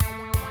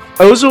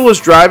Ozil was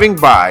driving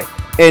by,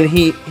 and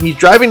he's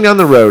driving down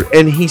the road,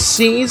 and he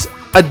sees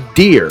a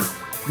deer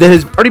that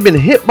has already been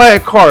hit by a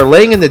car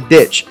laying in the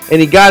ditch, and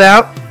he got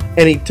out,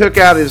 and he took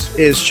out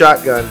his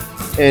shotgun,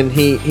 and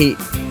he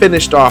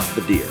finished off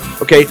the deer.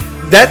 Okay?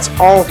 That's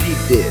all he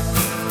did.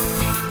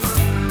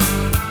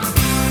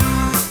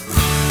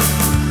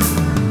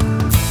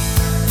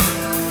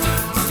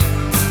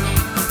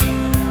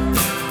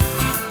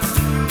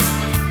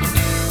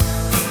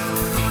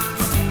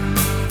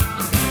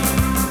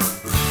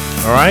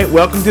 All right,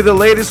 welcome to the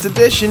latest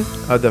edition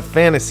of the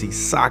Fantasy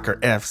Soccer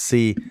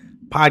FC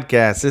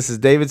podcast. This is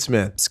David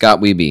Smith. Scott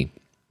Wiebe.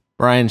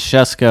 Brian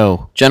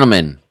Shesko.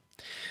 Gentlemen,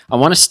 I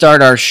want to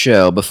start our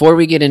show before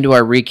we get into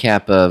our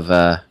recap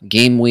of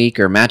game week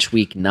or match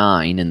week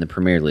 9 in the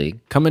Premier League.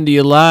 Coming to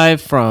you live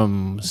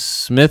from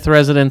Smith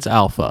Residence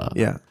Alpha.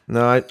 Yeah,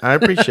 no, I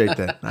appreciate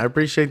that. I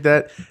appreciate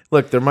that.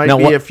 Look, there might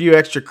be a few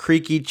extra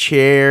creaky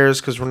chairs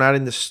because we're not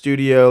in the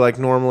studio like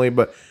normally,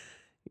 but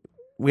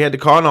we had to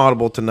call an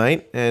audible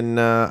tonight, and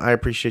I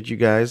appreciate you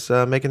guys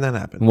making that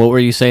happen. What were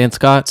you saying,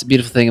 Scott? It's a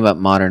beautiful thing about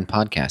modern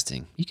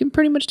podcasting. You can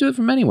pretty much do it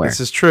from anywhere.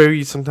 This is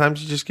true.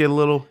 Sometimes you just get a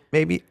little,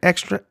 maybe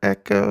extra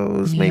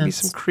echoes, maybe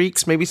some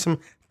creaks, maybe some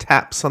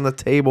taps on the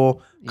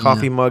table,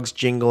 coffee mugs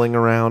jingling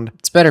around.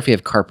 It's better if you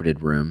have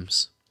carpeted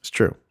rooms. It's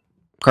true.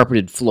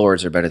 Carpeted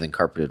floors are better than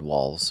carpeted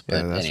walls.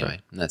 But that's anyway,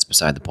 right. That's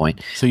beside the point.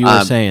 So you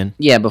were saying?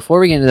 Yeah, before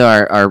we get into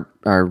our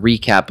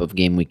recap of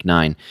game week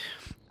 9,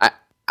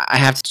 I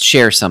have to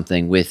share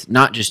something with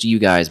not just you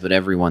guys, but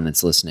everyone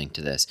that's listening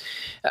to this.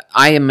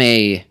 I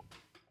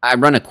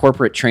run a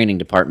corporate training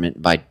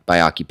department by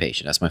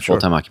occupation. That's my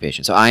full-time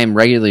occupation. So I am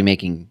regularly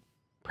making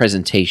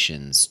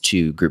presentations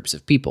to groups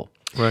of people.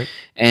 Right.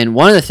 And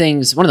one of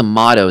the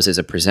mottos as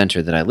a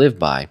presenter that I live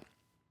by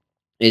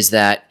is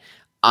that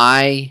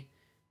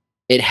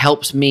it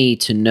helps me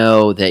to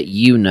know that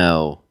you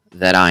know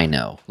that I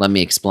know. Let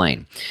me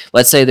explain.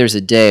 Let's say there's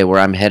a day where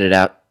I'm headed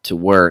out to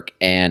work,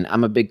 and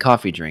I'm a big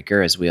coffee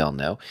drinker, as we all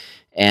know.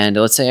 And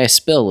let's say I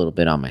spill a little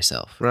bit on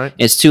myself. Right.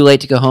 It's too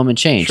late to go home and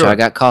change, Sure. so I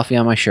got coffee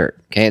on my shirt.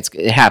 Okay,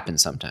 it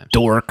happens sometimes.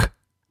 Dork.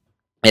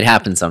 It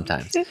happens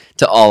sometimes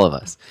to all of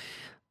us.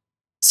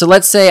 So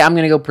let's say I'm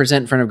going to go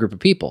present in front of a group of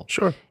people.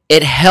 Sure.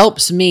 It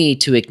helps me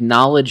to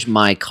acknowledge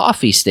my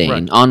coffee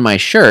stain on my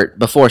shirt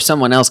before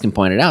someone else can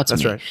point it out to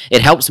me. That's right.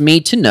 It helps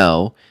me to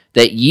know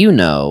that you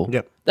know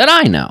that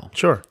I know.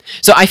 Sure.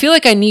 So I feel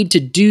like I need to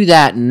do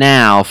that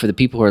now for the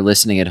people who are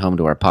listening at home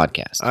to our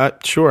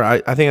podcast. Sure. I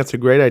think that's a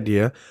great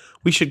idea.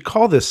 We should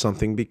call this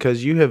something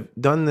because you have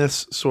done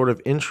this sort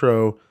of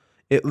intro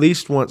at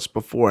least once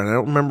before, and I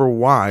don't remember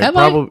why. Have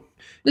I?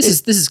 This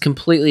is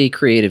completely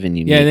creative and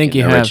unique. Yeah, I think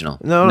you and have. original.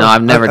 No,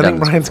 I've never done I think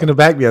this. Brian's going to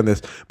back me on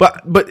this,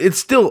 but it's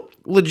still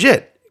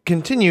legit.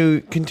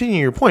 Continue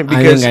your point I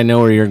because think I know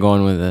where you're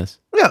going with this.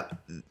 yeah.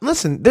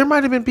 Listen, there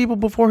might have been people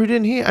before who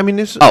didn't hear. I mean,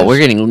 We're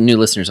getting new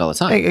listeners all the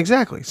time.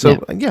 Exactly.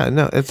 So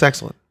no, it's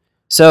excellent.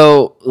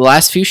 So the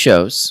last few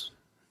shows,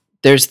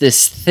 there's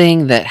this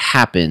thing that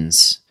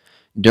happens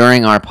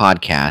during our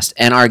podcast,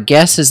 and our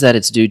guess is that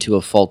it's due to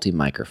a faulty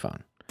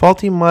microphone.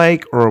 Faulty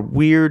mic or a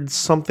weird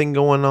something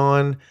going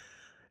on,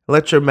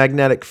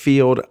 electromagnetic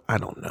field. I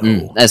don't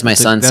know. As my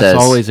son says,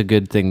 That's always a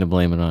good thing to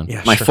blame it on.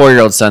 Yeah, my sure.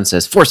 4-year-old son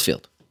says, force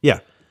field. Yeah,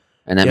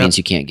 And that means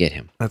you can't get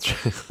him.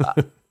 that's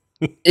right.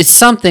 It's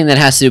something that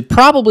has to do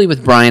probably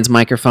with Brian's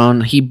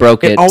microphone. He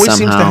broke it It always somehow.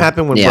 seems to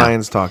happen when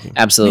Brian's talking.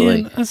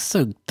 Absolutely. Man, that's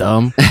so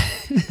dumb.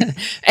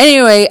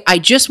 Anyway, I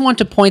just want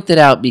to point that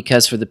out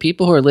because for the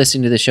people who are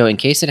listening to the show, in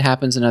case it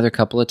happens another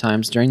couple of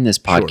times during this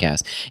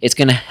podcast, it's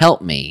going to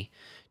help me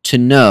to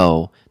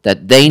know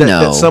that they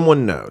know. That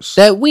someone knows.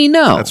 That we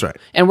know. That's right.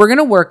 And we're going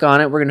to work on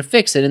it. We're going to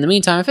fix it. In the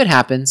meantime, if it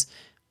happens,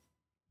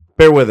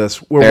 Bear with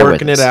us. We're Bear with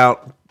working us. it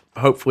out.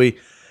 Hopefully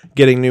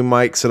getting new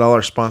mics that all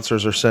our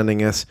sponsors are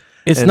sending us.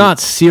 It's not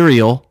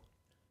Serial.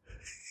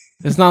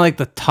 It's not like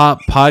the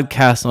top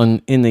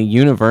podcast in the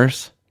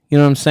universe. You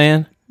know what I'm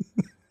saying?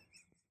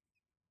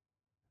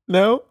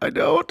 No, I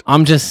don't.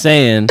 I'm just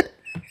saying,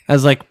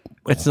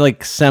 it's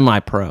like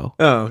semi-pro.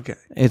 Oh, okay.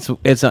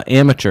 It's an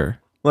amateur.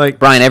 Like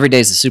Brian, every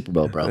day's the Super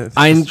Bowl, bro.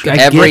 I Every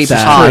get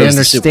that. time I is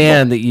the Super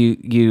understand that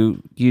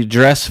you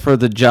dress for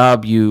the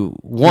job you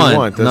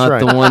want, that's not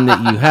right. the one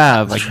that you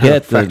have. I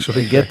get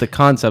Factually the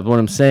concept. What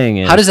I'm saying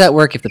is, How does that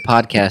work if the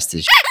podcast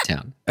is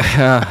town?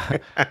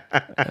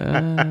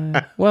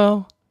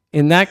 well,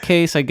 in that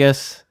case, I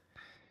guess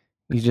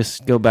you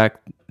just go back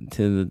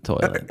to the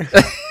toilet.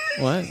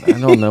 What? I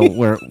don't know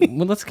where.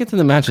 Well, let's get to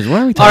the matches. What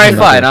are we All talking right,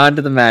 about? fine. On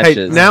to the hey,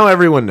 matches. now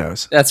everyone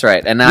knows. That's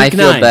right. And I Week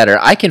feel 9. better.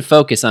 I can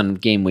focus on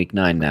game week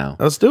 9 now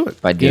Let's do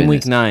it. by doing Game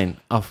week this. 9,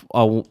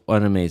 an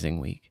amazing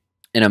week.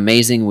 An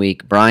amazing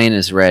week. Brian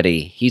is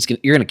ready.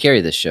 You're going to carry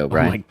this show, Oh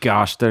Brian. my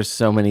gosh, there's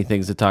so many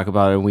things to talk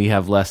about, and we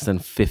have less than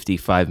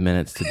 55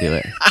 minutes to do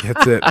it.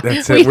 That's it.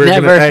 That's We it. We're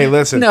never- gonna. Hey,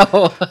 listen.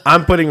 No.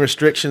 I'm putting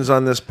restrictions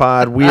on this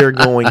pod. We are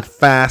going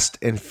fast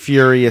and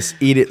furious.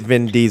 Eat it,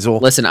 Vin Diesel.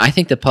 Listen, I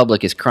think the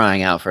public is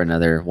crying out for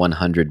another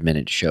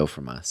 100-minute show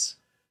from us.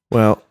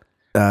 Well,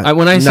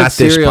 When I said not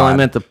this cereal,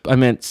 pod. I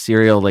meant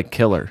cereal like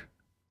killer.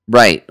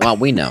 Right. Well,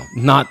 we know.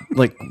 not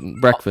like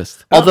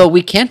breakfast. Although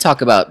we can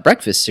talk about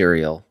breakfast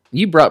cereal.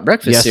 You brought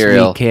breakfast Yes,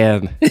 cereal we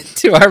can.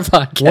 to our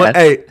podcast. Well,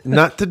 hey,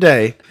 not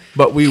today,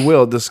 but we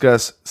will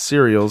discuss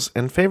cereals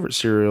and favorite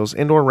cereals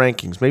and/or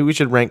rankings. Maybe we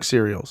should rank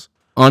cereals.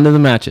 On to the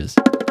matches.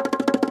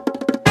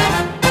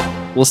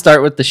 We'll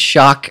start with the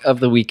shock of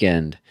the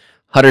weekend.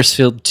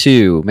 Huddersfield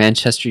 2,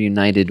 Manchester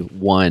United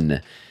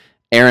 1.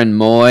 Aaron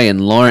Moy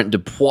and Laurent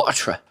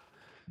Depoitre.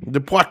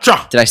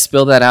 Depoitre. Did I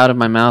spill that out of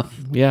my mouth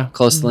Yeah.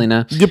 closely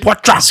enough?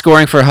 Depoitre.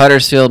 Scoring for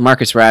Huddersfield,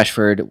 Marcus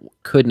Rashford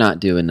could not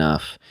do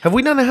enough. Have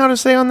we done a how to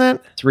say on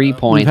that? 3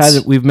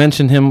 points. We've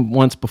mentioned him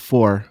once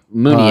before.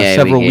 Meunier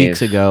several we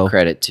weeks gave ago.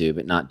 credit to,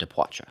 but not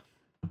Depoitre.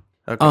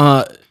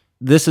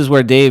 This is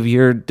where, Dave,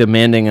 you're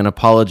demanding an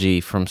apology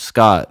from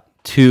Scott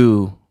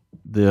to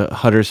the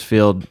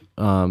Huddersfield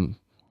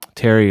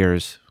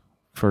Terriers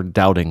for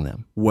doubting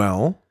them.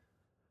 Well,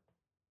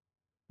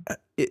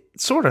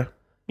 sort of.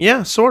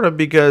 Yeah, sort of,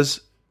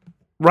 because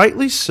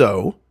rightly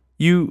so.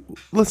 You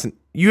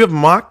have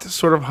mocked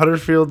sort of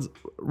Huddersfield's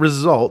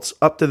results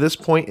up to this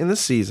point in the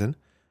season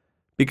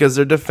because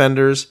their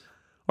defenders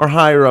are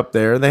higher up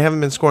there. They haven't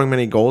been scoring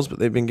many goals, but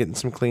they've been getting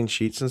some clean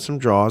sheets and some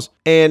draws.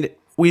 And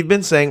we've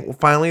been saying, well,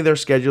 finally their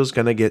schedule is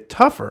going to get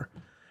tougher.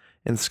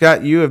 And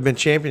Scott, you have been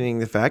championing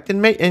the fact,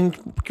 and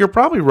you're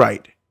probably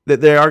right,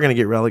 that they are going to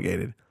get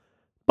relegated.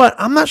 But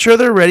I'm not sure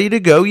they're ready to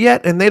go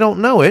yet, and they don't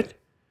know it.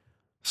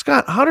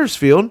 Scott,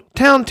 Huddersfield,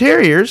 Town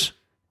Terriers,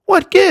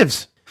 what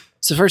gives?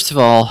 So first of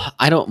all,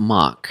 I don't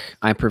mock.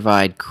 I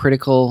provide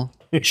critical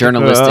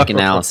journalistic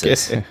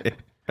analysis Okay.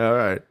 All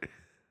right.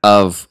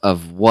 of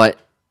what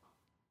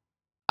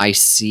I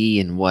see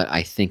and what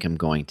I think I'm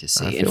going to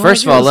see. And feel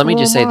first like of all, it's let me a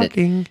just say little that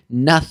mocking.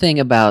 nothing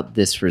about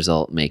this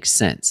result makes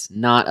sense.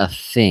 Not a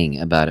thing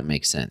about it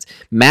makes sense.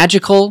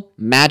 Magical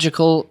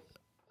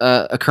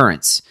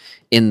occurrence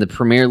in the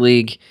Premier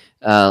League,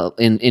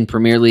 in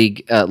Premier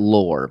League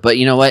lore. But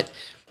you know what?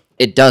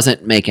 It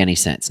doesn't make any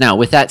sense. Now,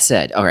 with that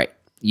said, all right,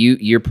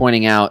 you're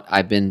pointing out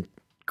I've been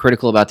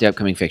critical about the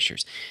upcoming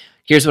fixtures.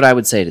 Here's what I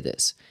would say to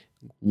this.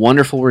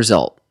 Wonderful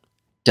result.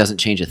 Doesn't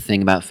change a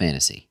thing about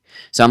fantasy.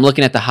 So I'm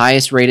looking at the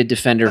highest rated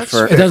defender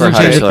for It doesn't for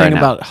change Huddersfield a right thing now.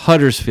 about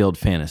Huddersfield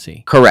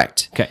fantasy.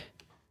 Correct. Okay.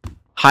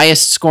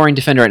 Highest scoring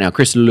defender right now,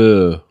 Chris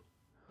Lowe.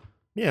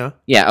 Yeah.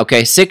 Yeah,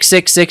 okay.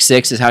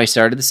 6-6-6-6 is how he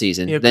started the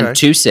season. Okay. Then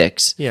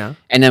 2-6. Yeah.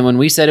 And then when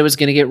we said it was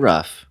going to get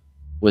rough,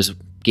 was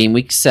game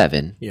week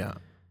 7, Yeah.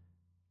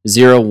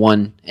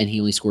 0-1, and he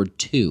only scored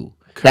 2.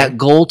 That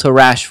goal to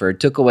Rashford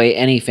took away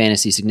any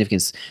fantasy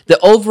significance. The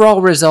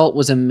overall result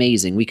was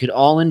amazing. We could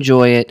all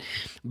enjoy it.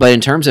 But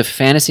in terms of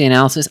fantasy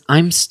analysis,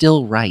 I'm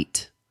still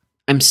right.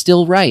 I'm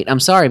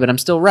sorry, but I'm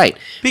still right.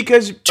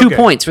 Because 2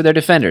 points for their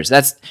defenders.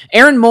 That's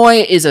Aaron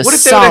Moy is a What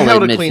if they would solid have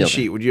held a midfielder. clean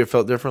sheet? Would you have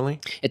felt differently?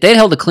 If they'd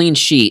held a clean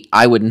sheet,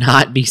 I would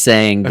not be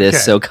saying this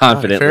Okay. so All right,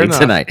 confidently fair enough.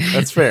 tonight.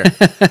 That's fair.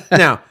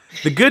 Now,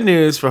 the good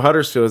news for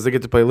Huddersfield is they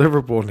get to play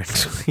Liverpool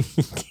next week.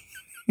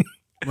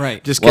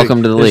 Right. Just Welcome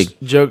kidding. to the There's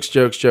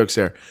league. Jokes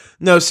there.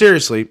 No,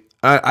 seriously,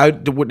 I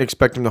wouldn't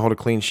expect them to hold a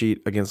clean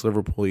sheet against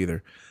Liverpool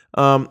either.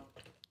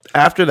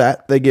 After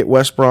that, they get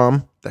West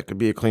Brom. That could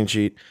be a clean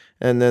sheet.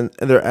 And then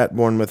they're at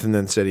Bournemouth and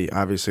then City.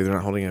 Obviously, they're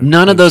not holding it.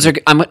 None of those are.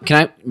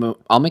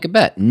 I'll make a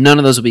bet. None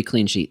of those will be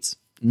clean sheets.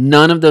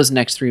 None of those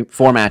next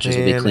 4 matches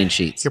will be clean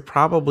sheets. You're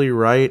probably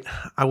right.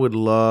 I would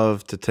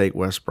love to take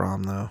West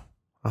Brom, though.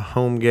 A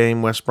home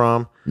game, West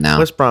Brom. No.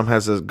 West Brom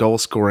has a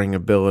goal-scoring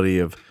ability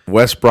of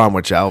West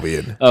Bromwich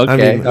Albion. Okay, I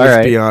mean, all let's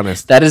right. be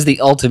honest. That is the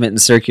ultimate in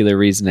circular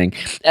reasoning.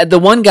 The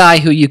one guy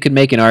who you could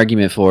make an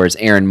argument for is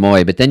Aaron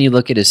Moy, but then you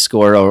look at his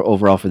score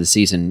overall for the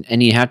season,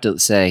 and you have to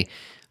say,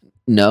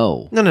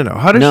 no. No.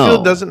 Huddersfield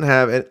No. doesn't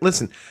have it.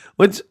 Listen,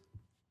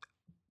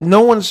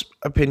 no one's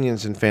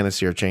opinions in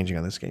fantasy are changing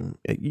on this game.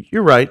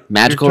 You're right.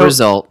 Magical You're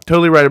result.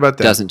 Totally right about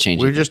that. Doesn't change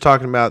We're anything. just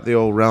talking about the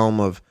old realm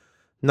of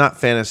not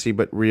fantasy,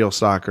 but real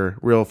soccer,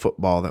 real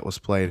football that was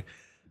played.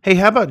 Hey,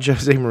 how about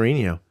Jose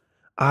Mourinho?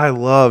 I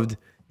loved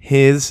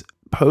his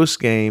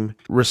post-game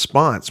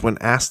response when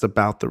asked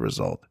about the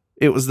result.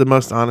 It was the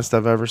most honest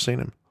I've ever seen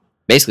him.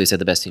 Basically said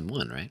the best team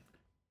won, right?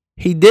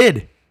 He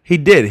did.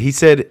 He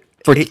said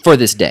For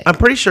this day. I'm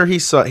pretty sure he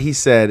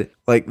said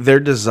like their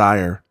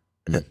desire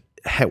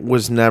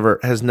has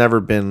never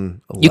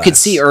been less. You could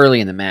see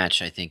early in the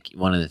match, I think,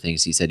 one of the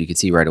things he said, you could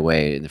see right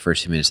away in the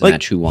first 2 minutes of the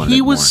match who wanted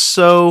it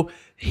more.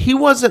 He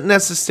wasn't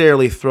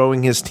necessarily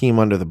throwing his team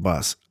under the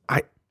bus.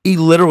 He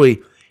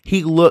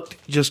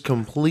looked just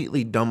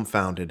completely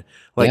dumbfounded.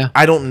 Like, Yeah.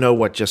 I don't know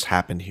what just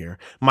happened here.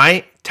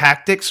 My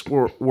tactics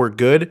were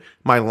good.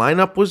 My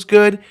lineup was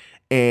good.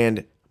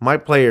 And my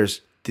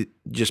players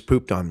just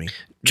pooped on me.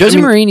 Jose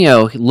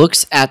Mourinho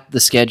looks at the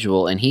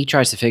schedule and he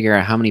tries to figure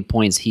out how many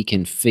points he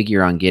can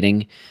figure on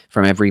getting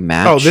from every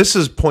match. Oh, this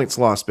is points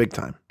lost big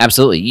time.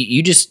 Absolutely.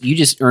 You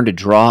just earned a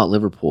draw at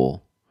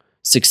Liverpool.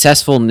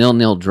 Successful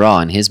 0-0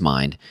 draw in his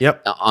mind.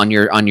 Yep. On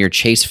your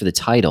chase for the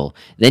title.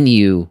 Then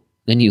you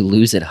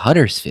lose at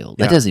Huddersfield.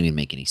 That Yeah. doesn't even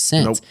make any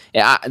sense. Nope.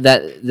 Yeah,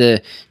 that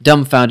the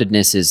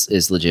dumbfoundedness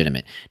is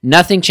legitimate.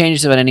 Nothing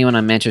changes about anyone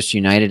on Manchester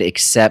United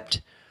except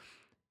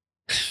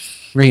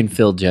Freaking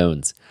Phil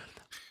Jones.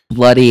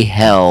 Bloody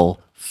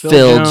hell,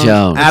 Phil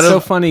Jones. It's so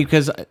funny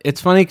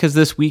because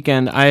this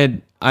weekend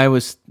I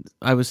was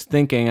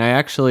thinking I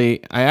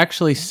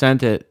actually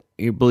sent it.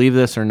 You believe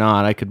this or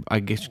not? I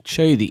could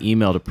show you the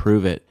email to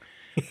prove it.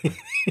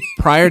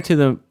 prior to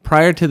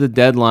the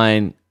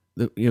deadline,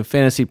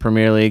 Fantasy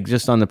Premier League,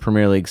 just on the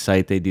Premier League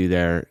site, they do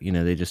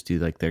they just do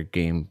like their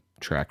game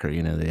tracker.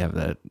 They have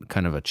that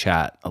kind of a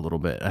chat a little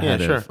bit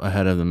ahead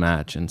of the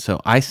match, and so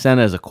I sent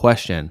as a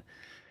question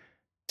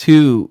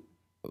to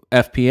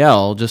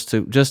FPL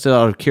just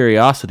out of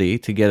curiosity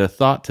to get a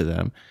thought to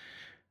them.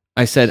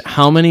 I said,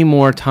 how many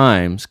more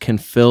times can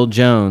Phil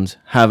Jones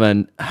have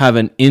an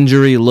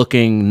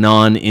injury-looking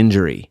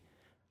non-injury?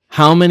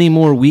 How many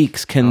more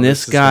weeks can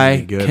this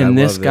guy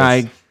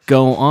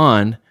go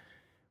on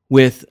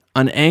with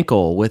an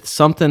ankle, with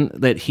something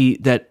that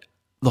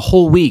the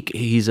whole week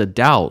he's a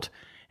doubt,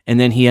 and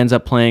then he ends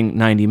up playing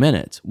 90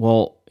 minutes?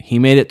 Well, he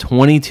made it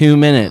 22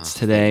 minutes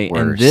today,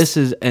 and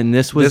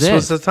this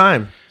was the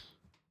time.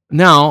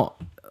 Now,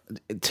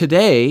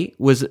 today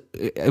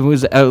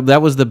that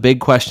was the big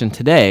question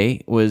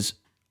today was,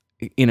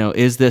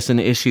 is this an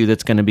issue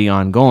that's going to be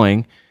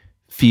ongoing?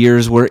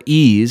 Fears were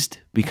eased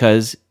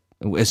because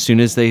as soon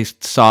as they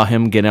saw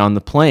him get on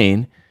the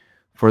plane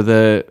for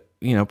the,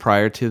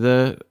 prior to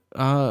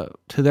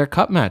their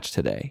cup match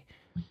today.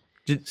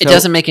 It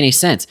doesn't make any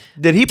sense.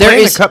 Did he play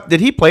in the cup? Did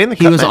he play in the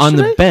cup? He was on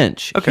the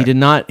bench. Okay. He did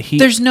not.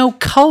 There's no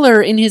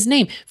color in his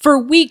name. For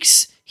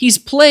weeks, he's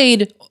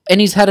played and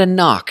he's had a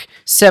knock.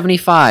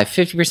 75,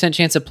 50%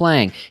 chance of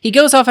playing. He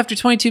goes off after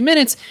 22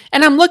 minutes,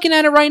 and I'm looking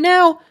at it right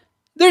now.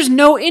 There's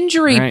no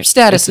injury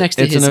status next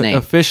to his name.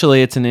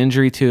 Officially, it's an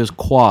injury to his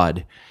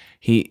quad.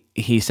 He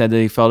said that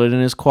he felt it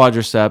in his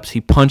quadriceps. He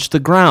punched the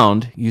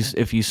ground.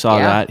 If you saw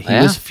that, he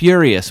was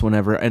furious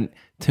whenever. And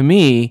to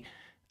me,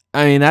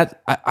 I mean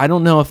I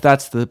don't know if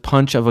that's the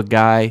punch of a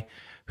guy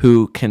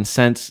who can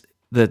sense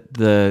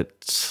the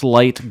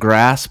slight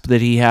grasp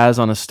that he has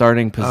on a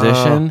starting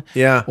position,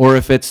 or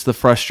if it's the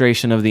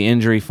frustration of the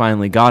injury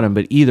finally got him.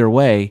 But either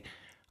way,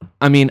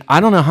 I mean, I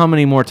don't know how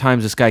many more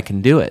times this guy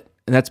can do it.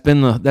 And that's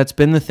been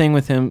the thing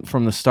with him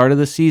from the start of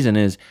the season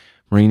is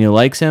Mourinho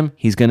likes him.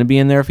 He's going to be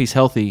in there if he's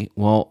healthy.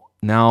 Well,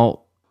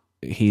 now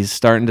he's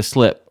starting to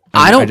slip.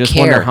 I just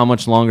wonder how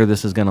much longer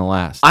this is going to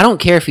last. I don't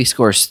care if he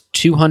scores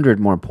 200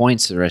 more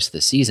points the rest of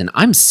the season.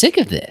 I'm sick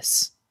of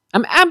this.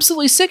 I'm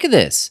absolutely sick of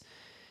this.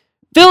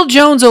 Phil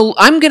Jones, we're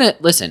going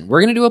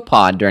to do a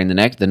pod during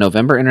the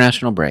November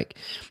international break.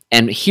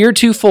 And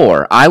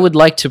heretofore, I would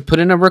like to put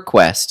in a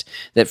request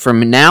that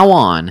from now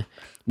on,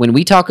 when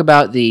we talk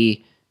about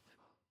the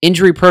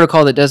injury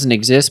protocol that doesn't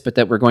exist, but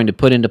that we're going to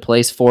put into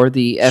place for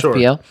the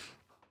FPL,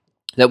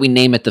 that we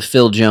name it the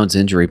Phil Jones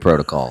injury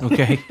protocol.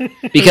 Okay.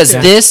 Because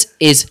this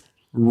is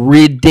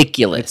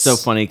ridiculous. It's so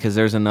funny because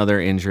there's another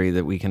injury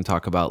that we can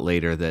talk about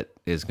later that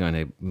is going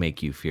to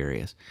make you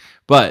furious.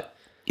 But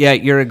yeah,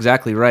 you're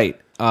exactly right.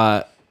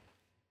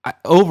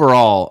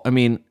 Overall, I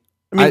mean,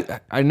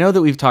 I know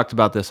that we've talked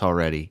about this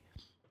already.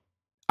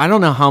 I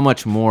don't know how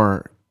much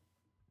more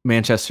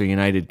Manchester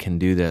United can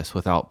do this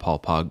without Paul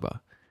Pogba.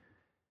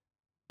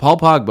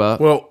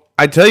 Well,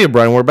 I tell you,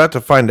 Brian, we're about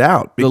to find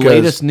out. The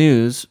latest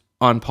news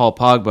on Paul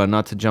Pogba,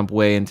 not to jump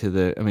way into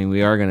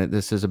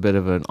this is a bit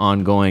of an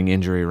ongoing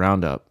injury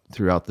roundup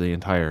throughout the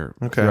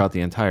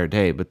entire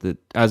day. But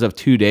as of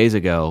 2 days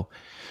ago,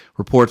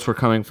 reports were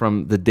coming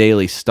from the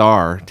Daily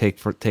Star.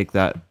 Take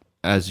that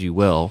as you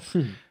will,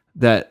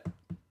 that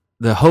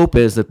the hope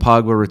is that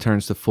Pogba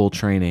returns to full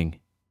training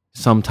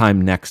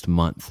sometime next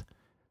month,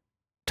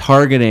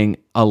 targeting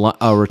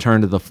a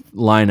return to the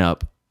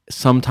lineup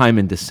sometime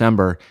in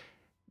December.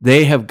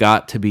 They have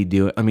got to be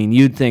doing,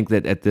 you'd think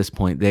that at this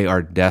point they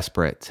are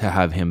desperate to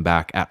have him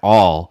back at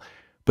all,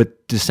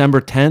 but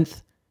December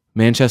 10th,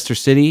 Manchester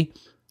City,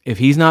 if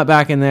he's not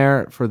back in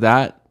there for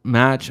that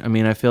match,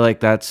 I feel like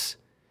that's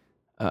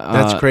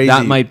crazy.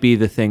 That might be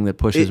the thing that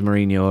pushes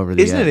Mourinho over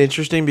the edge. Isn't it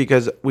interesting?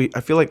 Because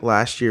I feel like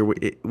last year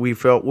we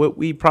felt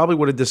we probably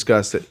would have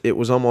discussed it. It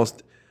was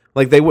almost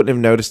like they wouldn't have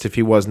noticed if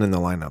he wasn't in the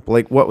lineup.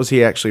 Like, what was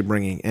he actually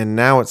bringing? And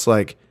now it's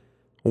like,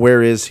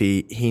 where is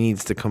he? He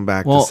needs to come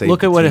back. Well, to save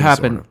look the at what team,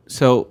 happened. sort of.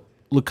 So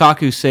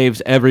Lukaku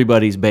saves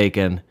everybody's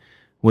bacon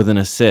with an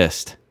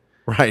assist.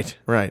 Right.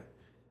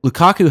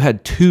 Lukaku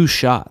had 2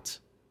 shots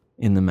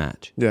in the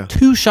match. Yeah,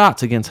 2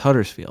 shots against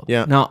Huddersfield.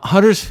 Yeah. Now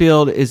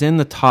Huddersfield is in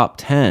the top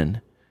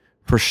 10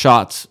 for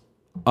shots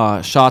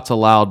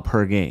allowed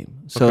per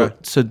game. So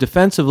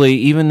defensively,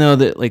 even though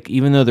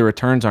the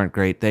returns aren't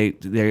great, they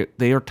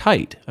are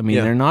tight.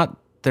 They're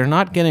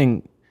not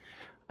getting.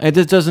 It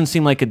just doesn't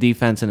seem like a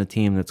defense and a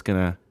team that's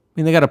gonna.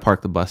 They got to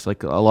park the bus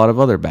like a lot of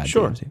other bad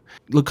teams do.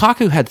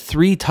 Lukaku had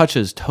 3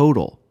 touches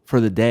total for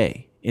the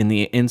day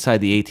inside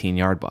the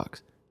 18-yard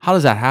box. How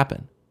does that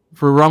happen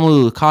for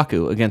Romelu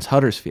Lukaku against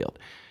Huddersfield?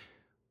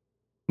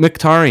 Henrik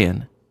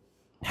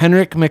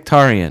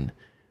Mkhitaryan,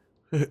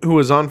 who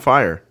was on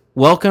fire.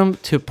 Welcome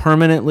to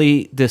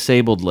permanently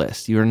disabled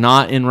list. You're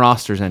not in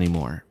rosters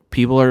anymore.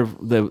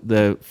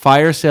 the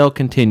fire sale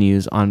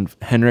continues on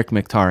Henrik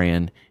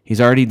Mkhitaryan. He's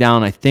already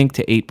down, I think,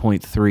 to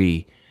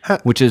 8.3,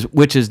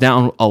 which is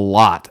down a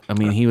lot. I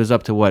mean, he was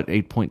up to what,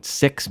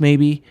 8.6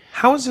 maybe.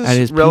 How is at this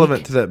his relevant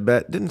peak? to that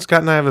bet? Didn't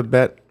Scott and I have a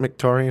bet,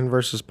 Mkhitaryan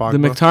versus Pogba? The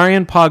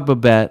Mkhitaryan Pogba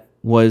bet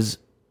was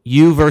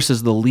you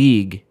versus the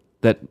league,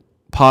 that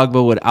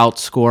Pogba would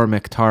outscore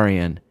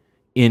Mkhitaryan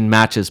in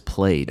matches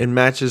played. in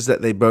matches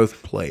that they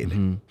both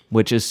played.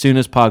 Which, as soon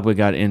as Pogba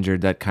got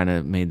injured, that kind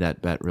of made that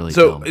bet really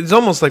So dumb. it's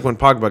almost like when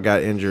Pogba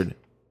got injured,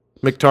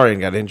 Mkhitaryan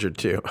got injured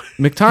too.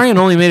 Mkhitaryan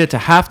only made it to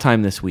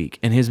halftime this week,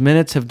 and his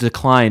minutes have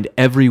declined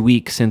every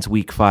week since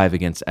week 5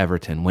 against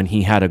Everton, when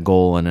he had a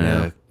goal and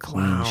a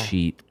clean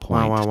sheet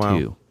point Wow.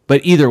 too.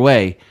 But either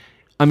way,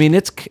 I mean,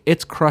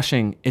 it's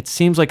crushing. It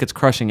seems like it's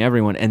crushing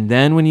everyone. And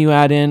then when you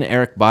add in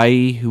Eric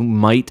Bailly, who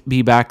might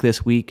be back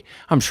this week,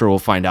 I'm sure we'll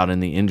find out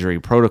in the injury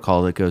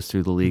protocol that goes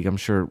through the league. I'm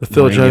sure the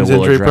Phil Jones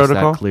injury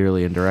protocol? that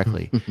clearly and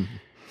directly.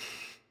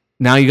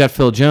 Now you got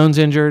Phil Jones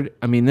injured.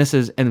 I mean, and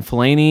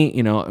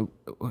Fellaini,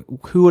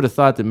 who would have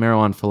thought that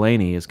Marouane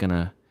Fellaini is going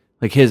to,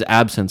 like, his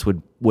absence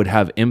would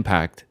have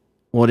impact?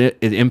 Well, it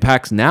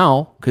impacts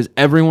now because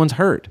everyone's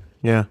hurt.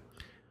 Yeah.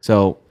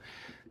 So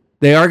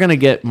they are going to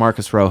get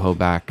Marcus Rojo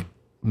back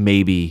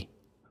maybe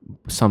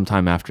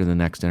sometime after the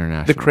next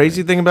international. The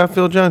crazy thing about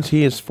Phil Jones,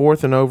 he is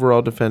 4th in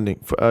overall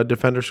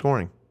defender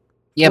scoring.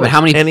 Yeah, but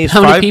how And many he's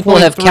people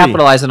have 5.3.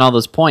 capitalized on all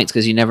those points?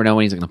 Because you never know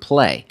when he's going to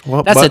play.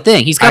 Well, That's the but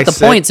thing. He's got the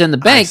points in the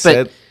bank, I but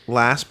said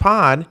last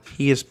pod,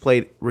 he has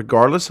played,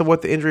 regardless of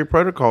what the injury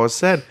protocol has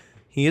said,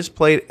 he has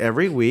played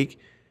every week.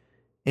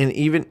 And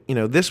even,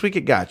 this week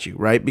it got you,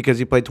 right? Because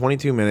he played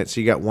 22 minutes,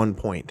 so you got 1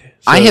 point.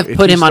 So I have if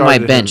put you him on my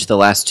started bench the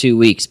last 2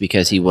 weeks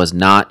because he was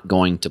not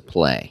going to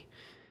play.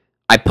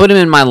 I put him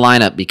in my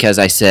lineup because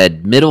I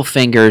said, middle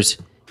fingers,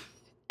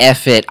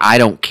 F it, I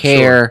don't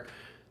care.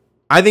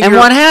 I think And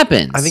you're- what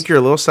happens? I think you're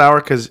a little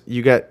sour because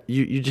you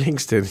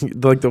jinxed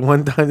it. Like the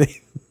one time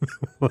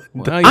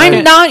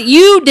I'm not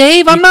you,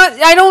 Dave.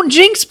 I don't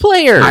jinx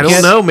players. I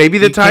don't know. Maybe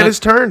the you tide can't- has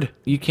turned.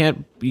 You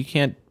can't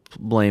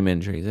blame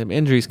injuries.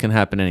 Injuries can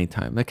happen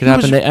anytime. That could He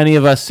happen was- to any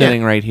of us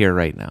sitting right here,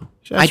 right now.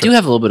 I do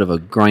have a little bit of a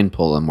groin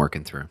pull I'm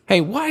working through.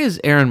 Hey, why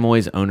is Aaron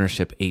Moy's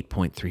ownership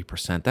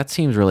 8.3%? That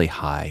seems really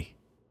high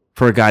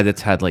for a guy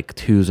that's had like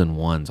 2s and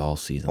 1s all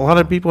season. A lot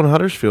of long. people in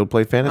Huddersfield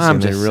play fantasy I'm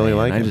and they just really saying,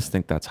 like I it. just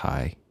think that's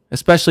high,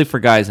 especially for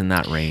guys in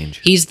that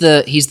range. He's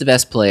the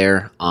best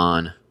player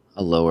on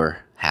a lower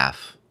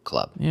half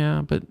club.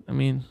 Yeah, but I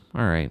mean,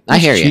 all right. I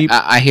hear you. cheap.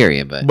 I hear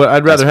you, but But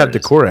I'd rather that's have what it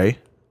is. Decore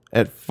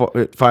at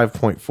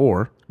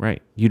 5.4.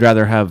 Right. You'd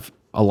rather have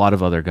a lot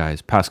of other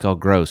guys. Pascal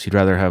Gross. You'd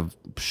rather have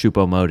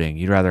Choupo-Moting.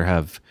 You'd rather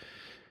have.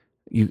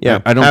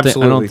 Yeah, I don't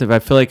absolutely. think. I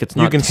feel like it's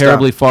You not can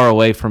terribly far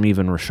away from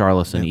even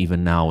Richarlison.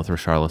 Even now, with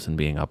Richarlison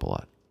being up a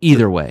lot.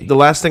 Either way. The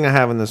last thing I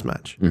have in this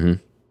match,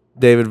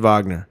 David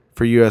Wagner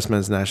for U.S.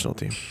 men's national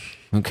team.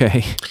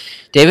 Okay.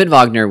 David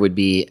Wagner would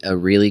be a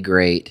really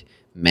great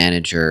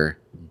manager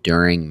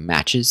during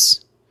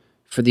matches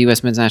for the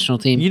U.S. men's national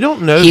team. You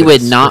don't know He this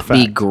would for not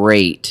be fact.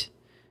 great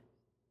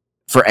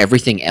for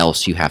everything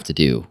else you have to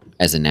do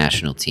as a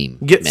national team.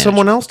 Get manager.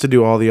 someone else to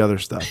do all the other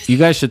stuff. You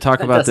guys should talk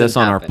That about this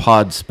doesn't on our happen.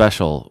 pod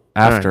special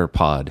after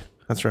pod.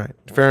 That's right.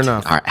 Fair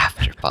enough. Our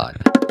after pod.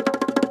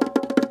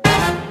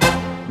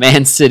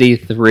 Man City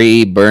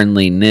 3,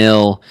 Burnley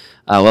 0.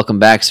 Welcome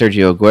back,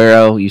 Sergio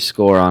Aguero. You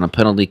score on a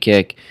penalty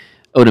kick.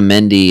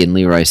 Otamendi and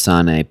Leroy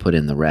Sané put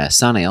in the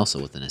rest. Sané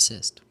also with an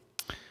assist.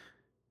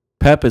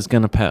 Pep is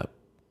gonna pep.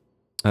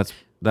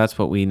 That's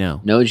what we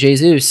know. No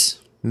Jesus.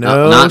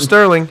 No Not-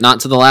 Sterling. Not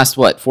to the last,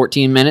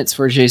 14 minutes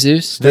for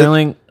Jesus?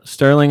 Sterling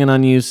an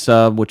unused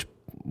sub,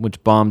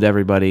 which bombed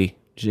everybody.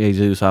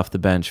 Jesus off the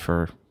bench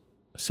for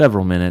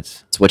several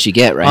minutes. That's what you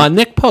get, right?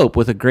 Nick Pope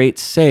with a great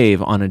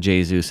save on a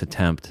Jesus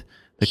attempt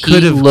that He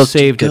could have looked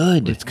saved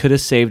good. it. It could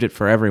have saved it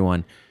for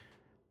everyone.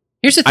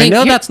 Here's the I thing.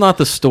 know that's not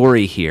the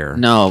story here.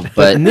 No,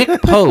 but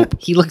Nick Pope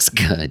he looks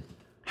good.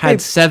 had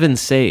 7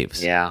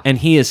 saves. Yeah. And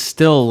he is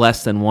still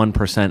less than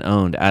 1%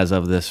 owned as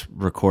of this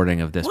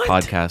recording of this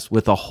podcast,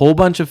 with a whole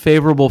bunch of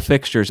favorable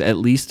fixtures at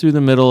least through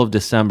the middle of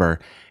December,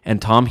 and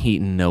Tom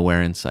Heaton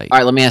nowhere in sight. All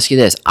right, let me ask you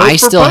this. Pope I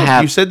for still Pope.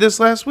 have You said this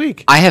last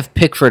week. I have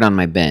Pickford on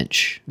my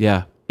bench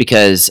Yeah.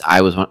 because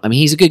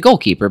he's a good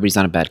goalkeeper, but he's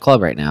not a bad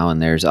club right now,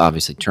 and there's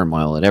obviously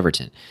turmoil at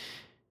Everton.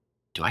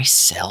 Do I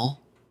sell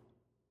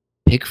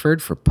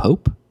Pickford for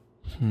Pope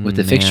with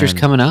the fixtures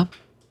Man. coming up?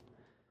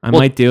 I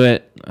might do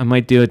it. I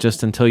might do it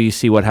just until you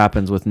see what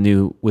happens with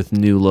new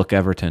look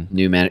Everton.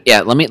 New man.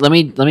 Yeah, let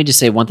me just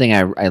say one thing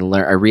I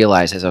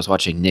realized as I was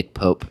watching Nick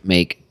Pope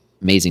make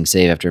amazing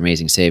save after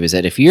amazing save is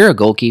that if you're a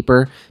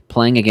goalkeeper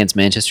playing against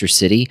Manchester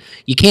City,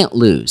 you can't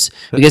lose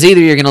because either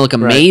you're going to look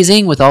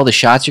amazing with all the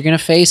shots you're going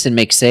to face and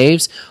make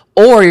saves,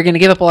 or you're going to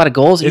give up a lot of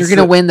goals and It's you're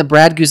going to the- win the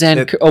Brad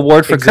Guzan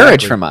Award for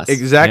Courage from us.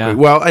 Exactly. Yeah.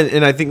 Well,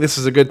 and I think this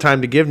is a good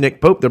time to give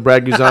Nick Pope the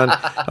Brad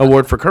Guzan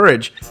Award for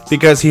Courage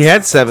because he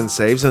had 7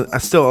 saves and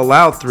still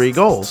allowed 3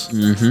 goals.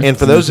 And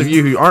for those of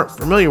you who aren't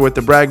familiar with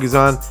the Brad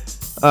Guzan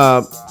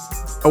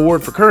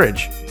Award for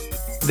Courage,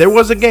 there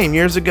was a game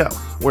years ago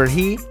where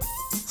he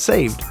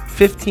saved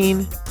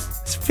 15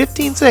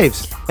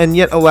 saves and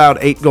yet allowed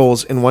 8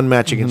 goals in one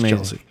match against Amazing.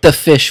 Chelsea. The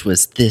fish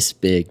was this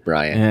big,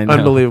 Brian. I know.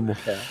 Unbelievable.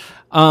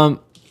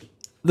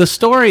 The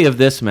story of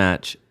this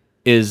match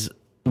is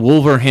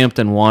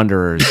Wolverhampton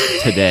Wanderers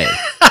today.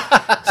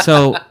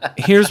 So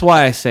here's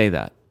why I say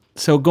that.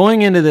 So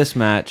going into this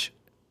match,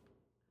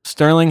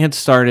 Sterling had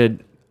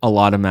started a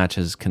lot of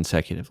matches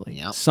consecutively.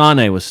 Yep.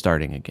 Sane was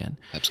starting again.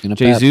 Pep's gonna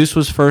pep. Jesus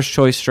was first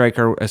choice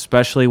striker,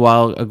 especially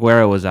while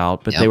Aguero was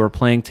out, but Yep. they were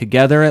playing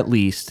together at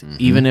least.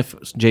 Even if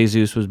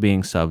Jesus was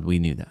being subbed, we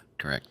knew that.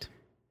 Correct.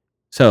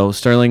 So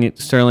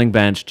Sterling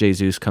bench,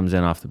 Jesus comes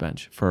in off the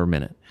bench for a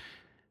minute.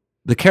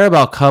 The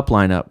Carabao Cup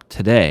lineup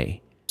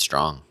today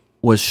Strong.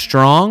 was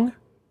strong,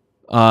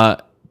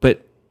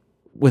 but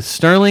with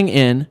Sterling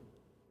in,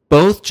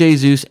 both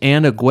Jesus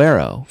and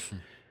Aguero,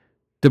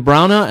 De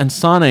Bruyne and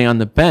Sane on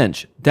the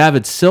bench,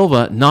 David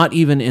Silva not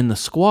even in the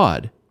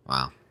squad.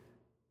 Wow.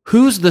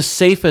 Who's the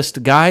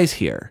safest guys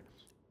here?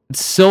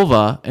 It's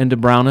Silva and De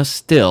Bruyne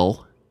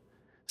still.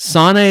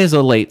 Sane is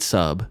a late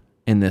sub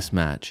in this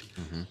match.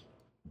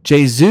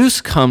 Jesus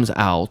comes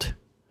out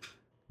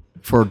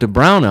for De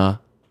Bruyne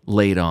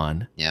late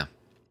on. Yeah.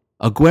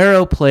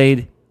 Aguero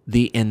played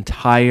the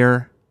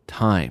entire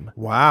time.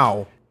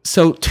 Wow.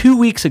 So 2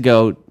 weeks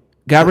ago,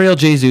 Gabriel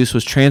Jesus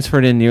was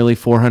transferred in nearly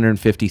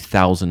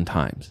 450,000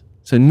 times.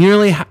 So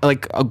nearly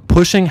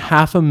pushing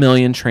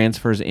 500,000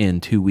 transfers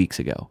in 2 weeks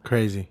ago.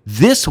 Crazy.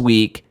 This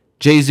week,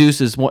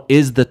 Jesus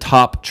is the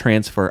top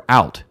transfer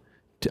out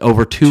to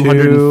over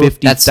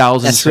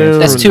 250,000 transfers.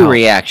 That's too out.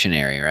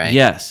 reactionary, right?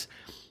 Yes.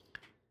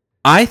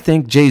 I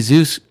think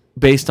Jesus,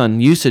 based on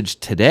usage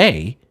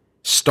today,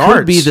 Starts.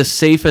 could be the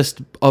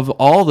safest of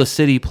all the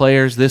City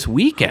players this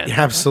weekend.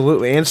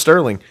 Absolutely. And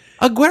Sterling.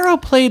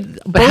 Aguero played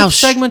how both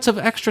segments of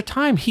extra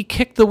time. He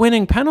kicked the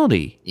winning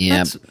penalty.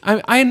 Yeah.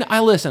 I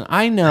listen.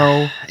 I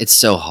know. It's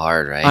so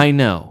hard, right? I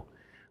know.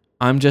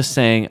 I'm just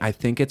saying. I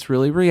think it's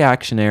really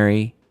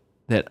reactionary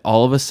that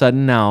all of a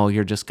sudden now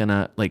you're just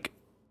gonna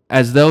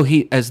as though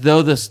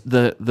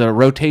the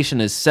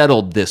rotation is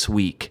settled this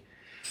week.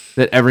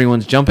 That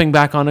everyone's jumping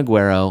back on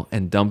Aguero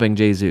and dumping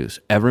Jesus.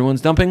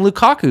 Everyone's dumping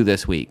Lukaku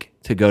this week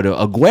to go to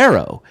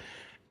Aguero.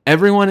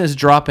 Everyone is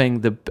dropping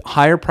the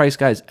higher price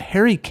guys.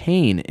 Harry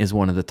Kane is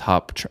one of the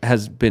top,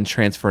 has been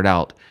transferred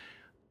out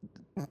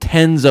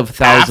tens of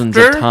thousands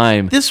of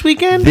times this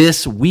weekend?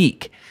 this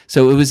week.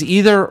 So it was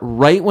either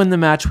right when the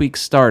match week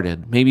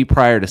started, maybe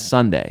prior to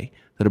Sunday,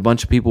 that a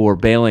bunch of people were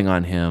bailing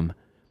on him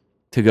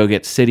to go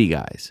get City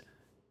guys.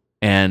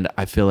 And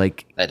I feel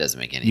like that doesn't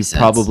make any you've sense.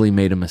 probably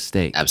made a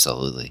mistake.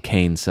 Absolutely.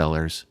 Kane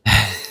sellers.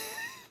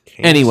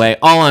 Anyway,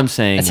 all I'm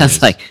saying It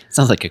sounds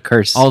like a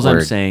curse. all I'm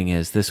word. saying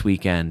is this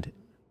weekend,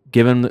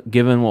 given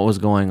what was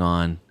going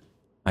on,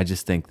 I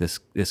just think this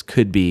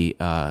could be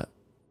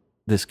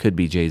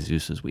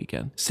Jesus'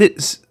 weekend.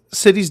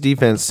 City's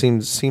defense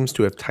seems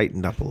to have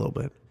tightened up a little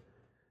bit.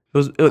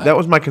 That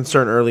was my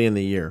concern early in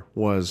the year.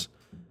 Was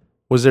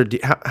their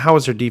how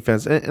was their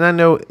defense? And I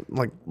know,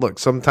 look,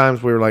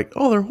 sometimes we were like,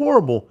 oh, they're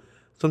horrible.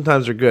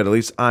 Sometimes they're good. At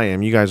least I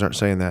am. You guys aren't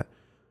saying that.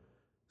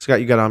 Scott,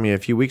 you got on me a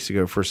few weeks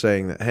ago for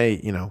saying that.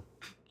 Hey,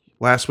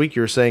 last week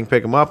you were saying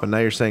pick them up, and now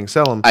you're saying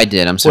sell them. I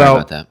did. I'm sorry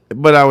about that.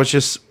 But I was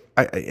just,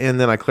 and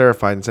then I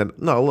clarified and said,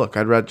 no, look,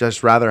 I'd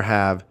just rather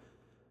have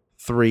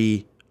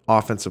 3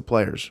 offensive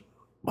players.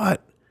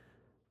 But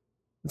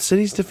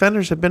City's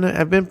defenders have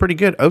been pretty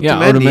good.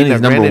 Otamendi's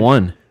number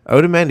 1.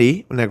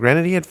 Otamendi, now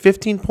granted he had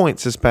 15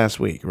 points this past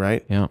week,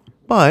 right? Yeah.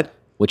 But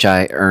Which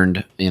I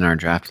earned in our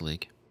draft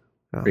league.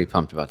 Oh. Pretty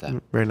pumped about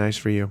that. very nice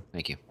for you.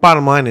 Thank you.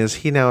 Bottom line is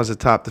he now is a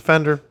top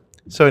defender.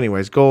 So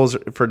anyways, goals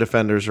for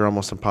defenders are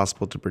almost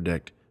impossible to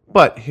predict.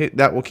 But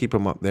that will keep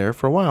him up there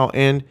for a while.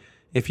 And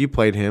if you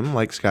played him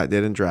like Scott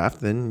did in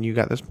draft, then you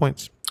got those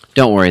points.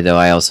 Don't worry though.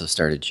 I also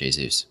started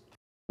Jesus.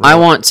 I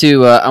want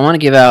to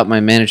give out my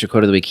manager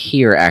quote of the week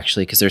here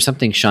actually because there's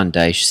something Sean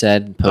Dyche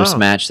said post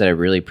match that I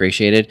really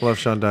appreciated. Love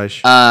Sean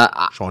Dyche.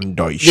 Sean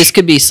Dyche. This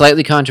could be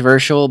slightly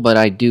controversial, but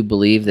I do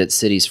believe that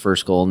City's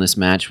first goal in this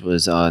match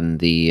was on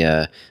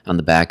the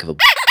back of a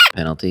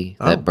penalty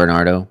that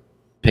Bernardo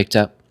picked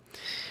up,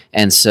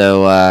 and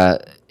so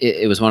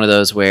it was one of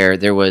those where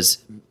there was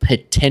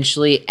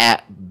potentially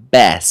at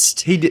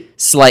best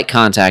slight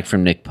contact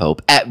from Nick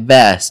Pope. At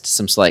best,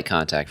 some slight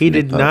contact. From He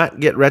Nick did Pope. not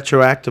get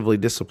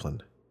retroactively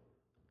disciplined.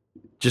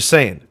 Just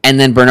saying. And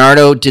then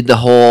Bernardo did the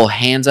whole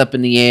hands up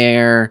in the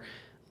air,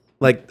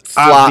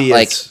 flop,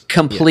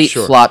 complete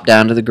flop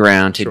down to the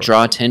ground to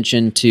draw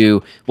attention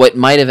to what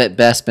might have at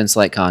best been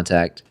slight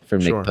contact from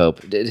Nick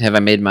Pope. Have I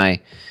made my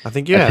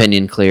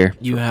opinion clear?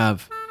 You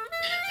have.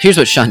 Here's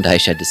what Sean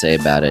Dyche had to say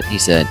about it. He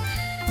said,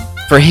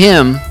 for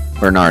him,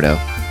 Bernardo,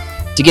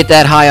 to get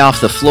that high off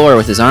the floor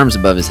with his arms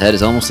above his head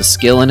is almost a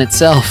skill in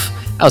itself.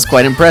 I was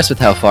quite impressed with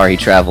how far he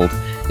traveled.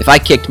 If I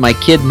kicked my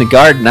kid in the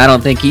garden, I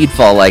don't think he'd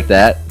fall like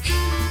that.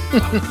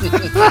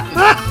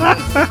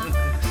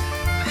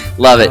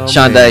 Love it.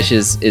 Sean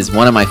Dyche is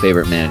one of my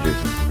favorite managers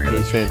in the Premier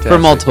League. He's fantastic. For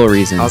multiple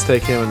reasons. I'll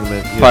take him in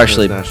the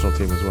Partially- national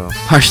team as well.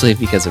 Partially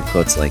because of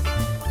quotes like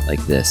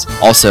like this.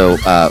 Also,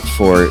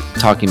 for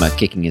talking about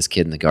kicking his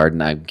kid in the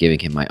garden, I'm giving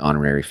him my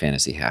honorary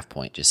fantasy half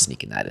point. Just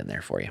sneaking that in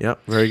there for you.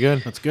 Yep, very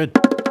good. That's good.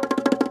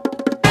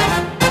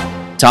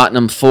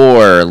 Tottenham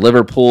 4,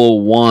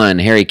 Liverpool 1.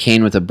 Harry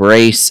Kane with a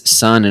brace.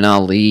 Son and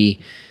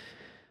Ali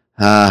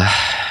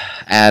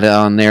add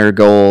on their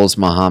goals.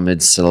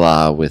 Mohamed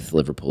Salah with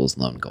Liverpool's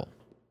lone goal.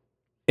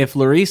 If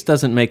Lloris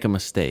doesn't make a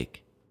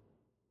mistake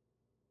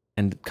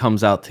and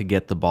comes out to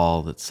get the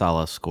ball that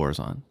Salah scores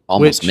on.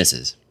 Almost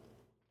misses.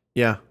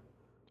 Yeah.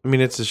 I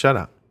mean, it's a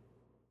shutout.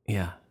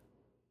 Yeah.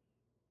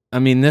 I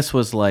mean, this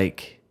was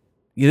like,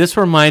 this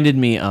reminded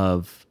me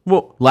of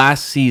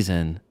last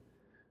season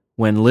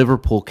when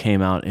Liverpool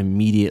came out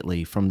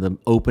immediately from the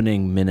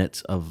opening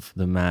minutes of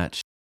the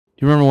match.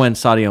 Do you remember when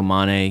Sadio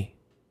Mane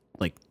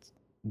like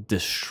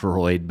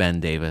destroyed Ben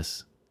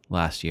Davis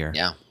last year?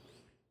 Yeah.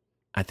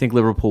 I think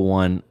Liverpool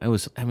won. It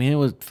was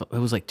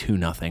like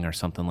 2-0 or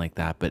something like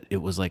that, but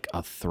it was like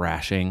a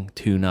thrashing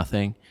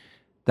 2-0.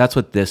 That's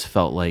what this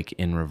felt like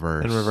in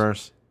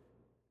reverse.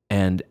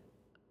 And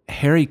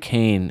Harry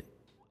Kane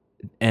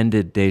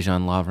ended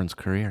Dejan Lovren's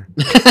career.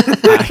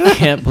 I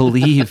can't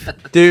believe,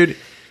 dude.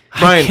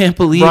 Brian, I can't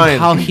believe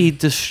how he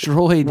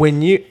destroyed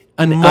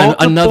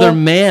another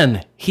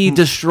man. He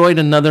destroyed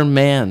another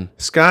man.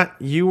 Scott,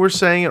 you were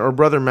saying it, or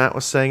Brother Matt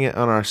was saying it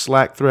on our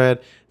Slack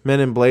thread. Men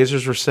in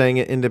Blazers were saying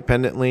it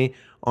independently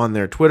on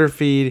their Twitter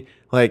feed.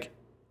 Like,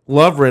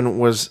 Lovren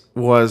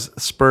was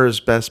Spurs'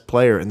 best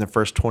player in the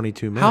first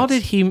 22 minutes.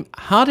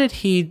 How did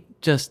he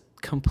just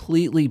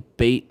completely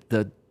bait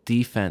the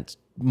defense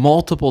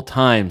multiple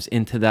times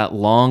into that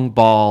long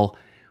ball?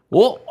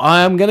 Well,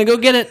 I'm going to go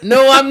get it.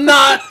 No, I'm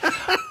not.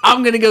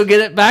 I'm going to go get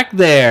it back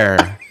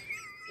there.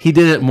 He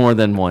did it more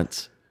than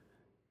once.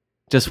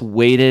 Just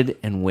waited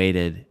and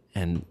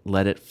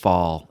let it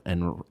fall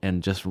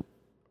and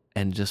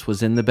just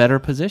was in the better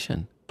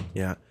position.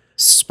 Yeah.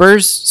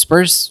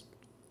 Spurs,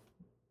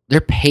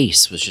 their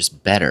pace was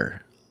just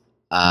better.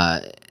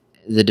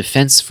 The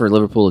defense for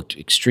Liverpool looked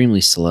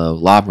extremely slow.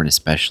 Lovren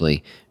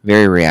especially,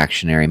 very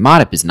reactionary.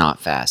 Matip is not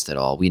fast at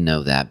all. We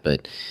know that,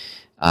 but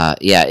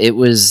it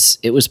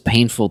was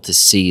painful to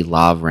see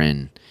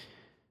Lovren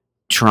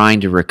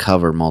trying to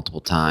recover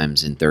multiple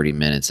times in 30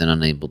 minutes and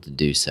unable to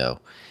do so.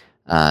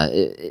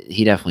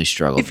 He definitely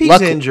struggled. If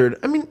he's injured,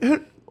 I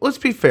mean, let's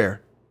be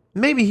fair.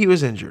 Maybe he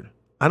was injured.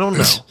 I don't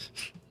know.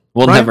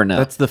 We'll never know.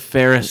 That's the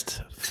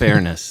fairest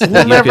fairness We'll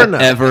that you never could know.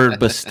 ever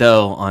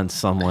bestow on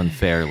someone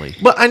fairly.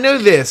 But I know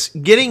this: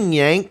 getting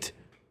yanked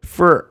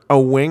for a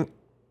wing,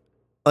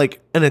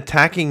 like an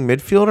attacking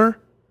midfielder,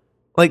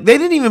 like they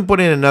didn't even put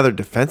in another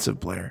defensive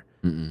player.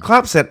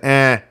 Klopp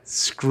said,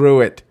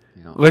 screw it.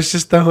 Yeah. Let's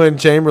just throw in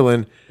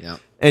Chamberlain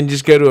and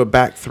just go to a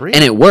back three.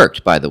 And it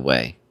worked, by the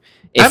way.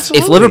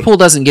 If Liverpool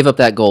doesn't give up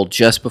that goal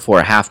just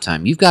before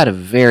halftime, you've got a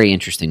very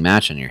interesting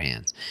match on your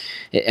hands.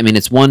 I mean,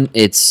 it's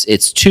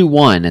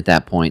 2-1 at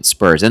that point,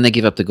 Spurs. Then they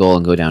give up the goal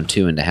and go down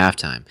 2 into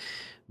halftime.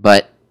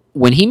 But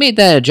when he made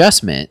that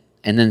adjustment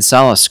and then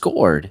Salah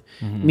scored,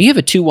 I mean, you have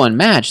a 2-1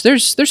 match.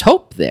 There's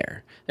hope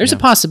there. There's a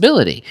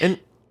possibility. And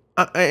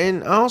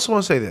I also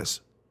want to say this: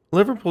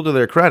 Liverpool, to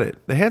their credit,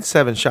 they had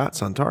 7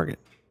 shots on target.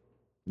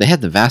 They had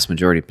the vast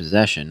majority of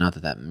possession. Not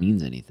that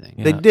means anything.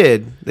 Yeah.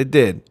 They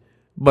did,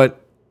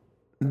 but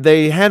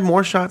they had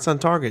more shots on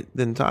target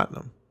than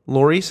Tottenham.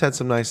 Lloris had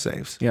some nice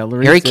saves. Yeah,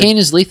 Harry Kane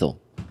is lethal.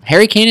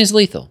 Harry Kane is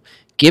lethal.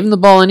 Give him the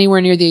ball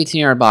anywhere near the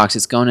 18-yard box,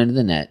 it's going into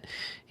the net.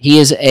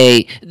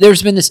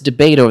 There's been this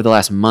debate over the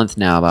last month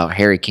now about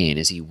Harry Kane.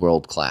 Is he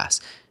world class?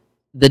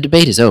 The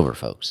debate is over,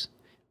 folks.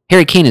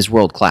 Harry Kane is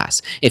world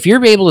class. If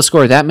you're able to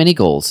score that many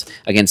goals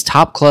against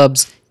top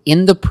clubs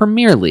in the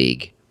Premier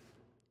League,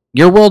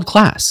 you're world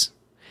class.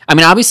 I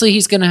mean, obviously,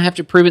 he's going to have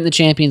to prove it in the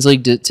Champions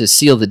League to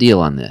seal the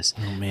deal on this.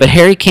 Oh, but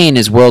Harry Kane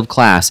is world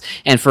class.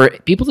 And for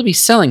people to be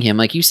selling him,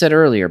 like you said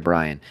earlier,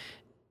 Brian,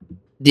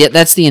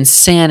 that's the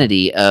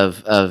insanity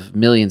of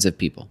millions of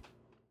people.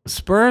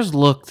 Spurs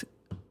looked...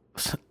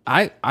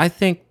 I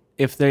think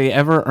if they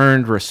ever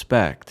earned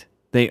respect,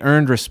 they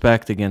earned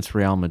respect against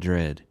Real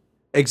Madrid.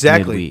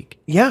 Exactly. Midweek.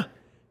 Yeah.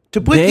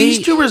 To put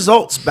these two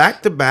results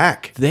back to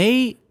back,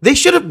 they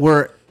should have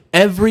were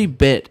every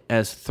bit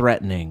as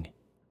threatening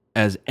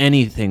as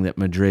anything that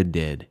Madrid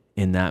did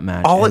in that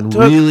match.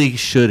 Really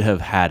should have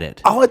had it.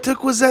 All it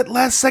took was that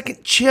last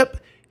second chip.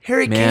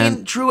 Harry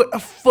Kane drew it a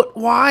foot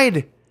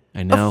wide.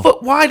 I know. A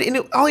foot wide, and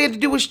all he had to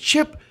do was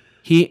chip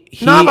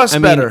Navas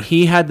better.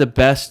 He had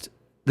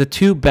the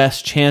two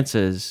best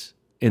chances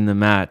in the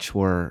match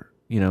were,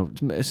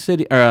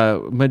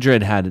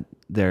 Madrid had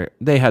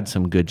they had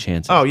some good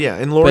chances. Oh yeah,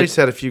 and Lloris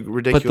had a few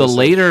ridiculous. But the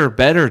later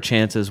better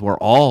chances were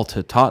all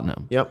to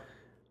Tottenham. Yep.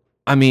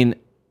 I mean,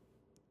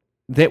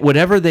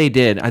 whatever they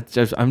did,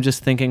 I'm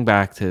just thinking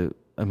back to.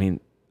 I mean,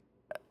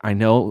 I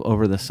know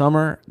over the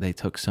summer they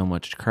took so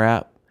much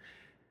crap.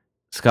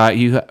 Scott,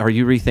 are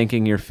you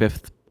rethinking your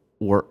fifth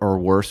or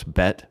worse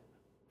bet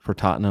for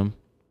Tottenham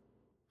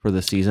for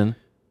the season?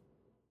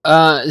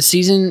 The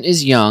season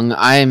is young.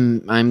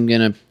 I'm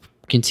gonna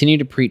continue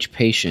to preach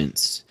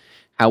patience.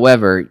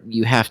 However,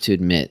 you have to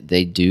admit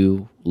they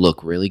do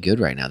look really good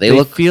right now. They They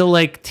look feel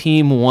like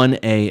Team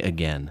 1A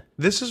again.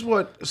 This is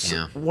what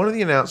Yeah. one of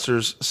the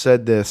announcers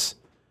said this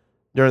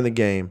during the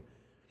game,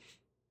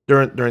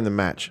 during the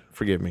match.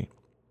 Forgive me,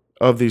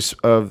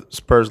 of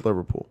Spurs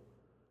Liverpool,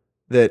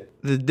 that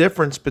the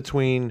difference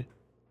between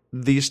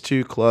these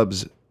two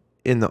clubs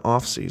in the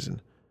offseason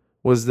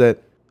was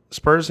that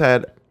Spurs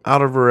had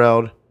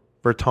Alderweireld,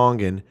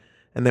 Vertonghen,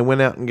 and they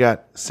went out and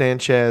got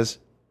Sanchez,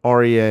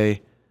 Aurier.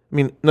 I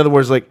mean, in other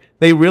words, like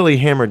they really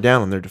hammered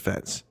down on their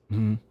defense.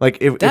 Like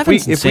if we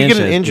Davinson get an Sanchez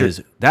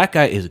injury, that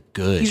guy is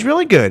good. he's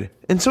really good,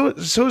 and so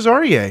is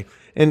Aurier.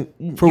 And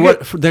for you what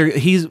got- for their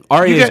he's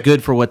Aria is got-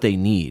 good for what they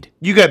need.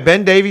 You got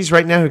Ben Davies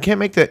right now who can't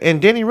make the,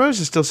 and Danny Rose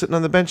is still sitting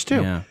on the bench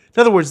too. Yeah. In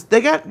other words,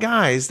 they got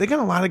a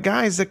lot of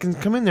guys that can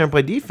come in there and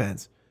play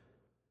defense.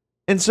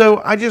 And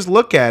so I just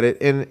look at it,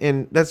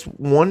 and that's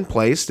one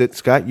place that,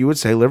 Scott, you would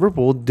say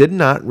Liverpool did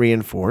not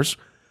reinforce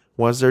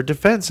was their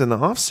defense in the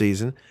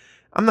offseason.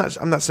 I'm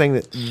not saying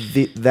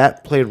that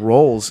that played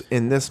roles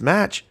in this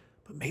match,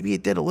 but maybe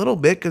it did a little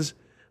bit because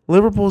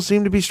Liverpool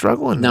seemed to be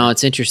struggling. No,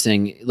 it's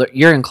interesting. Look,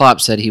 Jurgen Klopp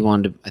said he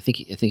wanted to. I think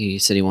he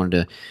said he wanted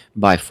to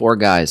buy 4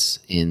 guys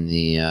in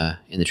the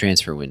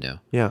transfer window,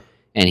 Yeah.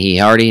 and he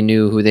already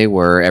knew who they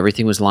were.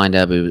 Everything was lined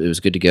up. It was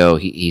good to go.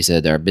 He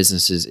said our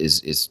business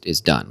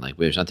is done. Like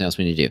there's nothing else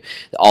we need to do.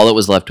 All that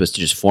was left was to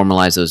just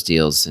formalize those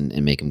deals and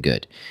make them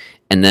good.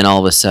 And then all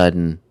of a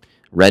sudden,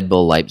 Red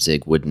Bull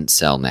Leipzig wouldn't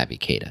sell Naby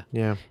Keita,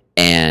 Yeah.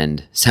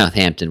 and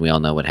Southampton. We all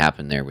know what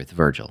happened there with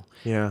Virgil.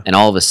 Yeah. And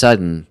all of a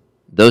sudden,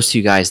 those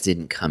 2 guys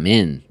didn't come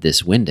in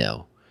this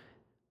window.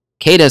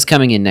 Keita's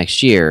coming in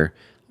next year.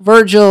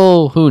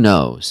 Virgil, who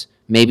knows?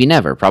 Maybe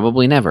never.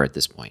 Probably never at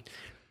this point.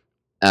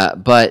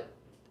 But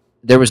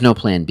there was no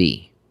plan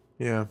B.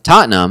 Yeah.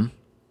 Tottenham,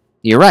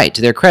 you're right.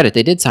 To their credit,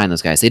 they did sign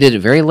those guys. They did it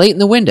very late in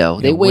the window.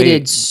 They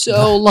waited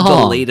so long.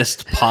 The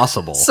latest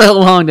possible. So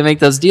long to make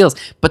those deals.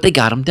 But they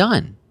got them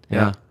done.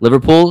 Yeah.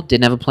 Liverpool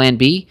didn't have a plan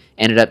B,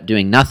 ended up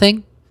doing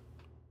nothing.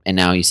 And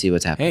now you see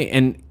what's happening. Hey,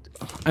 and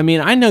I mean,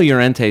 I know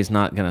Llorente's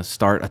not going to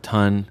start a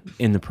ton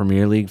in the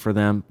Premier League for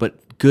them,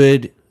 but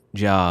good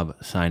job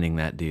signing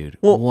that dude.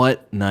 Well,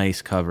 what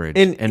nice coverage.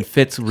 and- And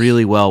fits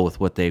really well with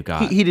what they've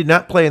got. He did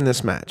not play in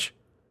this match,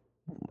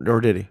 or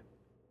did he?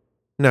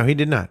 No, he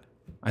did not.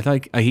 I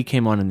thought he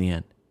came on in the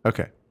end.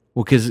 Okay.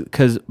 Well,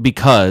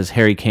 because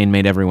Harry Kane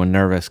made everyone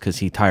nervous because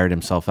he tired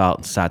himself out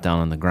and sat down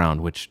on the ground,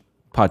 which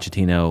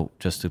Pochettino,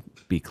 just to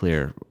be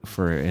clear,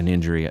 for an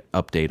injury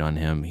update on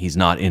him, he's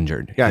not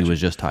injured. Gotcha. He was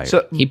just tired.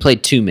 So He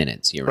played 2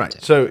 minutes. You're right.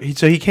 right. So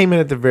he came in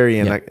at the very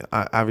end. Yeah.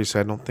 I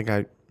obviously I don't think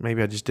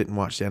maybe I just didn't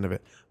watch the end of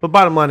it. But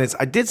bottom line is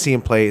I did see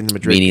him play in the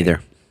Madrid. Me game.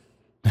 neither.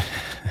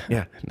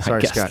 Yeah.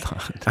 Sorry, guess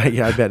Scott.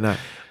 Yeah, I bet not.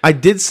 I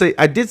did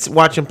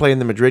watch him play in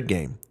the Madrid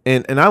game,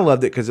 and I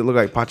loved it because it looked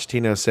like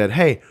Pochettino said,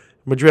 "Hey,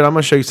 Madrid, I'm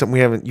going to show you something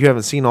you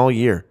haven't seen all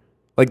year.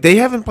 Like they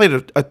haven't played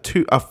a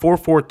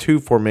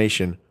 4-4-2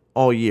 formation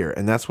all year,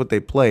 and that's what they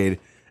played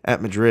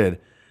at Madrid."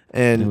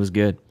 And it was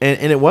good.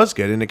 and it was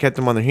good, and it kept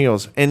them on their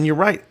heels. And you're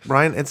right,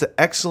 Brian. It's an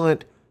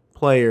excellent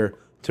player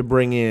to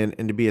bring in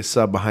and to be a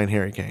sub behind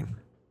Harry Kane.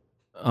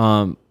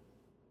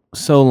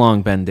 So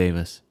long, Ben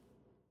Davis.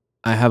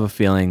 I have a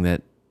feeling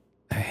that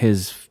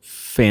his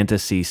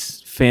fantasy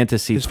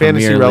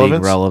Premier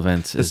League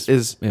relevance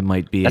is it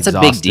might be That's a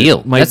exhausted. big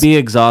deal. Might be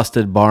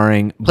exhausted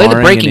barring Play the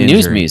an breaking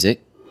news injury.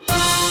 music.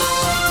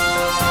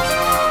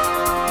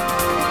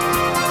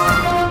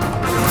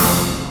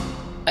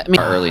 I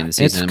mean, early in the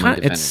season, among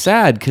It's defenders.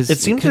 sad because It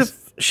seems to have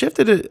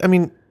shifted. I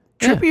mean,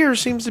 Trippier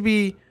seems to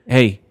be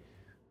Hey,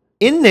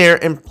 in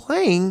there and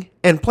playing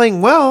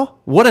well.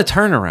 what a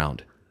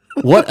turnaround!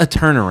 What a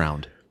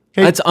turnaround!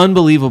 Hey, That's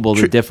unbelievable.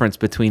 The difference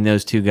between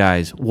those two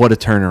guys. What a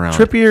turnaround!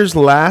 Trippier's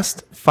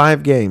last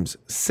 5 games: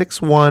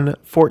 6-1,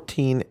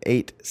 14,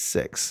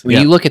 8-6.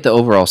 When you look at the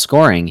overall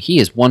scoring, he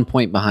is 1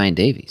 point behind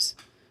Davies.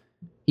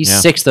 He's Yeah.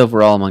 6th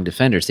overall among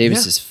defenders.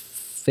 Davies Yeah. is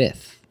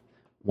 5th.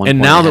 And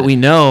now that we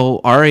know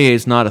Aurier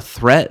is not a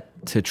threat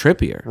to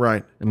Trippier,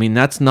 Right. I mean,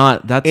 that's.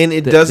 And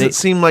it doesn't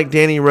seem like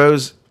Danny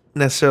Rose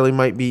necessarily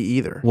might be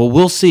either. Well,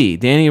 we'll see.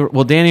 Danny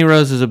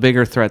Rose is a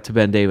bigger threat to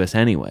Ben Davis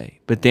anyway.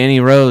 But Danny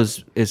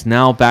Rose is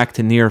now back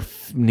to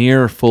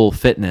near full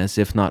fitness,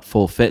 if not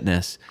full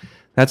fitness.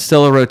 That's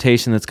still a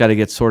rotation that's got to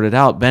get sorted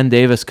out. Ben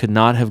Davis could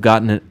not have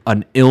gotten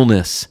an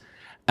illness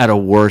at a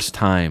worse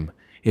time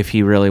if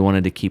he really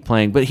wanted to keep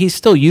playing. But he's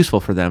still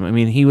useful for them. I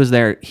mean, he was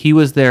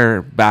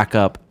their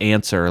backup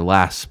answer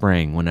last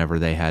spring whenever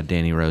they had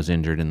Danny Rose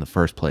injured in the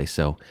first place.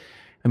 So,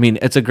 I mean,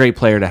 it's a great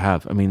player to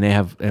have. I mean,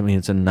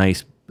 it's a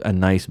nice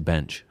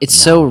bench. It's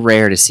so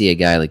rare to see a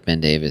guy like Ben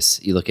Davis.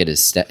 You look at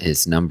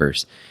his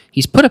numbers.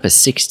 He's put up a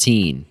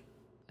 16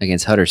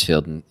 against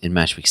Huddersfield in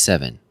match week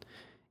 7,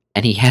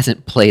 and he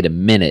hasn't played a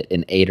minute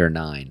in 8 or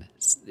 9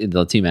 in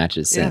the 2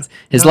 matches since.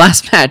 His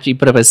last match, he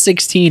put up a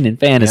 16 in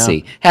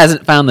fantasy.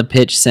 Hasn't found the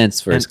pitch since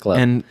for his club.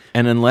 And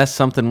unless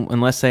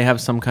they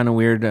have some kind of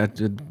weird, I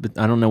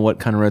don't know what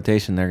kind of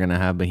rotation they're going to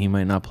have, but he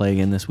might not play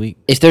again this week.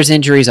 If there's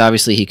injuries,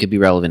 obviously he could be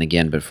relevant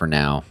again. But for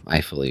now,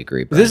 I fully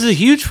agree. This is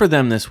huge for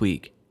them this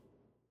week.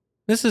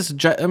 This is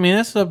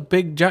a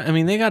big.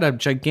 They got a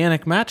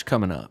gigantic match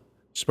coming up.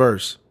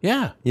 Spurs.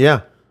 Yeah,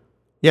 Yeah.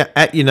 Yeah,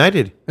 at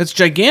United. it's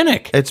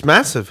gigantic. It's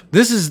massive.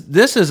 This is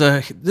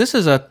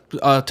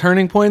a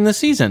turning point in the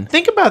season.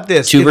 Think about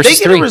this. 2 if versus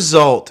they get 3. a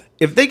result,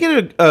 if they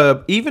get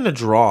even a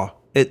draw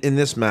in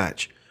this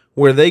match,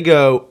 where they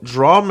go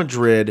draw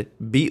Madrid,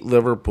 beat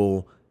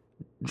Liverpool,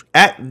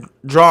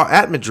 draw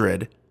at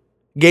Madrid,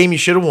 game you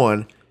should have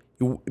won,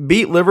 you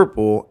beat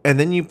Liverpool, and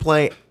then you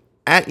play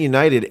at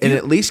United and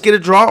at least get a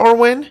draw or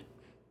win.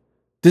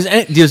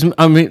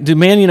 Do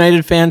Man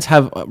United fans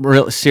have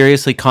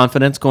seriously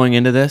confidence going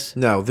into this?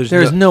 No,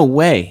 There's no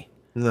way.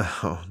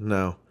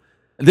 No.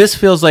 This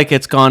feels like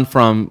it's gone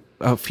from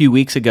a few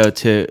weeks ago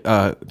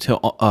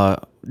to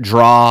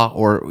draw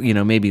or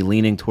maybe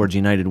leaning towards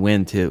United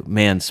win to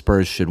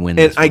Spurs should win.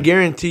 And this I one.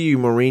 guarantee you,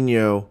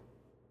 Mourinho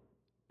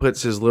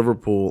puts his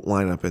Liverpool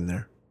lineup in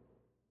there.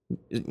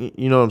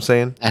 You know what I'm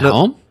saying? At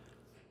home?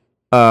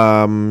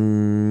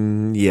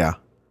 Yeah.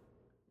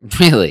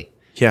 Really?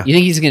 Yeah. You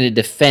think he's going to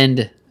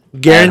defend?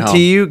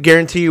 Guarantee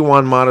you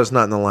Juan Mata's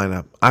not in the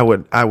lineup. I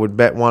would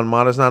bet Juan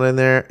Mata's not in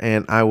there,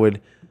 and I would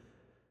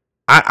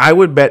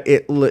bet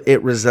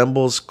it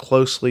resembles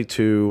closely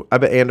to. I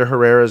bet Ander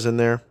Herrera's in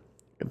there,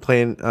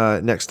 playing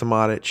next to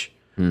Matic.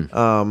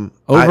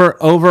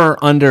 Over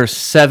under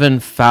 7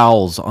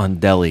 fouls on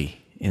Delhi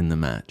in the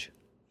match.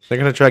 They're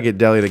gonna try to get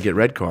Delhi to get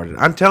red carded.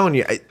 I'm telling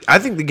you, I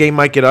think the game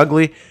might get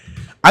ugly.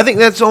 I think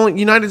that's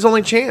United's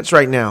only chance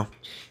right now.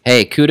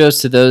 Hey,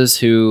 kudos to those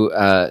who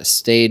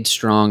stayed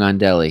strong on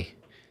Delhi.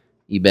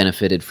 You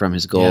benefited from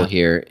his goal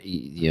here.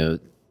 3-8,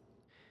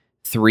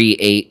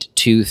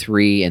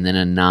 2-3, and then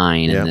a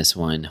 9 in this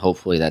one.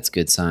 Hopefully, that's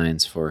good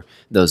signs for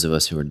those of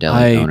us who are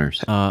Delhi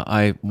owners.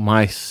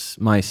 My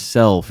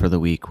sell for the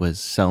week was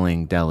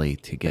selling Delhi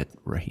to get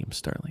Raheem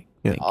Sterling.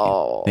 Yeah.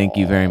 Thank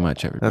you very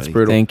much, everybody. That's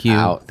brutal. Thank you.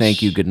 Ouch.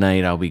 Thank you. Good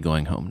night. I'll be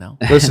going home now.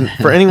 Listen,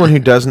 for anyone who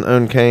doesn't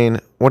own Kane,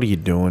 what are you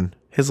doing?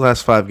 His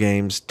last 5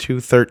 games,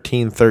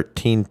 2-13,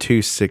 13,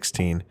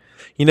 2-16.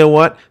 You know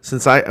what?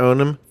 Since I own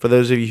him, for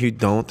those of you who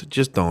don't,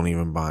 just don't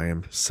even buy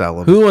him. Sell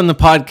him. Who on the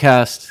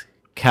podcast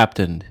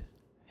captained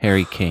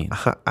Harry Kane?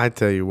 I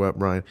tell you what,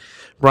 Brian.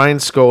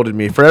 Brian scolded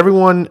me. For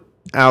everyone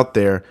out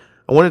there,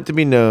 I want it to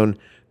be known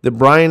that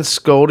Brian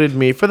scolded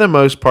me for the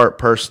most part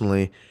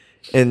personally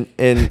and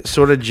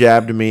sort of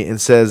jabbed me and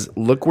says,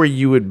 look where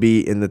you would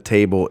be in the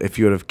table if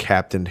you would have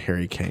captained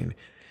Harry Kane.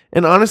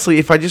 And honestly,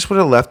 if I just would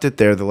have left it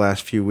there the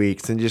last few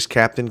weeks and just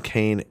captained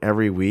Kane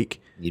every week,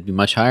 You'd be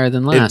much higher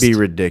than last. it'd be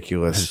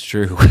ridiculous. That's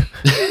true.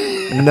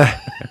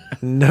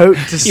 Note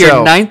to You're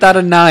self. 9th out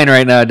of 9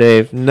 right now,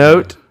 Dave.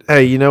 Note,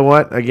 hey, you know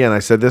what? Again, I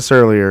said this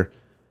earlier.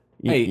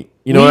 You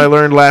know what I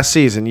learned last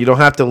season? You don't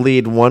have to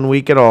lead 1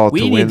 week at all to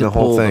We win need the to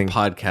whole pull thing. the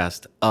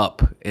podcast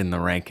up in the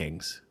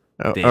rankings.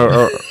 Dave.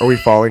 Are we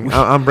falling?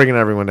 I'm bringing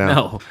everyone down.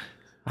 No.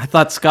 I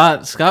thought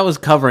Scott was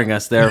covering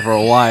us there for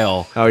a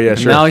while. Oh, yeah,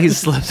 sure. Now he's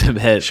slipped a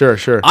bit.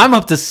 Sure. I'm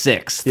up to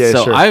 6th, Yeah,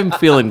 so sure. I'm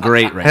feeling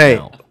great right Hey,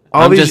 now.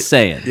 I'm just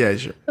saying. Yeah,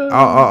 sure.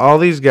 All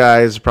these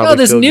guys probably. Oh,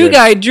 this feel new good.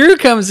 guy, Drew,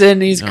 comes in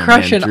and he's man,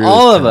 crushing Drew's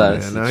all of coming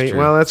us. in. No, That's true.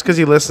 well, that's because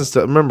he listens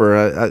to.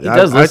 Remember, He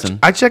does listen.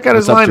 I check out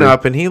his What's up, Drew?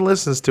 lineup, and he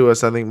listens to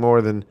us. I think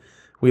more than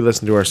we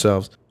listen to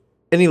ourselves.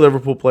 Any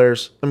Liverpool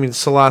players? I mean,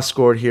 Salah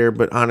scored here,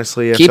 but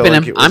honestly, I Keeping felt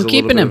like him. it was I'm a little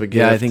keeping bit him. of a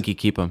Yeah, I gift. think you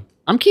keep him.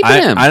 I'm keeping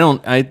him.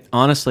 I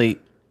honestly,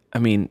 I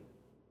mean,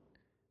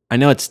 I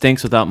know it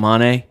stinks without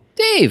Mane.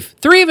 Dave,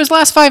 3 of his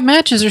last 5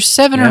 matches are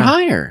 7 or Yeah.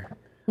 higher.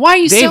 Why are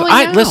you Dave, selling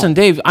out? listen,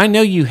 Dave. I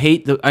know you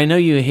hate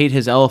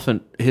his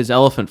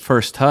elephant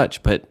first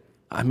touch, but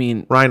I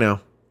mean,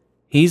 Rhino.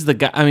 he's the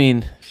guy. I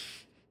mean,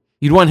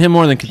 you'd want him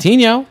more than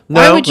Coutinho.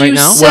 Why No, would you right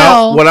now?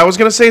 sell? Well, what I was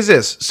going to say is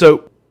this.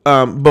 So,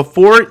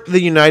 before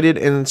the United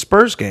and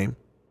Spurs game,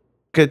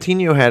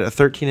 Coutinho had a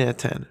 13 out of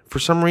 10. For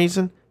some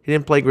reason, he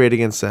didn't play great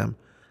against them.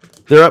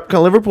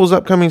 Liverpool's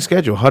upcoming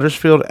schedule: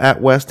 Huddersfield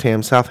at West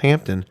Ham,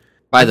 Southampton.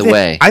 By the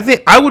way, I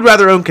think I would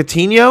rather own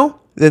Coutinho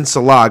than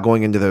Salah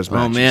going into those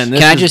matches. Oh man,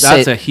 Can I just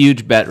that's say- a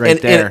huge bet right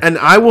there. And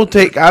I will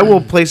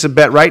place a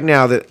bet right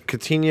now that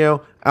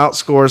Coutinho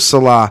outscores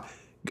Salah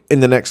in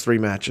the next 3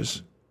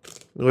 matches.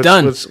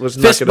 Done. Let's knock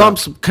Fist it up.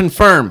 bumps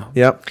confirm.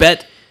 Yep.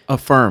 Bet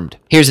affirmed.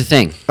 here's the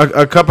thing.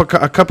 A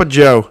cup of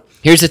Joe.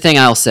 Here's the thing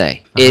I'll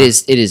say.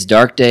 It is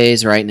dark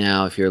days right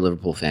now if you're a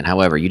Liverpool fan.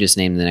 However, you just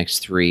named the next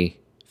 3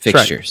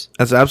 fixtures.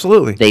 That's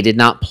absolutely. They did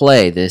not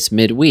play this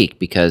midweek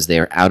because they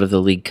are out of the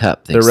League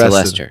Cup thanks They're to rested.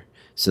 Leicester.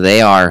 So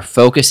they are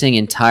focusing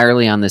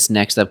entirely on this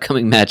next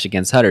upcoming match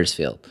against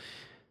Huddersfield.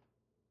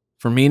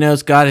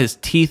 Firmino's got his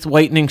teeth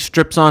whitening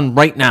strips on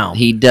right now.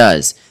 He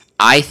does.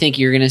 I think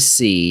you're going to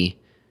see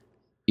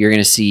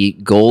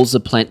goals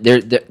of plenty.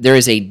 There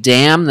is a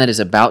dam that is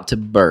about to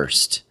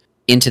burst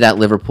into that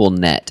Liverpool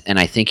net, and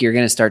I think you're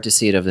going to start to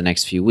see it over the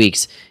next few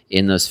weeks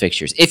in those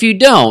fixtures. If you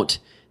don't,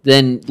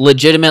 then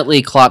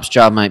legitimately Klopp's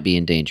job might be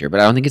in danger,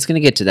 but I don't think it's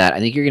going to get to that. I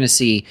think you're going to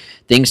see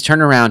things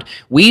turn around.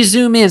 We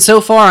zoom in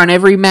so far on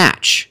every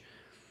match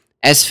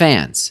as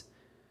fans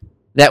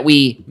that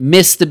we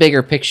miss the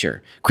bigger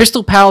picture.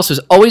 Crystal Palace was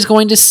always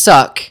going to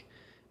suck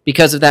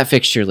because of that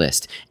fixture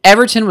list.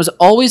 Everton was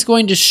always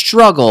going to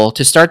struggle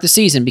to start the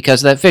season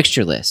because of that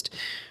fixture list.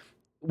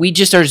 We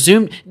just are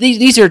zoomed.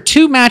 These are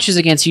 2 matches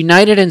against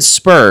United and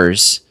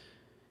Spurs,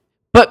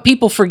 but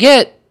people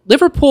forget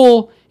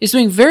Liverpool is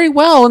doing very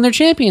well in their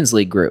Champions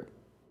League group.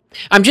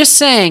 I'm just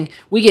saying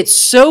we get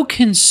so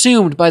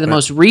consumed by the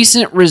most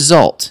recent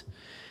result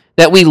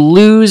that we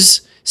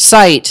lose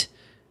sight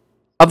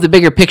of the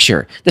bigger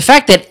picture. The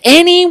fact that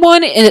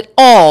anyone at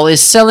all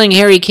is selling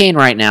Harry Kane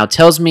right now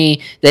tells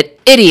me that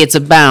idiots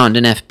abound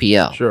in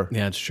FPL. Sure.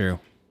 Yeah, it's true.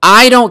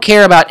 I don't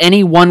care about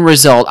any one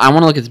result. I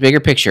want to look at the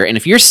bigger picture. And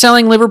if you're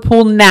selling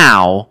Liverpool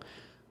now,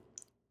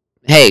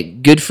 hey,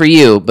 good for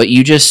you, but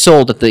you just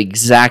sold at the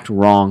exact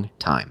wrong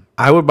time.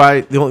 I would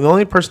buy the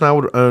only person I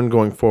would own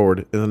going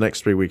forward in the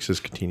next 3 weeks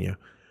is Coutinho.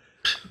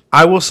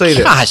 I will say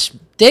this. Gosh,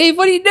 Dave,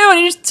 what are you doing?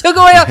 You just took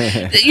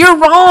away. You're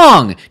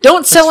wrong.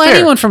 Don't sell That's fair.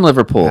 anyone from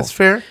Liverpool. That's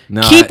fair.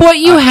 No, Keep what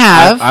you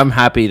have. I'm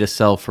happy to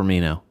sell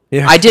Firmino.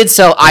 Yeah. I did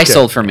sell. I Okay.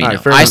 sold Firmino. All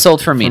right, fair I enough.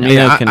 sold Firmino.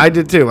 Firmino- I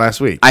did too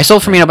last week. I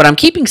sold Firmino, but I'm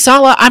keeping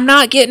Salah. I'm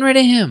not getting rid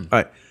of him. All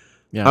right.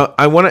 Yeah.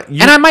 I want to.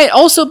 And I might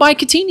also buy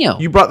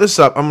Coutinho. You brought this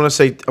up. I'm gonna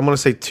say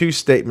 2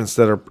 statements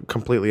that are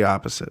completely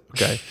opposite.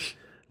 Okay.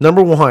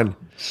 Number 1,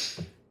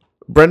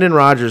 Brendan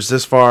Rodgers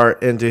this far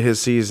into his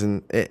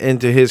season,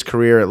 into his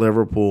career at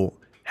Liverpool,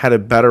 had a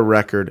better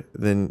record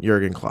than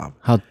Jurgen Klopp.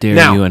 How dare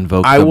Now, you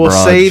invoke I the will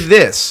barrage. say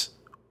this.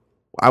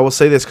 I will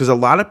say this because a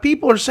lot of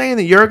people are saying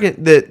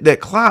that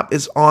Klopp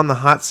is on the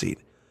hot seat.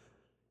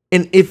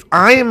 And if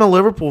I am a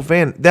Liverpool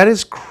fan, that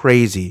is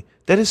crazy.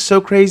 That is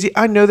so crazy.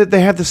 I know that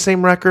they have the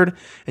same record,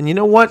 and you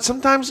know what?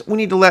 Sometimes we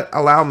need to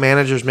allow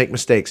managers make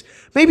mistakes.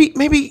 Maybe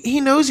he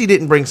knows he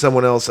didn't bring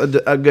someone else, a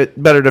good,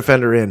 better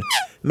defender in.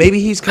 Maybe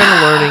he's kind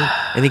of learning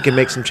and he can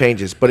make some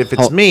changes. But if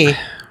it's me,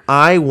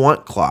 I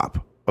want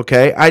Klopp.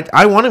 Okay,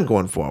 I want him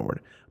going forward.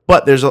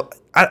 But there's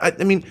I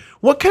mean,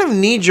 what kind of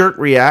knee-jerk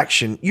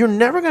reaction? You're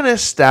never going to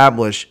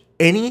establish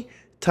any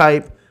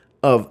type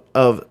of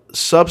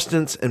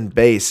substance and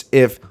base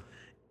if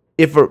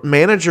a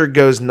manager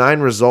goes 9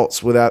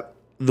 results without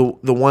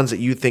the ones that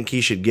you think he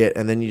should get,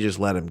 and then you just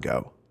let him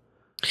go.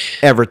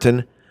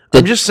 Everton.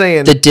 I'm just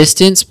saying. The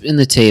distance in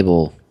the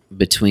table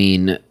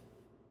between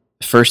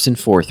 1st and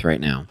 4th right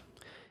now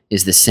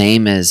is the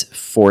same as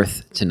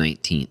 4th to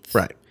 19th.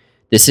 Right.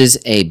 This is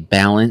a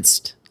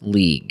balanced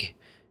league.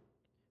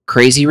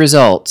 Crazy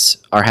results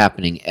are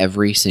happening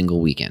every single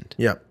weekend.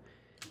 Yep.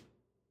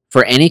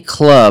 For any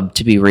club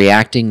to be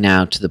reacting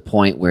now to the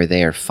point where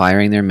they are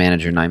firing their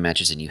manager 9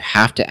 matches, and you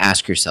have to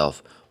ask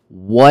yourself,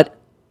 what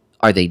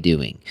are they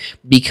doing?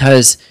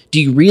 Because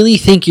do you really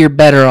think you're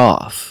better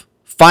off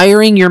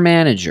firing your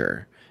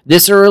manager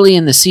this early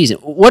in the season?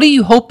 What are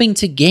you hoping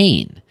to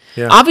gain?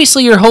 Yeah.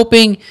 Obviously, you're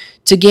hoping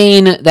to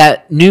gain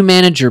that new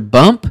manager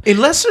bump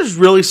Unless there's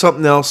really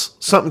something else,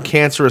 something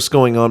cancerous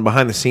going on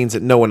behind the scenes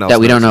that no one else that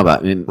we knows don't know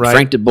about. I mean, right?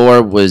 Frank de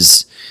Boer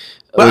was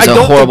But was I a don't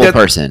think horrible that-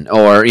 person,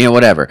 or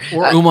whatever.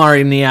 Or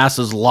Umar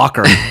Nias's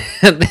locker.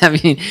 I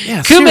mean,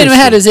 Yeah, Koeman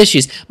had seriously. his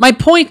issues. My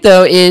point,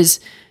 though, is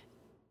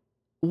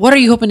what are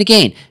you hoping to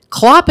gain?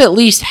 Klopp at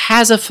least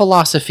has a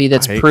philosophy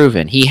that's Right.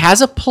 proven. He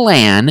has a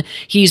plan.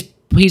 He's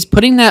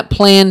putting that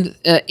plan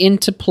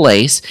into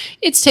place.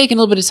 It's taken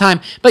a little bit of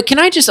time. But can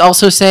I just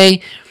also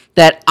say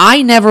that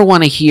I never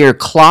want to hear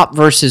Klopp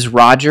versus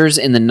Rodgers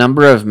in the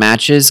number of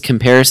matches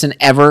comparison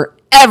ever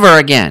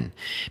again.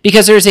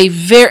 Because there's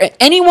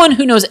anyone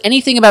who knows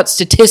anything about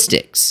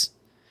statistics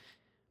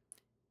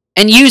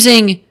and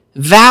using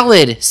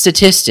valid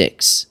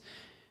statistics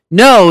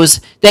knows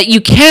that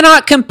you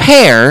cannot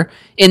compare,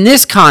 in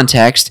this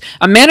context,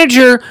 a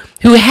manager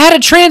who had a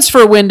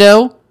transfer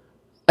window,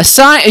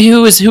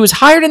 who was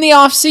hired in the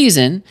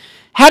offseason,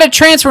 had a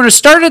transfer and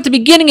started at the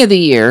beginning of the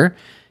year,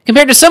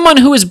 compared to someone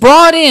who was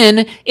brought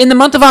in the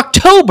month of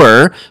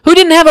October, who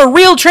didn't have a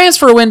real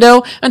transfer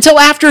window until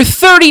after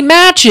 30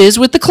 matches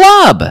with the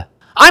club.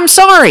 I'm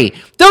sorry.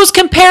 Those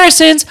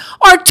comparisons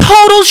are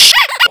total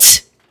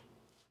shit.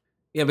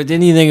 Yeah, but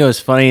didn't you think it was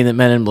funny that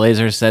Men in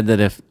Blazers said that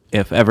if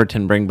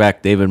Everton bring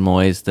back David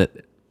Moyes,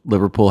 that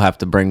Liverpool have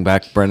to bring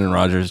back Brendan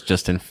Rodgers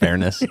just in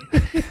fairness?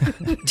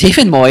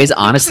 David Moyes,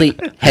 honestly,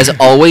 has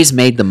always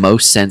made the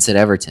most sense at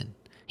Everton.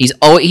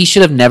 He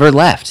should have never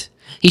left.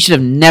 He should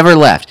have never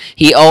left.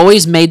 He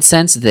always made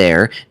sense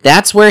there.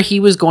 That's where he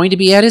was going to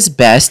be at his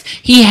best.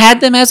 He had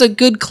them as a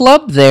good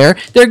club there.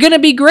 They're going to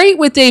be great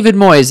with David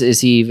Moyes. Is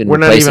he even We're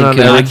not replacing even on Koeman?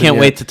 that. I can't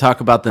Yeah. wait to talk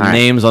about the All right.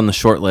 names on the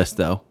short list,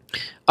 though.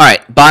 All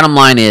right, bottom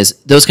line is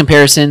those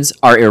comparisons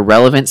are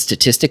irrelevant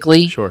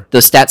statistically. Sure.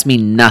 Those stats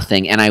mean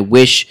nothing, and I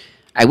wish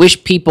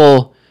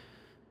people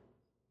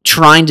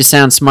trying to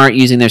sound smart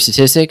using their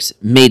statistics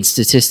made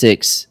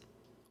statistics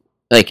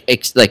like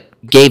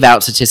gave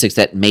out statistics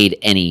that made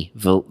any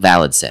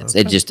valid sense.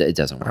 Okay. It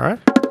doesn't work. All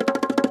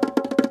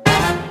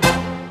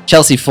right.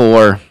 Chelsea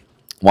 4,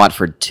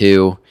 Watford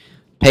 2.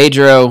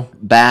 Pedro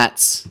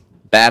bats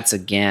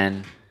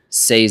again.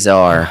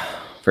 Cesar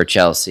for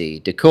Chelsea.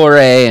 Decore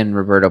and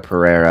Roberto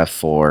Pereira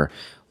for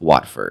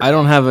Watford. I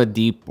don't have a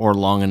deep or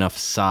long enough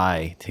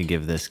sigh to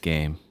give this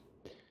game.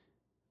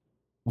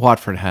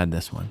 Watford had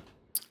this one.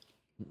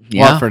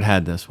 Yeah. Watford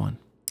had this one.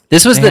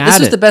 This was They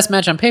had the it. best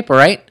match on paper,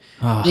 right?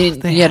 Oh, You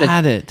they had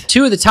had it.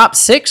 2 of the top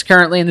 6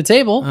 currently in the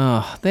table.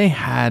 Oh, they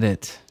had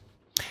it.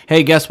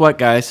 Hey, guess what,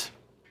 guys?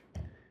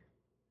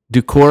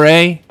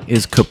 Doucouré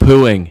is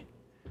kapooing.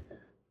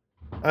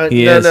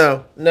 He is.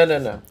 No.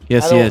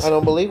 Yes, he is. I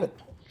don't believe it.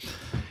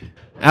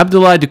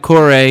 Abdoulaye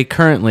Doucouré,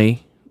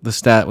 currently, the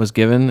stat was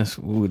given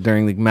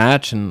during the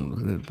match,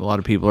 and a lot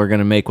of people are going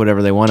to make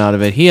whatever they want out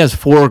of it. He has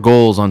 4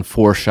 goals on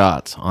 4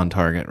 shots on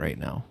target right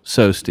now.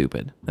 So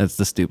stupid. That's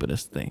the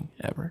stupidest thing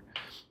ever.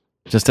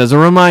 Just as a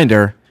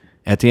reminder,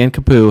 Etienne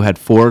Capoue had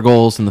 4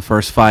 goals in the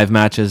first 5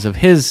 matches of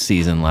his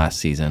season last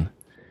season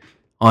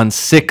on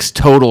 6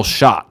 total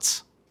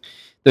shots.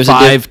 There's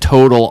 5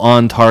 total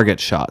on-target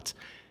shots.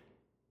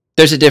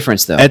 There's a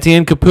difference, though.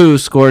 Etienne Capoue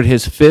scored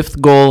his 5th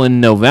goal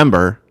in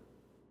November,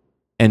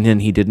 and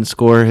then he didn't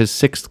score his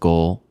 6th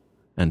goal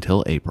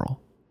until April.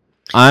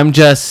 I'm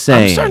just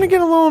saying. I'm starting to get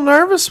a little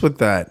nervous with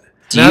that.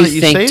 Do now you that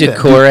think say that.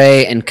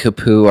 Doucouré and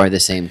Capoue are the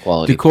same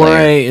quality player?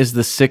 Doucouré is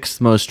the 6th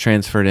most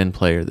transferred in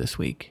player this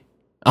week.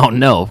 Oh,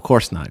 no, of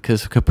course not,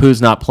 because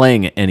Capoue's not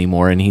playing it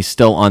anymore, and he's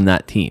still on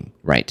that team.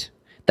 Right.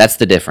 That's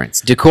the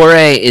difference.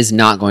 Doucouré is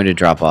not going to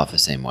drop off the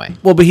same way.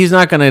 Well, but he's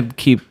not going to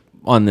keep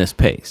on this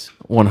pace.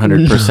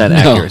 100%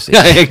 accuracy.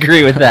 I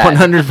agree with that.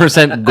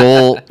 100%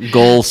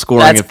 goal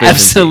scoring That's efficiency.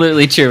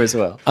 absolutely true as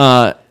well.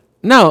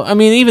 No, I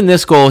mean, even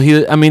this goal,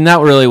 that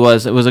really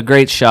was, it was a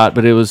great shot,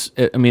 but it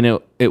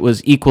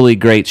was equally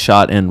great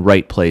shot in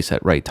right place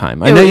at right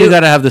time. I know you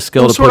got to have the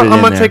skill to put it in there.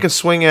 I'm going to take a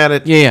swing at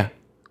it. Yeah.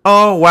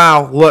 Oh,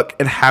 wow. Look,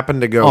 it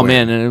happened to go in.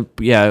 Man,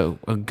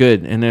 and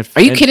good. And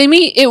Are you kidding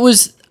me? It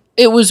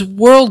was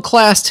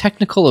world-class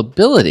technical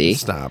ability.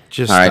 Stop.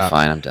 Just All right, stop.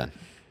 fine, I'm done.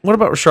 What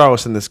about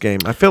Richarlison in this game?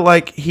 I feel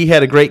like he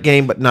had a great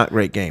game, but not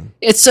great game.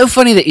 It's so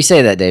funny that you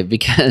say that, Dave,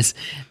 because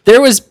there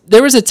was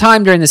a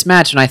time during this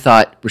match when I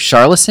thought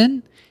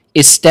Richarlison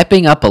is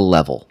stepping up a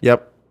level.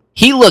 Yep.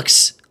 He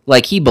looks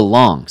like he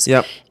belongs.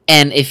 Yep.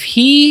 And if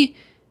he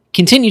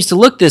continues to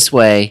look this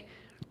way,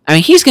 I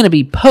mean, he's going to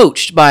be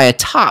poached by a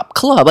top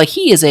club. Like,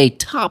 he is a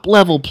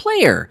top-level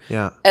player.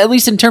 Yeah. At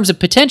least in terms of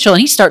potential, and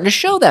he's starting to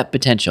show that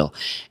potential.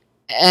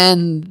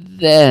 And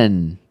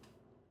then,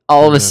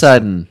 all of a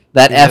sudden,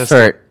 that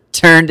effort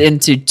turned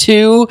into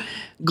 2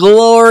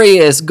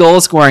 glorious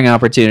goal-scoring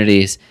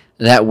opportunities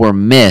that were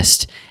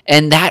missed.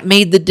 And that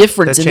made the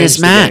difference in this changed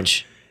the game.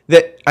 match.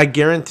 That I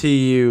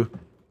guarantee you,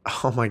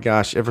 oh my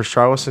gosh, if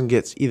Richarlison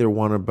gets either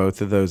one or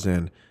both of those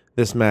in,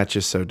 this match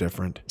is so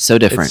different. So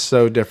different. It's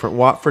so different.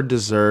 Watford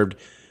deserved.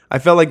 I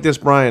felt like this,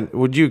 Brian,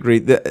 would you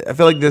agree? I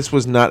feel like this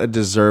was not a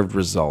deserved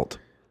result.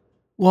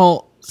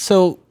 Well,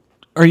 so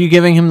are you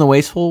giving him the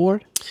Wasteful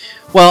Award?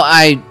 Well,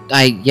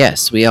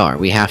 yes, we are.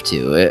 We have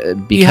to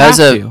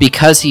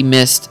because he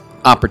missed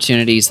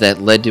opportunities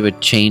that led to a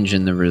change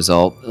in the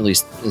result. At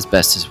least as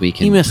best as we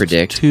can He missed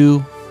predict.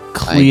 2 I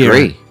clear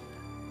agree.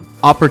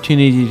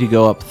 opportunity to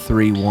go up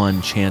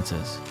 3-1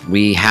 chances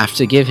We have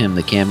to give him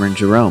the Cameron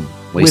Jerome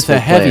with wasteful a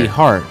heavy player.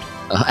 heart.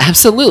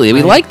 Absolutely,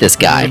 we like this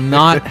guy. I'm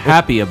not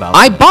happy about.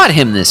 I that. bought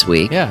him this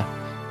week. Yeah.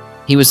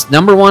 He was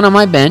number 1 on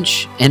my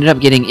bench. Ended up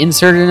getting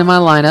inserted in my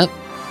lineup.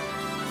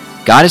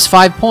 Got his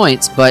 5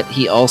 points, but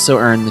he also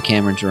earned the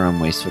Cameron Jerome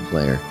Wasteful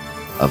Player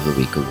of the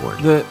Week award.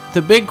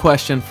 The big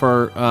question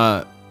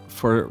for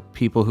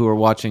people who are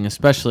watching,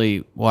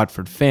 especially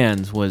Watford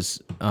fans,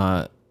 was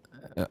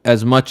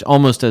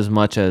almost as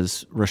much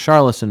as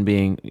Richarlison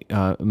being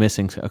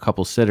missing a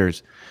couple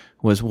sitters,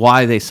 was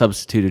why they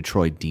substituted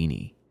Troy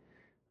Deeney.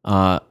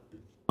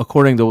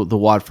 According to the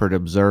Watford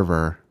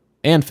Observer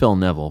and Phil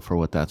Neville, for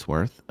what that's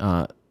worth,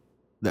 a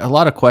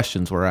lot of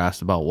questions were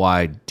asked about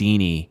why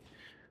Deeney,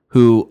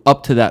 who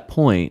up to that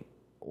point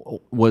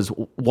was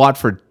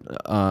Watford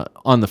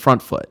on the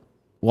front foot.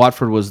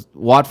 Watford was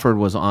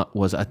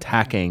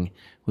attacking,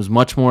 was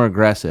much more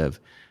aggressive.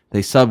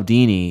 They subbed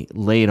Deeney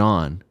late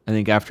on, I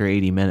think after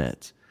 80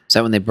 minutes. Is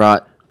that when they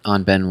brought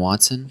on Ben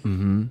Watson?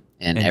 Mm-hmm.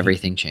 And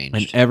everything changed.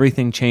 And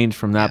everything changed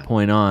from that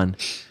point on.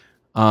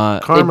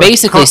 They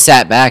basically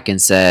sat back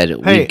and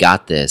said, we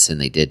got this, and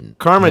they didn't.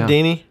 Karma,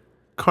 Deeney.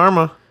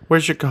 Karma,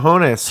 where's your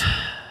cojones?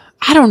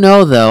 I don't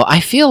know, though. I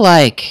feel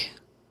like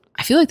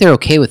they're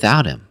okay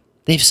without him.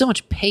 They have so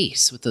much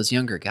pace with those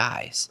younger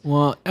guys.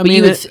 Well, I But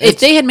mean, if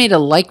they had made a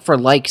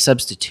like-for-like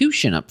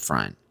substitution up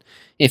front,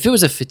 if it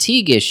was a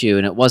fatigue issue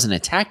and it wasn't a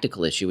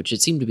tactical issue, which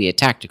it seemed to be a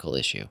tactical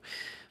issue,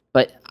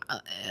 but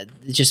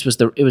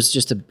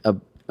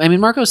I mean,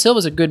 Marco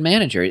Silva's a good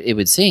manager, it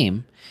would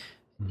seem.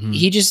 Mm-hmm.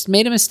 He just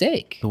made a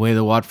mistake. The way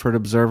the Watford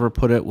Observer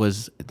put it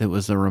was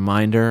a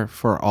reminder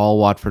for all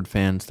Watford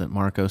fans that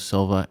Marco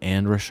Silva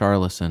and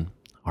Richarlison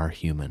are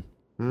human.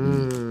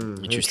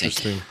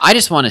 Interesting. I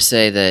just want to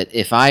say that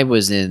if I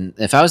was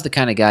the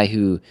kind of guy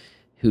who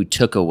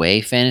took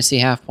away fantasy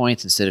half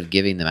points instead of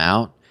giving them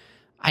out,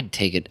 I'd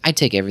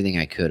take everything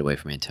I could away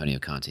from Antonio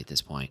Conte at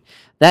this point.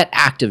 That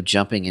act of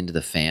jumping into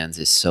the fans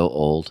is so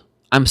old.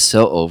 I'm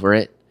so over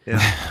it. Yeah.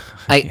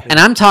 And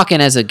I'm talking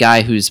as a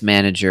guy whose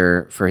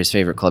manager for his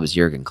favorite club is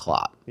Jurgen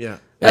Klopp. Yeah.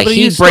 Like but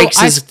he breaks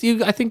his.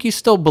 I think you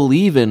still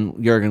believe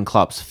in Jurgen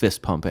Klopp's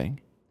fist pumping.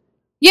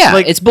 Yeah,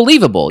 Like, it's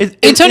believable.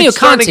 Antonio it's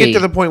starting Conte. to get to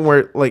the point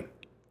where like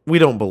we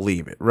don't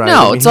believe it, right? No,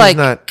 I mean, it's he's like,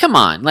 not. come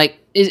on. Like,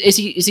 is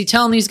he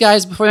telling these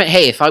guys before?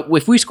 Hey,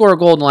 if we score a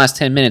goal in the last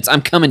 10 minutes,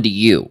 I'm coming to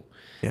you.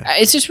 Yeah.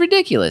 It's just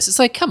ridiculous. It's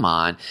like, come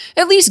on.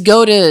 At least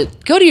go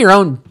to your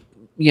own,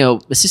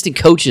 assistant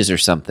coaches or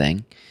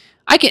something.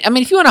 I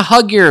mean, if you want to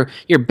hug your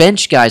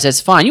bench guys,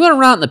 that's fine. You want to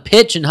run out on the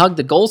pitch and hug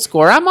the goal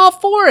scorer, I'm all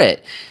for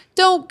it.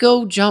 Don't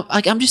go jump.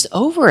 Like, I'm just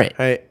over it.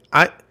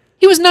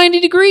 He was 90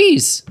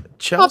 degrees.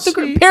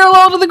 Chelsea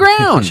parallel to the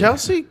ground.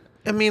 Chelsea,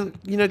 I mean,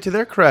 to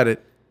their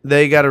credit,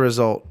 they got a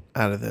result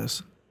out of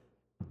this.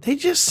 They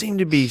just seem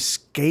to be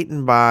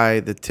skating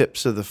by the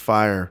tips of the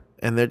fire,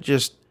 and they're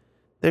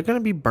going to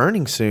be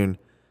burning soon.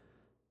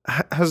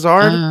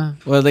 Hazard?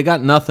 Well, they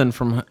got nothing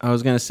from, I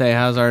was going to say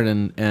Hazard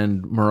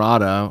and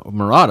Murata.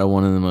 Murata,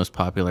 one of the most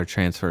popular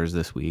transfers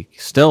this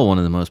week. Still one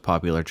of the most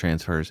popular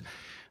transfers.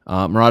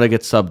 Murata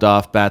gets subbed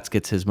off. Bats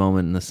gets his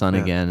moment in the sun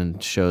again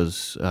and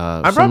shows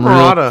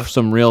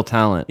some real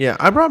talent. Yeah,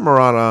 I brought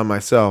Murata on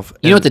myself.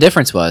 You know what the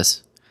difference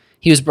was?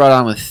 He was brought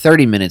on with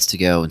 30 minutes to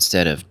go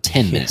instead of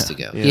 10 minutes to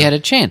go. Yeah. He had a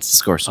chance to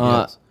score some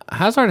goals.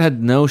 Hazard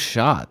had no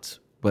shots,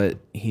 but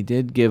he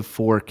did give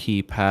 4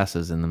 key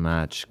passes in the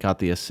match, got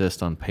the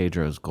assist on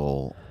Pedro's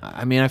goal.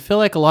 I mean, I feel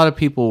like a lot of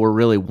people were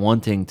really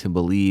wanting to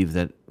believe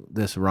that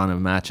this run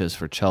of matches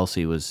for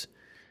Chelsea was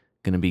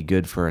going to be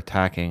good for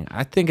attacking.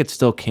 I think it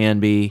still can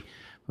be,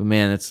 but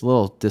man, it's a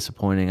little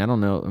disappointing. I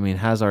don't know. I mean,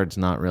 Hazard's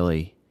not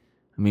really.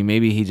 I mean,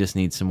 maybe he just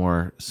needs some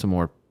more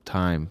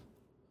time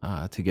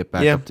to get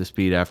back up to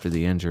speed after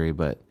the injury.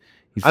 But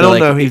I don't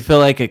know. You feel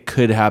like it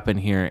could happen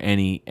here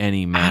any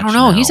match. I don't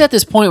know. now. He's at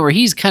this point where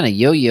he's kind of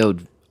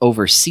yo-yoed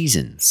over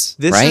seasons.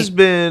 This right? has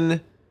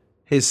been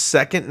his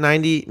second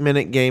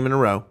 90-minute game in a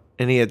row,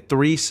 and he had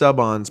 3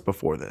 sub-ons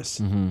before this.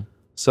 Mm-hmm.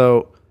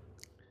 So,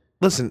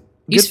 listen.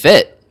 He's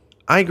fit.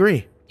 I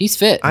agree. He's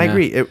fit. I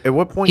agree. At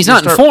what point he's do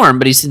you not in form,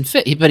 but he's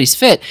fit. I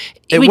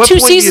mean, what 2 point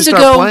do you seasons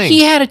start ago, playing?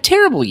 he had a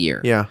terrible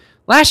year. Yeah.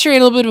 Last year, he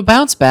had a little bit of a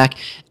bounce back.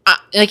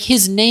 Like,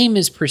 his name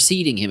is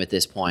preceding him at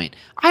this point.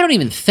 I don't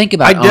even think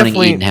about owning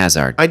Eden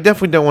Hazard. I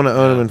definitely don't want to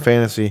own him in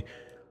fantasy.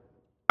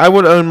 I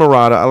would own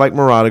Murata. I like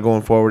Murata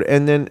going forward.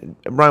 And then,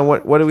 Brian,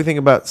 what do we think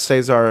about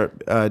Cesar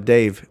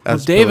Dave?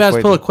 Dave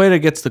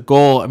Azpilicueta gets the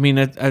goal. I mean,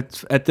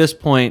 at this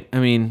point, I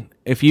mean,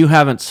 if you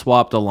haven't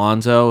swapped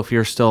Alonso, if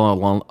you're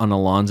still an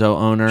Alonso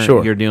owner,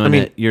 sure. You're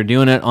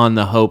doing it on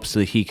the hopes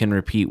that he can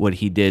repeat what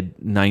he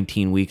did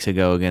 19 weeks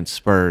ago against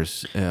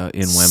Spurs in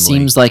Wembley.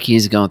 Seems like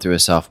he's going through a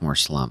sophomore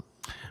slump.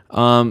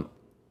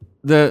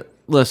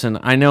 Listen,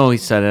 I know he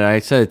said it. I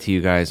said it to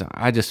you guys.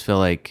 I just feel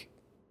like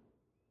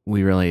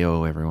we really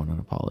owe everyone an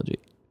apology.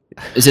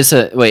 Is this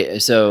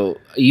so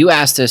you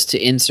asked us to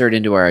insert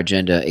into our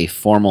agenda a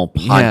formal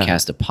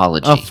podcast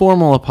apology. A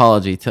formal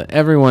apology to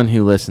everyone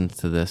who listens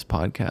to this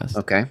podcast.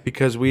 Okay.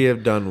 Because we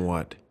have done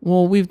what?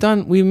 Well, we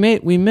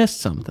missed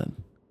something.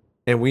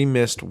 And we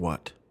missed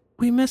what?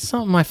 We missed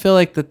something I feel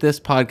like that this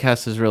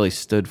podcast has really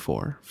stood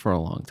for a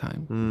long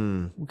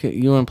time. Okay,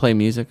 you want to play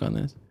music on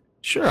this?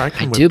 Sure, I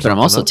can. I do, but I'm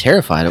also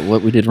terrified at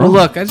what we did wrong.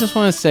 Well, look, I just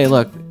want to say,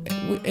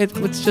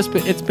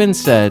 it's been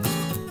said,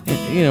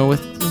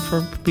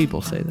 for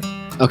people say that.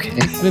 Okay.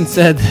 It's been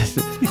said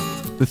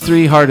that the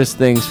 3 hardest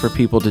things for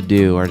people to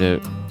do are to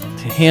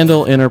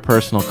handle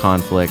interpersonal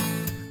conflict,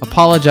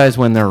 apologize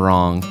when they're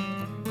wrong,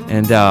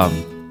 and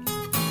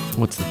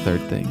what's the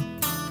third thing?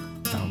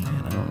 Oh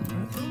man,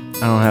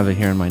 I don't have it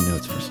here in my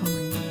notes for some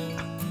reason.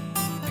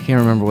 I can't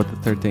remember what the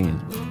third thing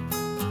is.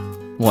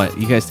 What?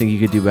 You guys think you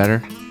could do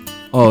better?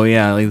 Oh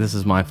yeah, like this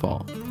is my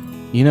fault.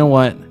 You know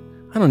what?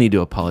 I don't need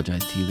to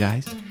apologize to you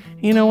guys.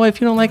 You know what? If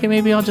you don't like it,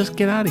 maybe I'll just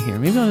get out of here.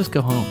 Maybe I'll just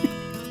go home.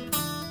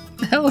 What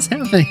the hell is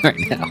happening right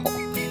now?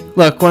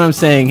 Look, what I'm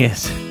trying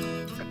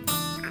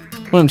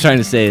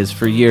to say is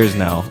for years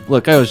now,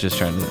 look, I was just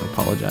trying to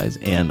apologize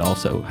and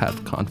also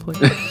have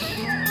conflict.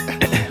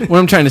 What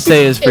I'm trying to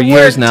say is for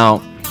years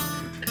now,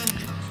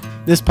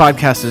 this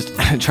podcast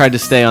has tried to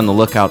stay on the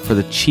lookout for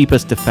the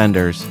cheapest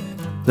defenders,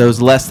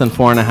 those less than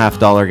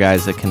 $4.50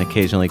 guys that can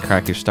occasionally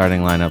crack your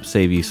starting lineup,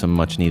 save you some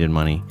much needed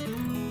money.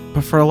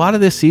 But for a lot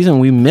of this season,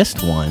 we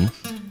missed one.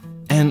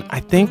 And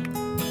I think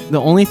the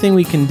only thing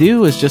we can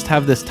do is just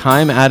have this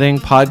time-adding,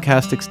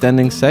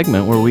 podcast-extending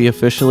segment where we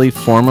officially,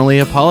 formally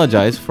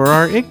apologize for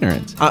our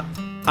ignorance.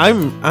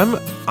 I'm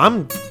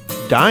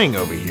dying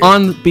over here.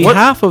 On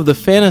behalf of the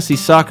Fantasy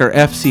Soccer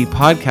FC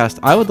podcast,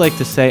 I would like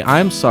to say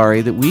I'm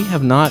sorry that we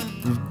have not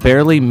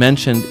barely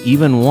mentioned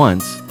even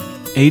once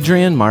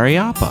Adrian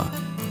Mariappa.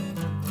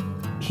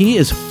 He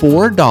is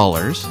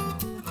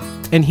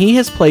 $4, and he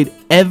has played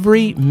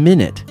every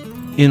minute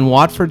in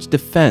Watford's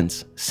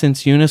defense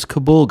since Yunus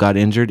Kabul got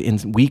injured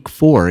in week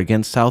 4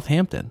 against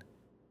Southampton.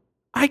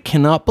 I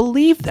cannot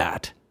believe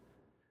that.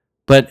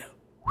 But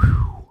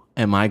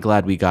am I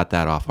glad we got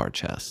that off our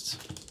chests.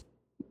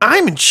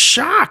 I'm in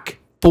shock.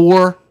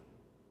 $4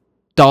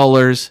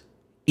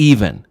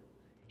 even.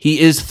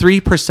 He is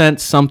 3%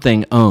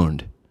 something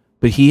owned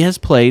but he has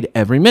played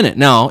every minute.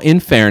 Now, in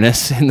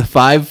fairness, in the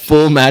 5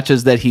 full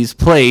matches that he's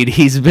played,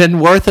 he's been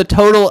worth a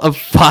total of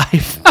 5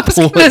 points. I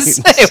was going to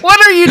say, what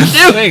are you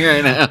doing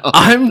right now?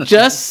 I'm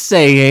just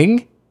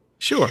saying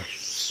Sure.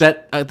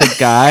 that the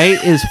guy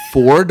is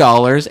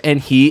 $4,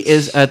 and he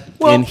is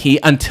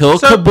until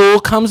Kabul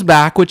comes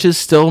back, which is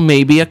still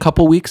maybe a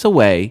couple weeks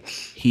away.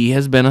 He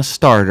has been a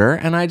starter,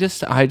 and I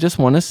just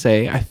want to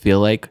say I feel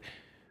like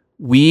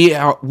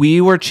we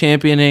were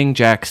championing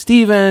Jack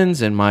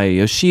Stevens and Maya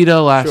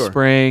Yoshida last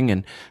spring,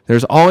 and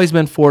there's always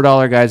been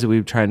 $4 guys that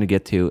we've been trying to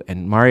get to,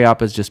 and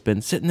Mariappa's just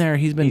been sitting there.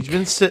 He's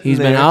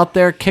been out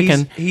there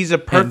kicking. He's a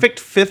perfect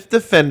fifth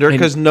defender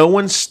because no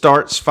one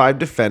starts 5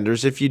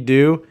 defenders. If you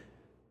do,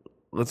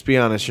 let's be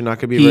honest, you're not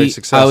going to be very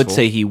successful. I would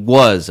say he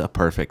was a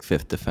perfect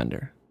 5th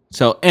defender.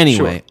 So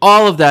anyway,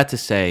 all of that to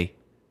say,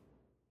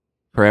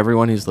 for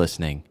everyone who's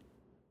listening,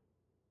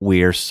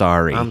 we're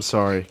sorry. I'm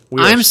sorry.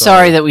 I'm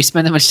sorry that we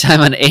spent that much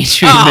time on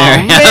Adrian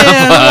Man,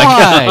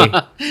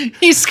 Mariappa. why?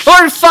 He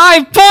scored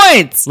 5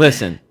 points.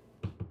 Listen,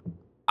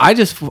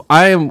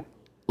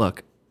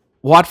 look,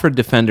 Watford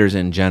defenders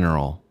in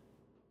general,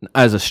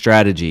 as a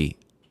strategy,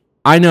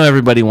 I know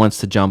everybody wants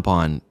to jump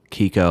on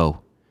Kiko.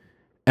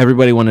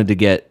 Everybody wanted to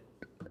get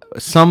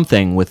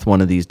something with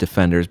one of these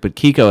defenders, but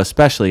Kiko,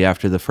 especially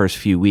after the first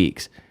few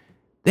weeks,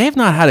 they have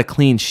not had a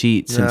clean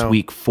sheet since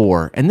week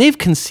 4, and they've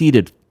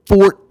conceded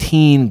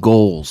 14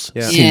 goals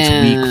since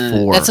week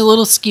 4. That's a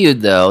little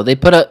skewed though. They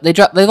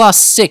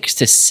lost 6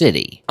 to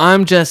City.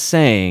 I'm just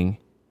saying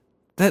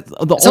that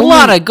it's a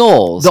lot of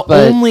goals. The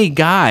only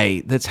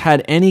guy that's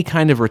had any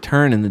kind of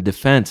return in the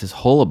defense is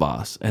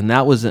Holebas, and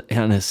that was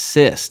an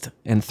assist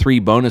and 3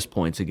 bonus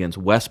points against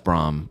West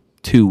Brom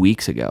 2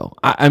 weeks ago.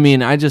 I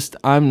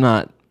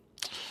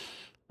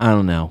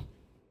don't know.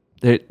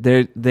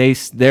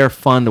 They're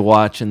fun to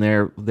watch, and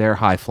they're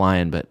high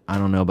flying, but I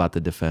don't know about the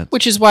defense.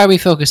 Which is why we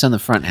focus on the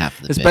front half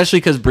of the especially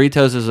because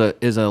Britos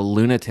is a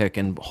lunatic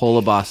and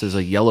Holebas is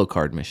a yellow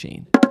card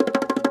machine.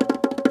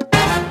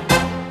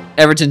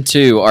 Everton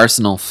 2,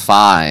 Arsenal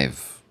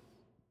 5.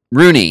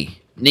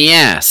 Rooney,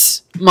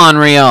 Nias,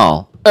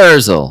 Monreal,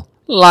 Ozil,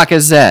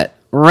 Lacazette,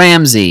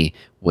 Ramsey.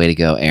 Way to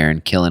go,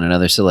 Aaron, killing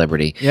another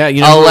celebrity. Yeah,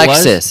 you know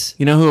Alexis.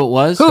 You know who it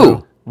was?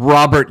 Who?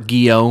 Robert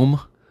Guillaume,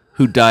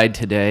 who died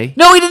today.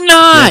 No, he did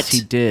not. Yes,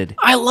 he did.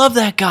 I love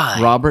that guy.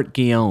 Robert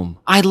Guillaume.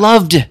 I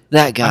loved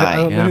that guy. I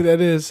don't know who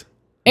that is.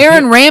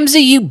 Aaron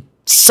Ramsey, you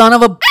son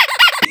of a...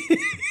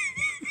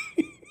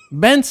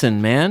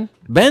 Benson, man.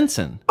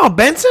 Benson. Oh,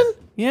 Benson?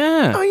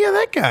 Yeah. Oh, yeah,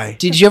 that guy.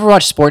 Did you ever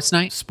watch Sports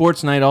Night?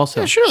 Sports Night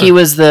also. Yeah, sure. He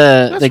was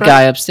the That's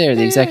guy right. upstairs,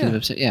 the executive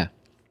upstairs. Yeah.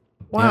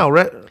 Wow,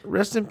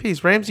 rest in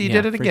peace. Ramsey, you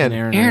did it again.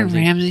 Aaron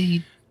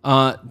Ramsey.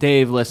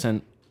 Dave,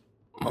 listen.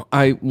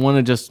 I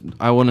want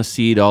to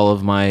cede all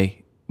of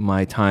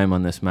my time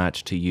on this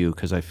match to you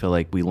because I feel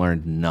like we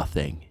learned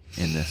nothing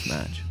in this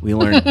match. We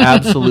learned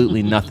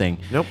absolutely nothing.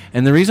 Nope.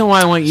 And the reason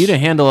why I want you to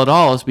handle it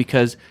all is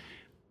because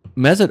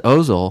Mesut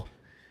Ozil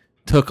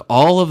took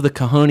all of the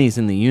cojones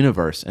in the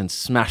universe and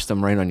smashed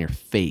them right on your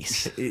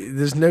face.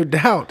 There's no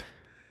doubt.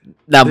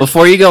 Now,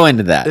 before you go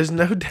into that, There's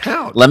no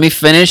doubt. let me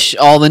finish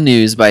all the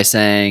news by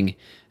saying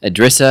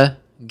Idrissa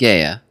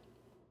Gueye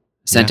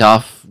sent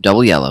off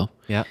double yellow.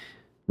 Yeah.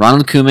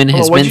 Ronald Koeman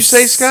has been... what'd you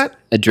say, Scott?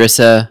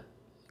 Idrissa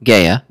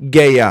Gueye.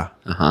 Gaya.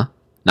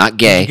 Not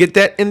gay. You get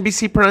that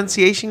NBC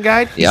pronunciation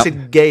guide? He Yep.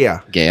 said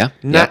Gaya. Gueye.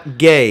 Not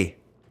gay.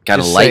 Got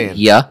Just a light saying.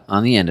 "ya"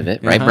 on the end of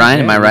it, right, Uh-huh, Brian?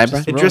 yeah, Am I right,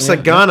 just- Brian?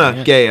 Idrissa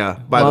Ghana Gaya,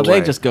 by Well, the way.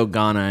 they just go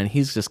Ghana, and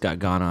he's just got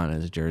Ghana on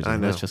his jersey. I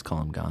know. Let's just call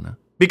him Ghana.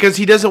 Because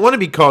he doesn't want to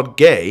be called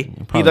gay.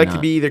 He'd Probably like to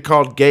not. be either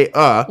called gay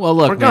Well, or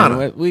look, Ghana.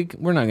 man,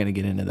 we're not going to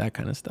get into that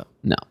kind of stuff.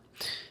 No.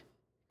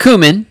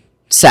 Koeman,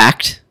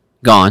 sacked,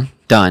 gone,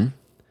 done.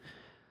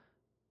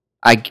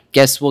 I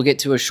guess we'll get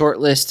to a short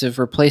list of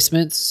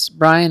replacements,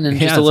 Brian, in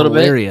just a little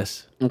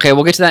hilarious. bit. Okay,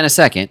 we'll get to that in a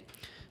second.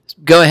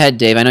 Go ahead,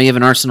 Dave. I know you have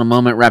an Arsenal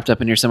moment wrapped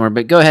up in here somewhere,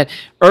 but go ahead.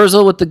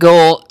 Ozil with the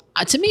goal.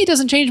 To me, it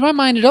doesn't change my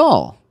mind at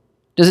all.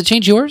 Does it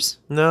change yours?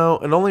 No,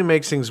 it only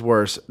makes things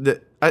worse.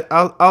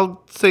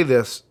 I'll say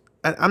this.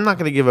 I'm not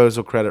going to give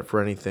Ozil credit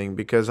for anything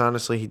because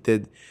honestly,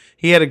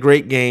 he had a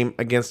great game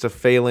against a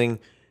failing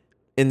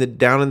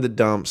down in the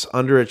dumps,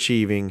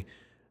 underachieving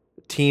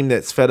team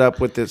that's fed up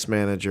with its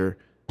manager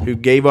who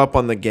gave up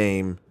on the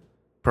game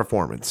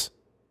performance.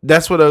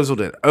 That's what Ozil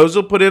did.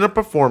 Ozil put in a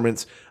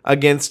performance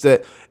against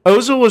it.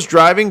 Ozil was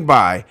driving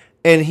by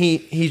and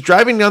he's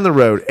driving down the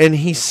road and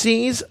he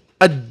sees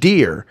a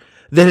deer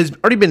that has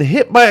already been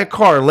hit by a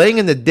car laying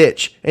in the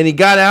ditch, and he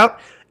got out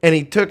and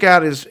he took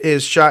out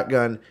his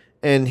shotgun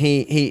and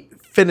he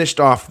finished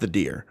off the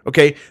deer.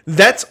 Okay,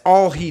 that's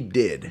all he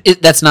did.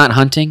 That's not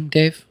hunting,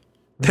 Dave?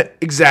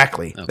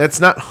 Exactly. Okay. That's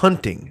not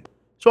hunting.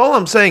 So all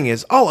I'm saying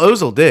is all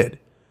Ozil did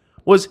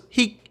was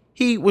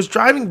he was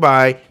driving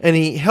by and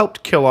he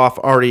helped kill off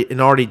an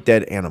already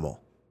dead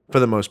animal for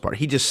the most part.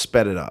 He just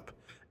sped it up.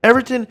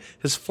 Everton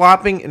is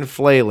flopping and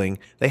flailing.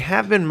 They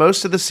have been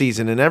most of the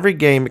season. In every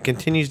game, it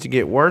continues to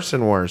get worse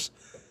and worse.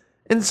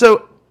 And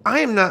so I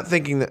am not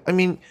thinking that. I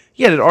mean,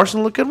 yeah, did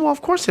Arsenal look good? Well,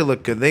 of course they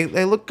look good. They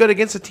look good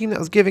against a team that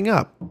was giving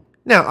up.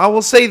 Now, I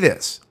will say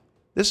this.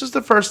 This is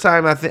the first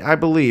time I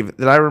believe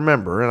that I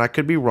remember, and I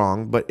could be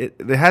wrong, but it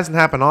hasn't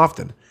happened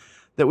often,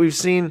 that we've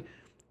seen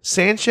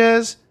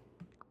Sanchez,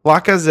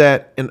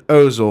 Lacazette, and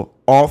Ozil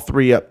all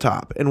three up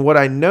top. And what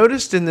I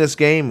noticed in this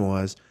game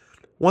was,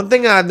 one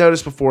thing I've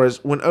noticed before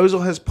is when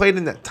Ozil has played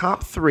in that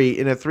top three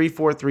in a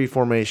 3-4-3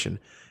 formation,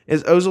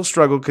 is Ozil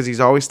struggled because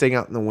he's always staying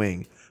out in the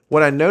wing.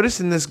 What I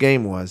noticed in this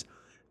game was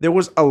there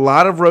was a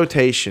lot of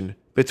rotation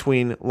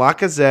between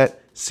Lacazette,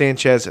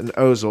 Sanchez, and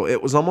Ozil.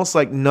 It was almost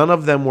like none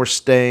of them were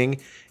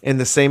staying in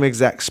the same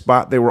exact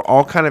spot. They were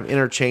all kind of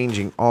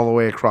interchanging all the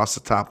way across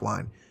the top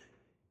line.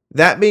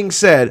 That being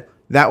said,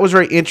 that was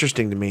very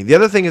interesting to me. The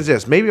other thing is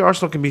this. Maybe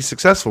Arsenal can be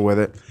successful with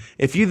it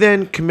if you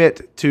then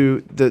commit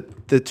to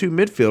the two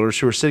midfielders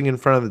who are sitting in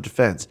front of the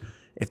defense.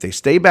 If they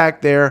stay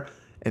back there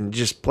and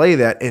just play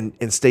that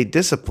and stay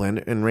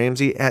disciplined, and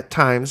Ramsey at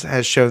times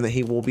has shown that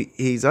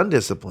he's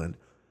undisciplined.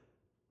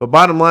 But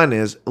bottom line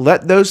is,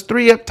 let those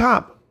three up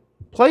top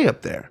play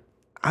up there.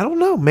 I don't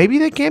know. Maybe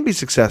they can be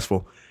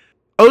successful.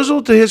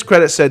 Ozil, to his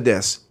credit, said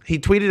this. He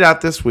tweeted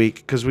out this week,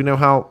 because we know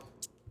how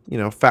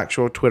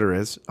factual Twitter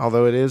is,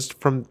 although it is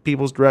from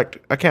people's direct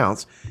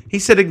accounts. He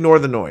said, ignore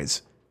the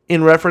noise.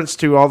 In reference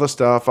to all the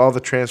stuff, all the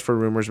transfer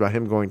rumors about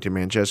him going to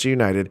Manchester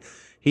United,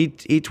 he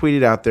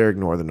tweeted out there,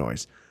 ignore the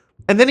noise.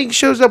 And then he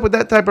shows up with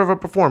that type of a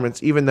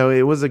performance, even though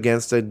it was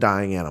against a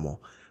dying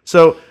animal.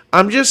 So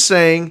I'm just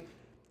saying,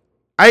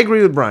 I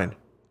agree with Brian.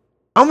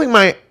 I don't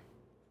think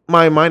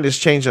my mind has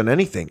changed on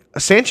anything.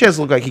 Sanchez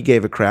looked like he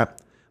gave a crap.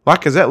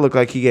 Lacazette looked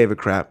like he gave a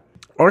crap.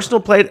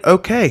 Arsenal played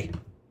okay.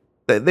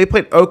 They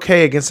played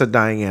okay against a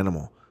dying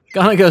animal.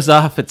 Ghana goes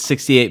off at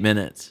 68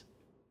 minutes,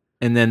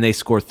 and then they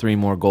score 3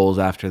 more goals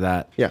after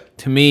that. Yeah.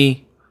 To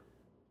me,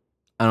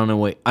 I don't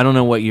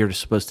know what you're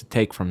supposed to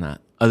take from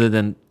that, other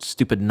than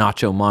stupid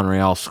Nacho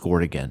Monreal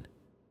scored again.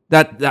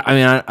 That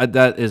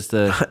is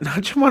the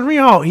Nacho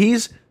Monreal.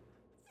 He's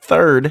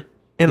third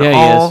in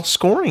all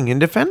scoring in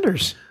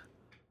defenders.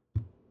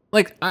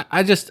 Like,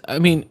 I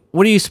mean,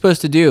 what are you supposed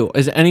to do?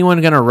 Is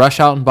anyone going to rush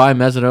out and buy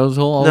Mesut Ozil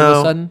all of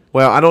a sudden?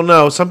 Well, I don't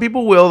know. Some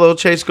people will. They'll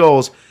chase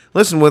goals.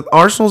 Listen, with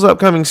Arsenal's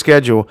upcoming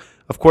schedule,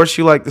 of course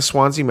you like the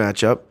Swansea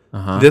matchup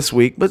this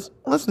week. But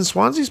listen,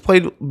 Swansea's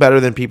played better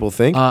than people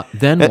think.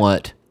 Then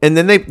what? And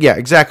then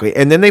exactly.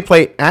 And then they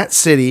play at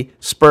City,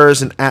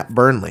 Spurs, and at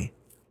Burnley.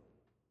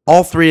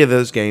 All 3 of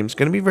those games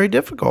going to be very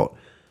difficult.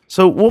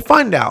 So we'll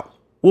find out.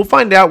 We'll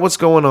find out what's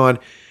going on.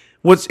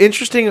 What's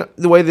interesting,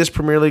 the way this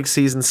Premier League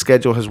season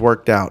schedule has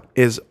worked out,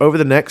 is over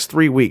the next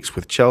 3 weeks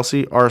with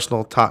Chelsea,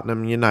 Arsenal,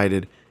 Tottenham,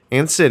 United,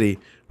 and City,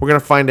 we're going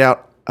to find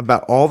out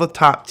about all the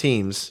top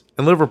teams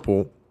and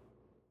Liverpool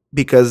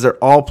because they're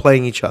all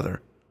playing each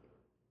other.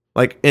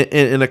 Like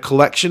in a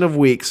collection of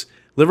weeks,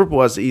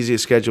 Liverpool has the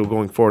easiest schedule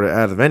going forward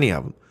out of any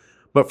of them.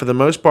 But for the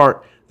most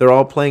part, they're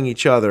all playing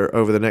each other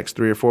over the next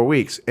 3 or 4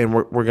 weeks, and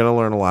we're going to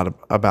learn a lot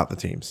about the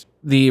teams.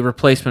 The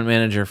replacement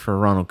manager for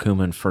Ronald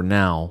Koeman for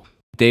now,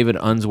 David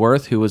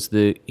Unsworth,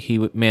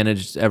 he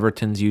managed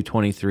Everton's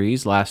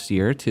U23s last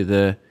year to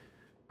the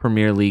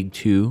Premier League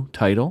 2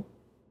 title.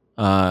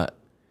 You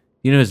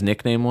know his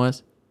nickname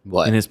was?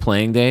 What? In his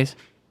playing days?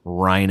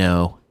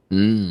 Rhino.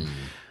 The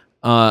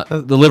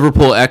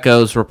Liverpool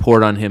Echo's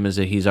report on him is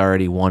that he's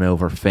already won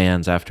over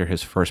fans after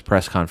his first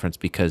press conference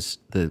because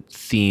the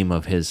theme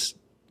of his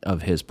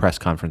press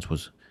conference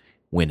was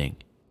winning,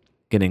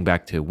 getting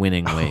back to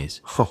winning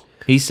ways.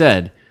 He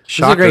said, "This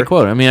is a great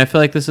quote. I mean, I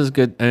feel like this is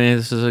good. I mean,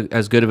 this is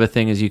as good of a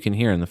thing as you can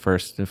hear in the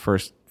first, in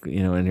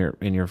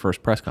your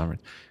first press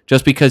conference.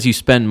 Just because you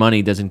spend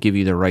money doesn't give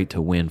you the right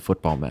to win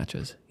football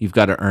matches. You've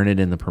got to earn it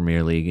in the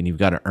Premier League, and you've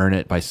got to earn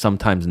it by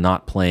sometimes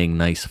not playing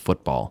nice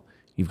football.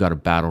 You've got to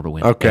battle to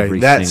win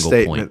every that single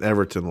statement point."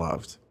 Everton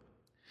loved.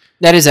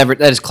 That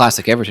is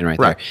classic Everton right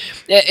there.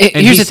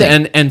 And Here's the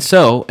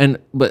thing.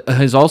 But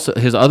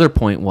his other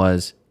point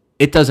was,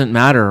 it doesn't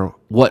matter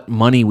what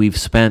money we've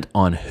spent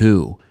on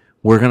who.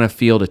 We're going to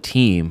field a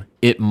team.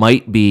 It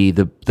might be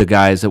the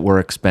guys that were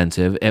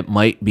expensive. It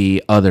might be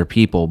other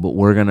people, but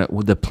we're going to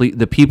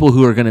the people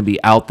who are going to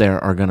be out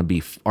there are going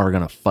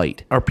to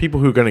fight. Are people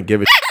who are going to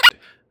give a shit.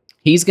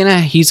 He's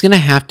gonna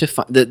have to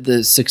find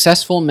the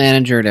successful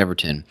manager at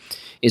Everton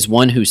is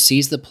one who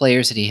sees the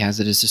players that he has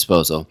at his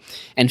disposal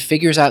and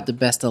figures out the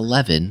best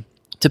 11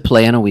 to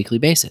play on a weekly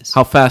basis.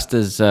 How fast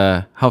does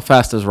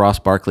Ross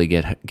Barkley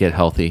get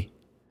healthy?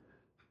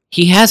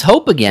 He has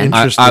hope again.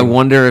 I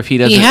wonder if he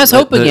doesn't. He has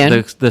hope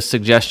again. The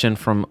suggestion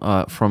from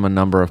a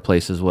number of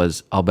places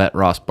was, I'll bet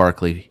Ross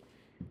Barkley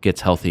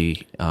gets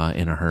healthy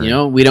in a hurry.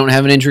 We don't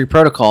have an injury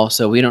protocol,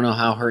 so we don't know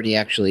how hurt he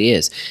actually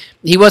is.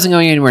 He wasn't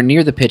going anywhere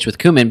near the pitch with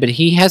Koeman, but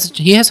he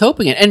has hope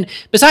again. And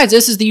besides,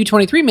 this is the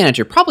U23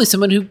 manager, probably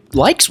someone who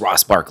likes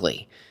Ross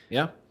Barkley.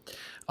 Yeah.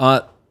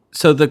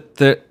 So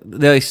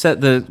they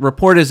said the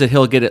report is that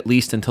he'll get at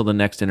least until the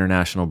next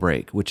international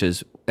break, which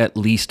is at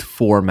least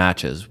 4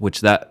 matches,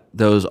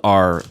 those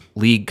are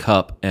League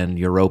Cup and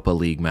Europa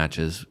League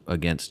matches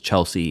against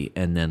Chelsea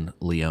and then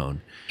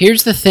Lyon.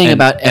 Here's the thing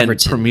about Everton.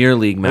 And Premier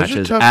League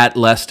matches at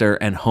Leicester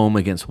and home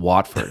against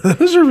Watford.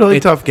 Those are really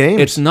tough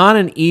games. It's not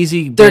an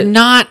easy. They're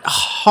not.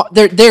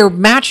 They're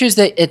matches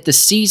that at the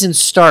season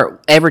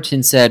start,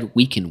 Everton said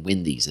we can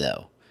win these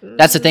though.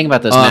 That's the thing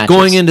about those matches.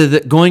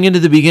 Going into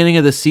the beginning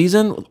of the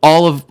season,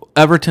 all of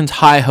Everton's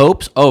high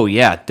hopes. Oh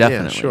yeah,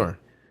 definitely. Yeah,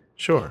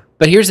 sure.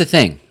 But here's the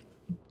thing: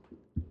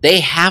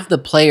 they have the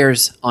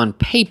players on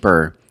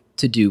paper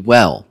to do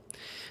well.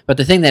 But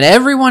the thing that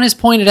everyone has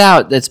pointed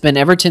out that's been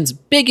Everton's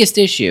biggest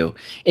issue,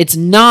 it's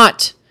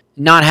not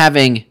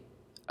having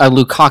a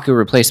Lukaku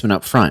replacement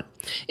up front.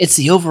 It's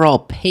the overall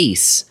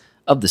pace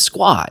of the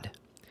squad.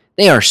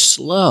 They are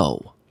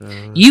slow.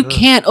 You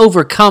can't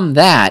overcome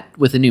that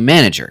with a new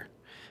manager.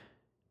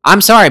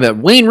 I'm sorry, but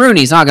Wayne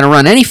Rooney's not going to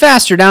run any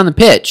faster down the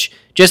pitch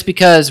just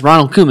because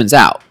Ronald Koeman's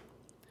out.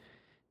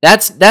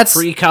 That's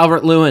free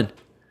Calvert-Lewin.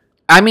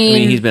 I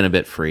mean, he's been a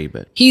bit free,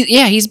 but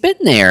he's been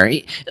there.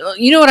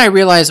 You know what I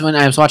realized when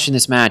I was watching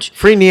this match?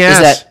 Free Nias. Is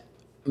that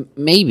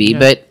maybe,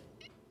 but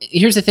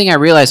here's the thing I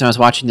realized when I was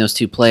watching those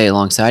two play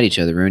alongside each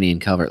other, Rooney and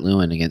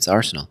Calvert-Lewin against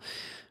Arsenal.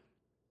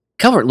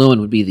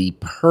 Calvert-Lewin would be the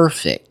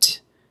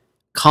perfect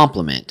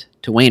complement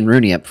to Wayne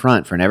Rooney up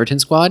front for an Everton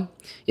squad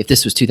if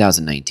this was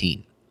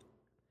 2019.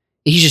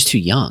 He's just too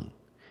young.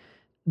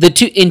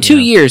 In 2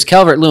 years,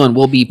 Calvert-Lewin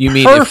will be You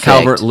mean perfect. if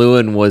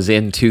Calvert-Lewin was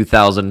in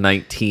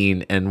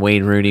 2019 and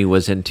Wayne Rooney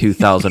was in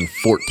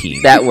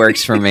 2014? That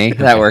works for me.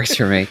 That works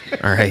for me.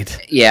 All right.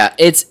 Yeah,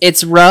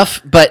 it's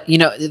rough, but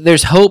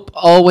there's hope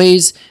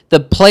always.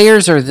 The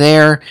players are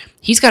there.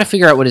 He's got to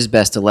figure out what his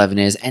best 11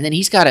 is, and then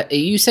you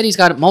said he's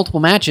got multiple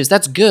matches.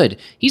 That's good.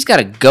 He's got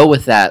to go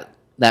with that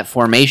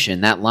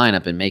formation, that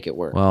lineup, and make it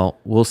work. Well,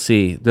 we'll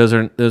see. Those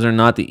are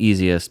not the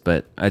easiest,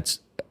 but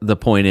the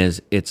point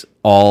is, it's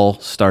all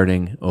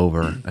starting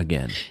over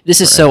again. This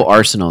is so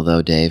Arsenal,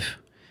 though, Dave.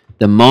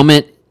 The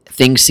moment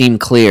things seem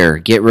clear,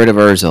 get rid of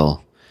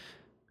Ozil.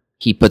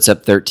 He puts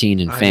up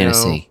 13 in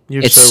fantasy.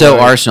 It's so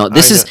right. Arsenal.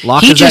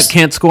 Lacazette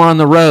can't score on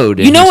the road.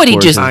 You know what he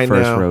just? I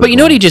know. But you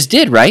know what he just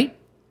did, right?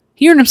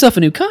 He earned himself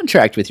a new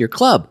contract with your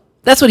club.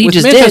 That's what he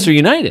just did. Manchester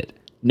United.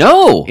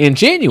 No, in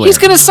January. He's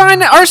going to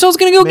sign. Arsenal's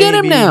going to go get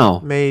him now.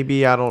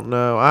 Maybe, I don't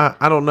know.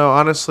 I don't know.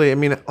 Honestly, I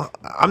mean,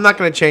 I'm not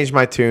going to change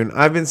my tune.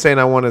 I've been saying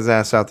I want his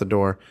ass out the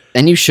door.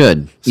 And you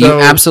should. You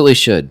absolutely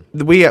should.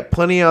 We got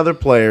plenty of other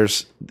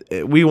players.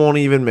 We won't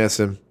even miss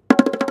him.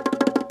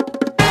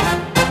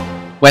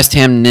 West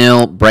Ham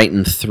 0,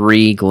 Brighton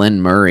 3,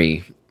 Glenn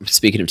Murray.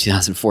 Speaking of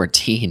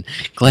 2014,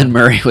 Glenn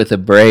Murray with a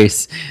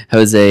brace.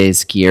 Jose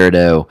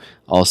Izquierdo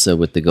also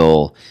with the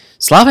goal.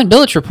 Slaven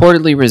Bilic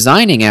reportedly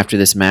resigning after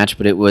this match,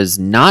 but it was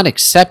not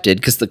accepted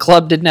because the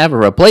club didn't have a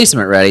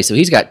replacement ready, so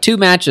he's got 2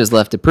 matches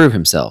left to prove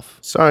himself.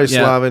 Sorry,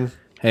 Slaven.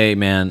 Hey,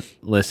 man,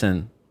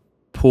 listen.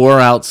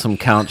 Pour out some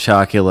Count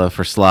Chocula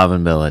for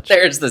Slaven Bilic.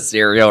 There's the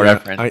cereal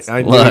reference.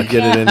 I knew you'd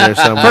get it in there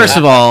somewhere.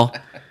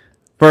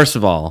 First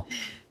of all,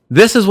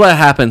 this is what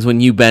happens when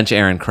you bench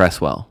Aaron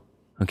Cresswell,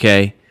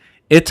 okay?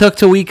 It took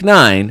to week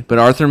 9, but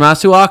Arthur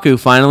Masuaku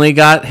finally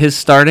got his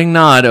starting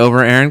nod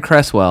over Aaron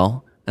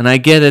Cresswell. And I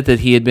get it that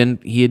he had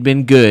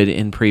been good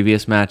in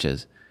previous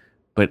matches,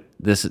 but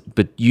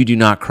you do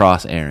not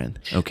cross Aaron.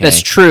 Okay,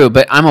 that's true,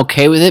 but I'm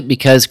okay with it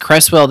because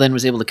Cresswell then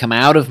was able to come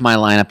out of my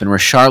lineup, and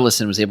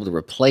Richarlison was able to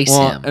replace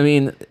him. I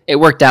mean, it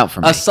worked out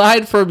for me.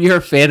 Aside from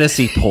your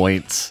fantasy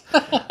points,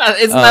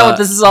 isn't that what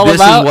this is all about?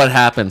 This is what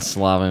happened,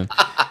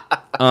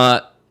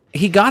 Slaven.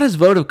 He got his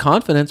vote of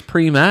confidence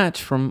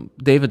pre-match from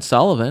David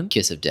Sullivan.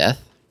 Kiss of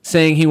death,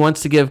 saying he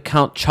wants to give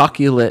Count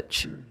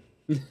Choculich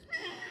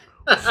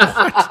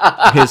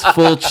his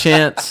full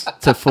chance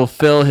to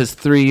fulfill his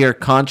 3-year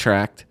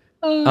contract.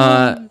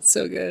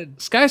 So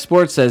good. Sky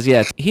Sports says,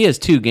 he has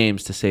 2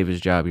 games to save his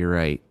job. You're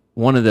right.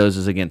 One of those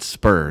is against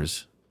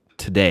Spurs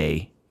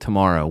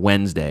tomorrow,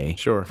 Wednesday,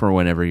 for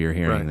whenever you're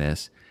hearing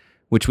this,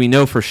 which we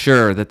know for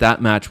sure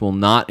that match will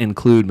not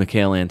include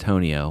Michail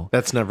Antonio.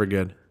 That's never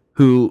good.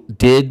 Who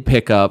did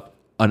pick up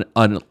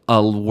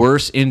a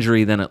worse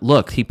injury than it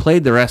looked. He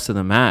played the rest of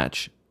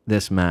the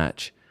this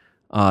match.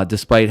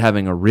 Despite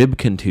having a rib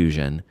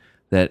contusion,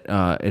 that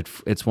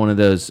it's one of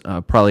those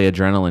probably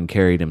adrenaline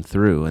carried him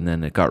through, and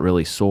then it got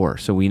really sore.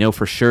 So we know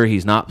for sure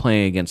he's not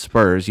playing against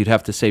Spurs. You'd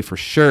have to say for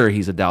sure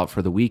he's a doubt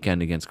for the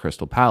weekend against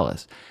Crystal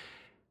Palace.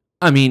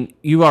 I mean,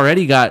 you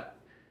already got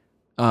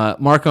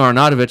Marko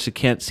Arnautovic that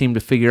can't seem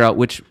to figure out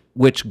which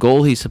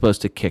goal he's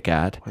supposed to kick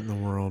at. What in the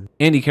world?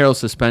 Andy Carroll's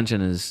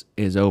suspension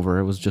is over.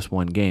 It was just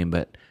 1 game,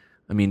 but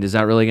I mean, is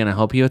that really going to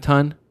help you a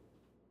ton?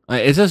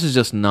 It's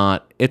just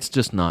not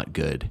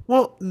good.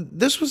 Well,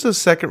 this was the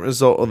second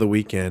result of the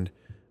weekend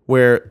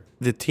where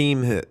the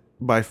team that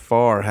by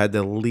far had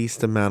the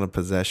least amount of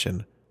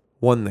possession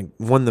won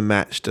the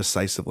match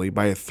decisively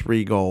by a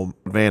 3-goal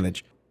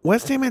advantage.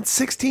 West Ham had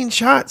 16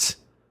 shots.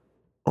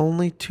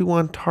 only 2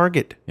 on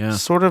target. Yeah.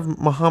 Sort of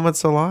Mohamed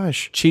Salah.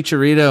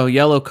 Chicharito,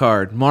 yellow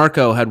card.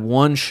 Marco had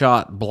 1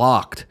 shot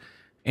blocked.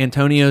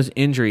 Antonio's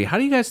injury. How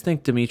do you guys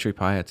think Dimitri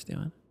Payet's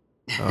doing?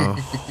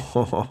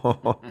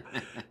 Oh.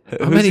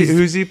 bet he's-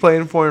 who's he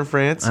playing for in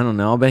France? I don't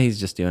know. I'll bet he's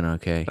just doing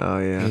okay. Oh,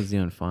 yeah. He's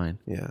doing fine.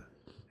 Yeah.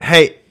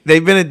 Hey,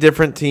 they've been a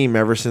different team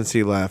ever since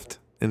he left.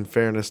 In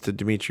fairness to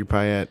Dimitri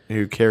Payet,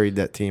 who carried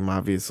that team,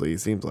 obviously, it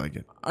seems like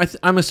it.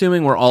 I'm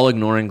assuming we're all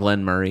ignoring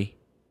Glenn Murray.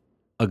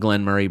 A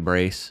Glenn Murray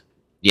brace.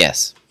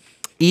 Yes.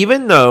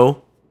 Even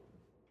though,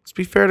 let's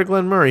be fair to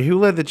Glenn Murray, who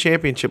led the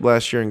championship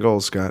last year in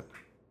goals, Scott?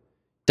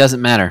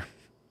 Doesn't matter.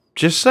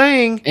 Just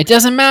saying. It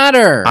doesn't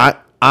matter.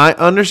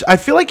 I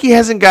feel like he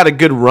hasn't got a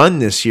good run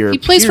this year. He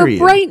plays period.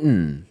 for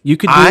Brighton. You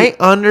could do, I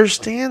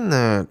understand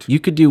that. you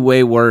could do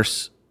way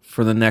worse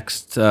for the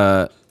next,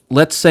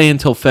 let's say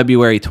until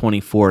February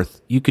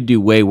 24th. You could do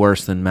way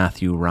worse than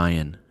Matthew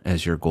Ryan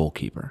as your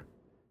goalkeeper.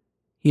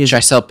 Should I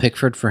sell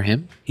Pickford for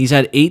him? He's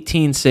had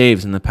 18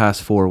 saves in the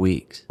past 4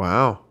 weeks.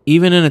 Wow.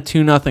 Even in a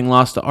 2-0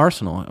 loss to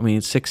Arsenal, I mean,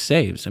 it's 6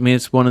 saves. I mean,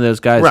 it's one of those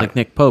guys Right. like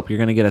Nick Pope. You're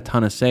going to get a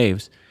ton of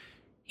saves.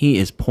 He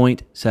is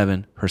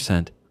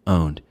 0.7%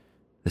 owned.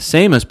 The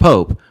same as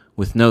Pope,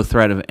 with no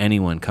threat of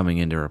anyone coming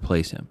in to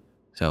replace him.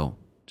 So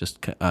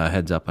just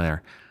heads up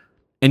there.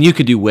 And you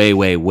could do way,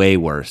 way, way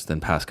worse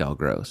than Pascal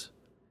Gross.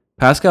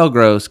 Pascal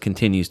Gross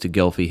continues to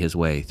Gylfi his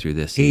way through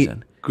this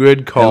season.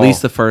 Good call. At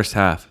least the first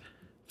half.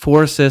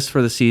 4 assists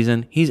for the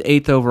season. He's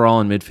 8th overall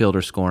in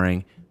midfielder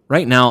scoring.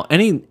 Right now,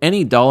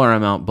 any dollar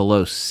amount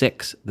below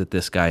 6 that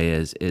this guy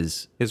is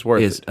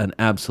worth is it. an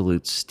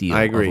absolute steal.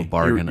 I agree. Of a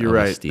bargain. You're of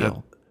right. A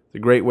steal. That's a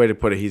great way to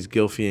put it. He's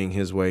Gylfying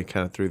his way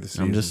kind of through the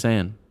season. I'm just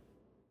saying.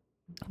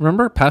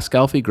 Remember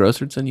Pascalfi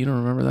Grossardson? You don't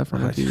remember that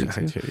from I a few weeks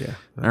do, ago?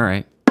 yeah. All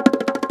right.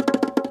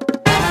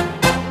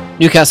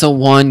 Newcastle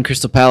 1,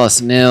 Crystal Palace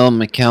 0.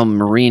 Mikel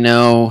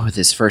Merino with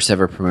his first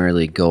ever Premier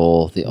League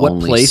goal. The What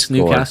only place, score.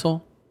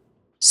 Newcastle?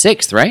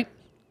 6th, right?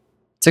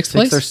 6th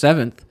place? 6th or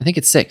 7th. I think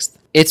it's 6th.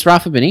 It's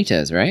Rafa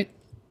Benitez, right?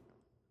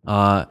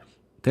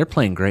 They're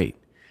playing great.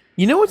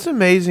 You know what's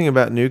amazing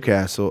about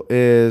Newcastle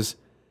is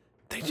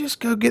they just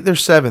go get their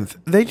 7th.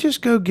 They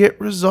just go get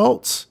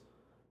results.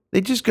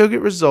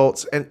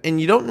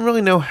 And you don't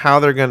really know how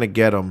they're going to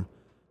get them,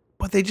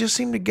 but they just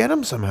seem to get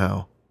them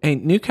somehow. Hey,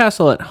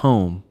 Newcastle at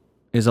home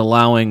is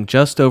allowing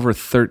just over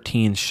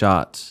 13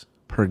 shots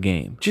per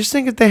game. Just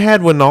think if they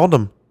had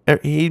Wijnaldum,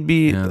 he'd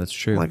be Yeah, that's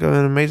true. like an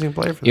amazing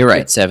player for them. You're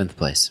right, 7th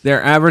place.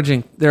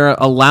 They're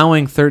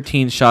allowing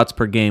 13 shots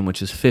per game,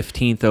 which is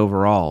 15th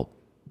overall,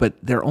 but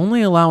they're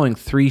only allowing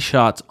 3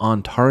 shots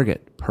on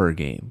target per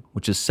game,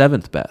 which is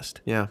 7th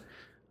best. Yeah.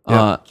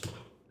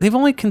 They've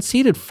only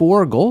conceded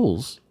 4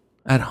 goals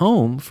at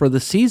home for the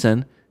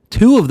season.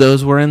 2 of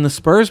those were in the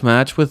Spurs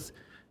match with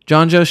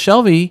John Joe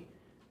Shelby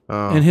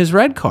and his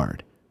red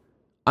card.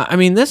 I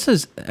mean,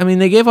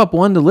 they gave up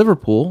 1 to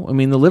Liverpool. I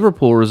mean, the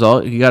Liverpool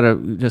result, you got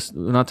to just,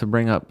 not to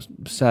bring up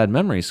sad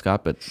memories,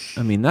 Scott, but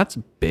I mean, that's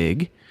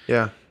big.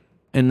 Yeah.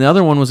 And the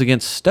other one was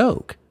against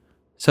Stoke.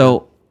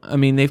 So, I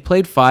mean, they've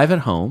played 5 at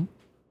home.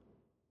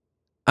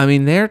 I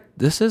mean,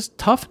 this is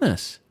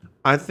toughness.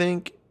 I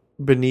think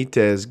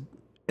Benitez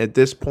at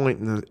this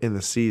point in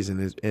the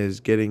season is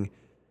getting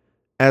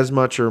as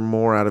much or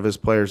more out of his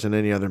players than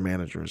any other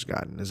manager has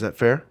gotten. Is that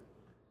fair?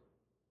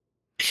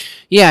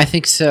 Yeah, I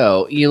think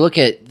so. You look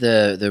at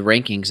the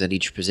rankings at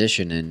each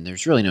position, and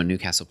there's really no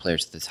Newcastle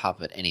players at the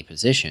top at any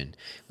position.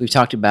 We've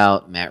talked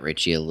about Matt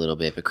Ritchie a little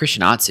bit, but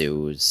Christian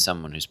Atsu is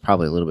someone who's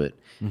probably a little bit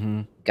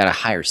got a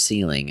higher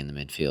ceiling in the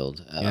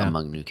midfield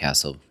among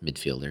Newcastle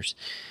midfielders.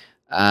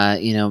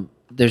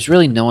 There's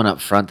really no one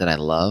up front that I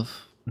love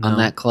on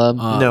that club.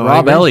 No, I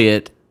Rob agree.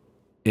 Elliott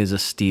is a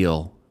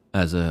steal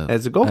as a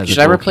goalkeeper. Should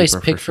I replace goalkeeper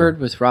for Pickford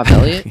sure. with Rob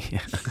Elliott?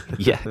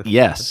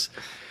 Yes.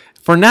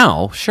 For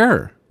now,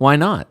 sure. Why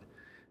not?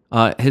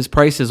 His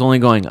price is only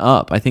going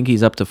up. I think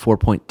he's up to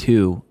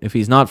 4.2. If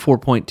he's not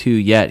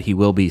 4.2 yet, he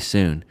will be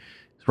soon.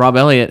 Rob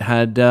Elliott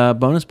had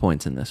bonus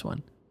points in this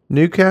one.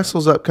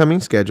 Newcastle's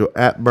upcoming schedule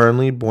at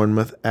Burnley,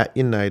 Bournemouth, at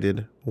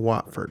United,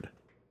 Watford.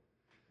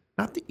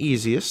 Not the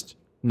easiest,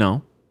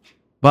 No.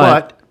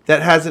 but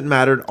that hasn't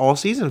mattered all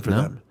season for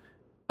them.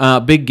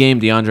 Big game,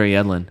 DeAndre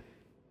Yedlin.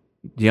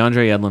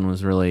 DeAndre Yedlin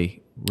was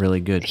really,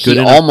 really good.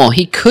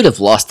 He could have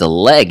lost a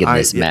leg in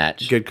this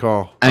match. Good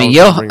call. I mean,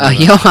 Johan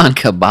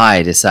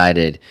Kabay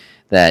decided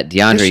that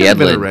DeAndre This should have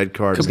been a Yedlin red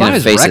card. was going to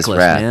Kabay's face his reckless,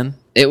 wrath. man.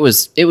 It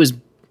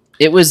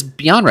was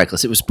beyond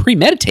reckless. It was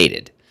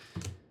premeditated.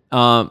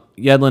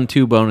 Yedlin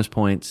 2 bonus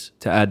points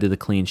to add to the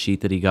clean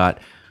sheet that he got.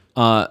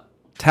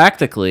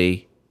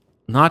 Tactically,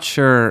 not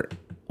sure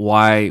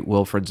why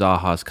Wilfred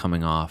Zaha's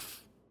coming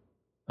off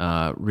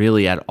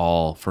really at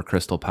all for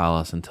Crystal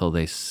Palace until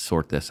they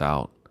sort this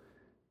out.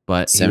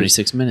 But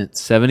 76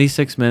 minutes.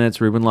 76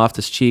 minutes. Ruben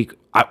Loftus-Cheek.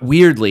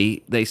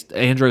 Weirdly,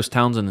 Andros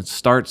Townsend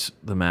starts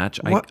the match.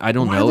 I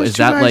don't Why are know. those Is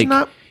two that guys like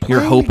not you're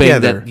playing hoping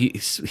together? that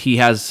he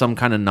has some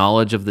kind of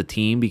knowledge of the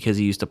team because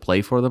he used to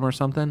play for them or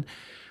something?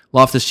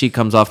 Loftus-Cheek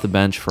comes off the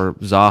bench for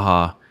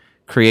Zaha.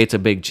 creates a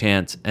big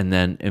chance, and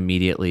then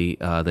immediately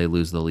they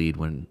lose the lead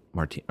when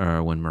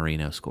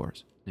Marino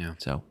scores. Yeah.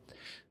 So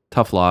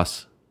tough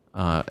loss,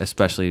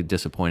 especially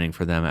disappointing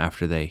for them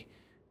after they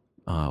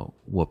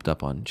whooped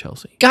up on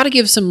Chelsea. Got to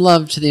give some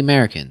love to the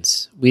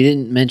Americans. We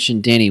didn't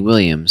mention Danny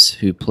Williams,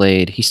 who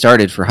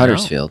started for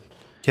Huddersfield.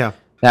 Yeah.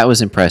 That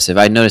was impressive.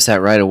 I noticed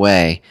that right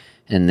away,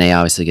 and they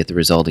obviously get the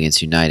result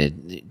against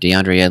United.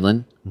 DeAndre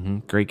Edlin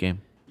Great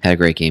game. had a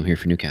great game here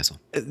for Newcastle.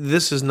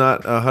 This is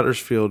not a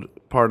Huddersfield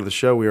part of the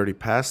show. We already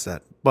passed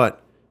that.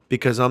 But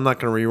because I'm not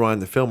going to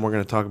rewind the film, we're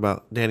going to talk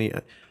about Danny.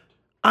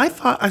 I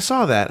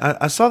saw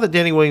that. I saw that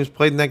Danny Williams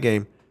played in that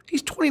game.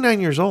 He's 29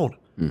 years old.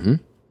 Mm-hmm.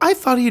 I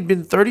thought he had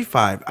been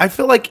 35. I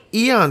feel like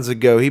eons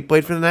ago he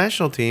played for the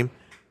national team.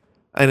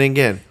 And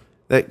again,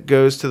 that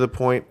goes to the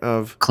point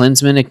of...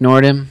 Klinsmann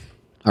ignored him.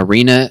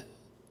 Arena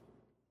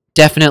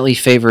definitely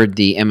favored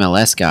the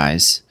MLS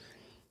guys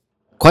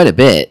quite a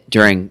bit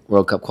during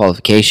World Cup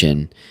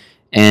qualification.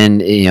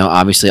 And,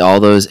 obviously all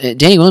those...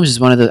 Danny Williams is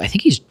one of the... I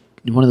think he's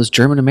one of those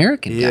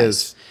German-American guys. He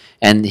is.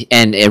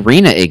 And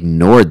Arena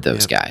ignored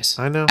those guys.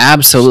 I know.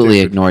 Absolutely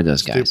ignored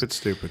those guys.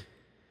 Stupid.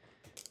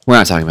 We're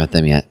not talking about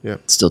them yet. Yeah.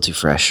 It's still too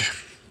fresh.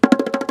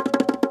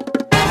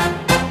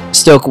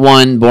 Stoke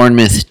 1,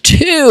 Bournemouth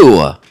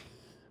 2.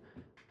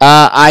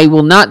 I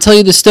will not tell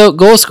you the Stoke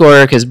goal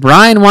scorer because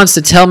Brian wants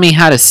to tell me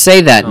how to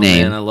say that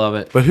name. Man, I love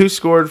it. But who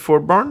scored for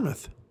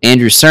Bournemouth?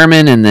 Andrew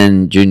Sermon and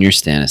then Junior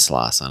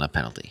Stanislas on a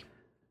penalty.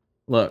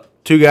 Look,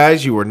 Two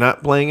guys you were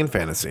not playing in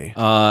fantasy.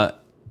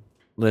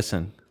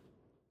 listen.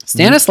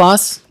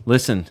 Stanislas.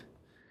 Listen.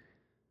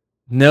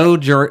 No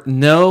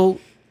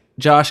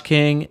Josh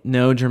King,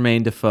 no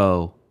Jermaine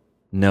Defoe,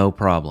 no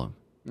problem.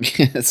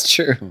 That's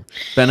true.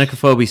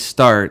 Benakofobi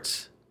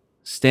starts.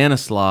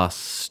 Stanislaus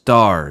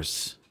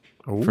stars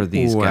for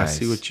these Ooh, guys. I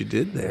see what you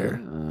did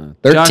there.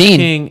 13. Josh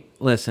King,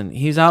 listen,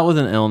 he's out with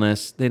an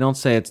illness.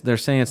 They're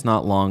saying it's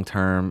not long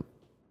term.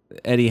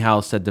 Eddie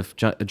Howe said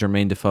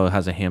Jermaine Defoe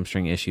has a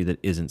hamstring issue that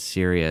isn't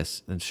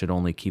serious and should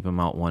only keep him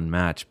out one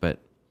match. But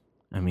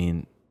I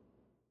mean,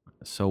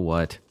 so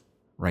what?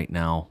 Right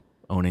now,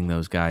 owning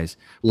those guys,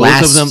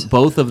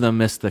 both of them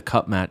missed the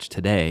cup match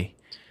today.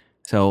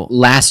 So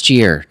Last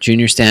year,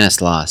 Junior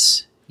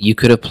Stanislas, you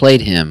could have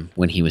played him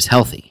when he was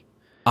healthy.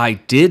 I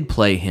did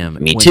play him.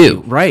 Me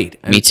too.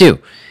 Right. Me too.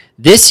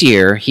 This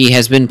year, he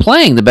has been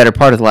playing the better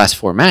part of the last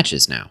 4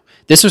 matches now.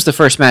 This was the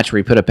first match where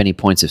he put up any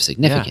points of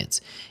significance.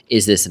 Yeah.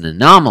 Is this an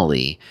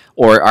anomaly,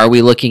 or are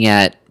we looking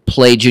at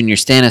play Junior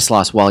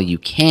Stanislas while you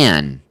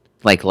can,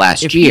 like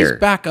last year? If he's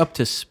back up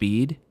to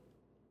speed,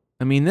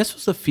 I mean, this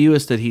was the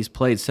fewest that he's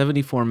played,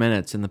 74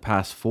 minutes in the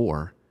past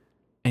 4,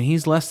 and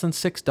he's less than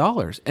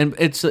 $6. And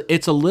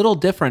it's a little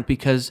different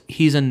because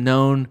he's a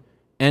known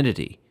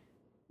entity.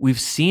 We've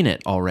seen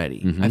it already.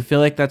 Mm-hmm. I feel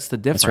like that's the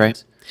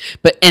difference.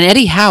 That's right. And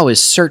Eddie Howe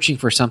is searching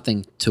for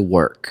something to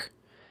work.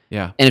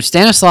 Yeah. And if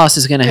Stanislas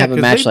is going to have a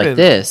match like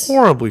this,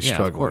 horribly yeah,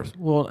 struggling. Of course.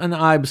 Well, and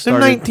Ibe They're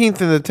started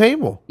 19th in the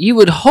table. you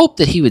would hope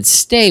that he would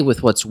stay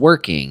with what's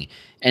working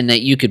and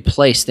that you could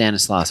play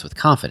Stanislas with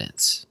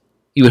confidence.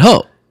 You would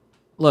hope.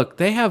 Look,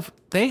 they have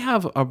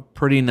a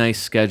pretty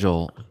nice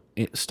schedule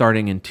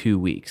starting in 2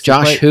 weeks.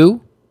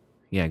 Who?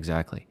 Yeah,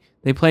 exactly.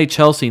 They play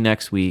Chelsea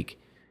next week,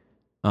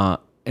 and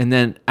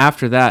then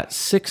after that,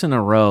 6 in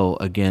a row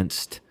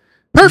against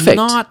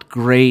not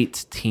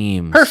great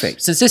teams.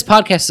 Perfect. Since this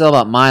podcast is all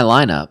about my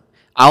lineup,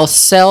 I'll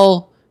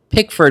sell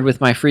Pickford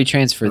with my free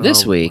transfer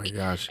this week,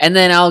 and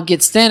then I'll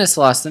get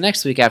Stanislas the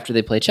next week after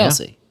they play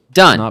Chelsea. Yeah.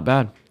 Done. Not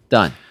bad.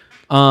 Done.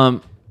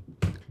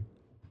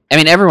 I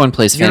mean, everyone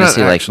plays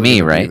fantasy like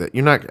me, right?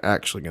 You're not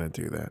actually going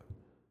to do that.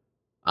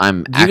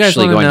 I'm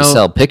actually going to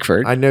sell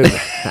Pickford. I know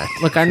that.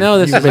 Look, I know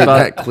this is made about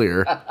that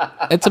clear.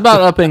 It's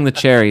about upping the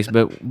cherries,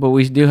 but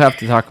we do have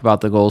to talk about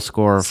the goal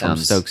scorer from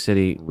Sounds Stoke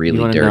City. really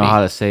you want to dirty. know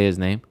how to say his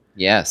name?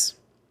 Yes.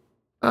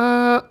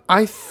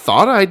 I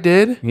thought I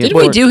did. Yeah, Did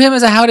we do him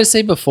as a how to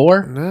say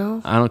before?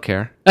 No. I don't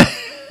care.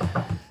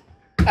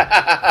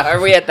 Are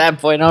we at that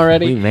point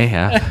already? We may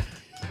have.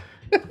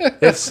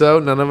 If so,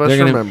 none of us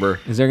remember.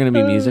 Is there going to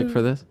be music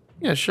for this?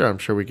 Yeah, sure. I'm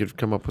sure we could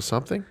come up with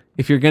something.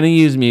 If you're going to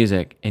use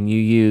music and you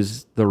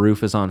use The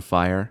Roof is on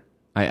Fire,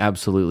 I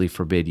absolutely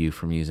forbid you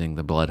from using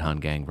the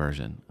Bloodhound Gang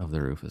version of The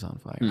Roof is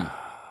on Fire.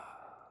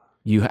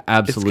 You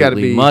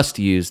absolutely must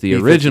use the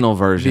original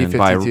version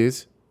by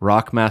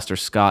Rockmaster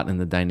Scott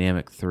and the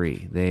Dynamic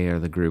 3. They are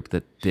the group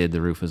that did The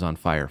Roof is on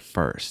Fire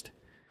first.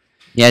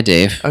 Yeah,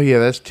 Dave. Oh, yeah,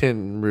 that's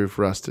Tin Roof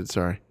Rusted.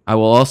 Sorry. I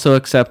will also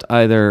accept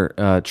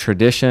either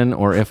Tradition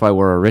or If I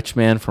Were a Rich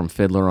Man from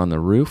Fiddler on the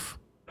Roof.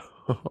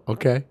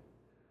 Okay.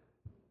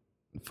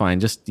 Fine,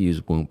 just use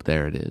Whoomp.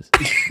 There it is.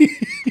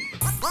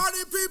 Party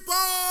people!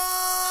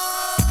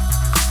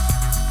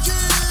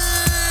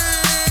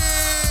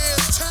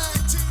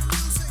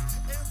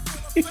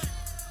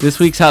 This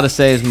week's How to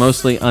Say is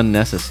mostly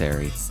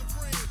unnecessary.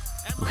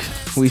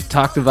 We've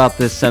talked about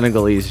this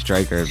Senegalese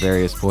striker at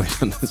various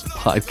points on this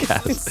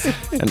podcast,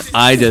 and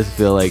I just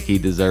feel like he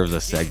deserves a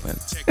segment.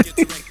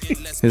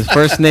 His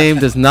first name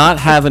does not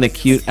have an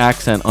acute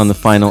accent on the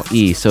final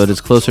E, so it is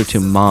closer to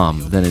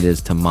mom than it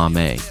is to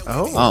mame.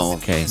 Oh,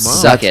 Okay.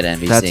 Suck it,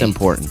 NBC. That's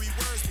important.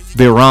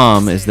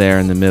 Biram is there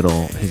in the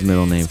middle, his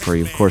middle name for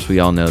you. Of course, we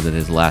all know that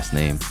his last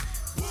name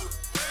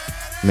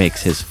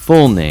makes his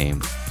full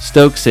name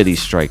Stoke City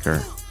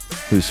striker,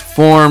 whose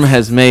form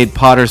has made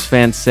Potters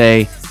fans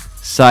say,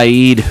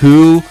 Saeed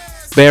who?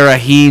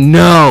 Barahi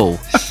no!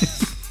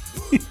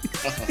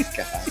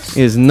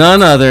 Is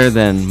none other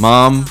than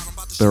Mom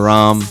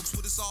Biram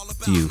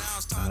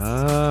Diouf.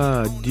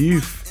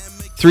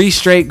 Doof. 3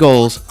 straight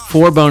goals,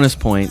 4 bonus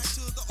points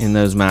in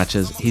those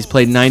matches. He's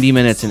played 90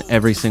 minutes in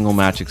every single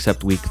match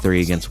except week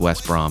 3 against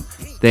West Brom.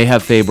 They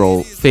have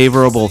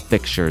favorable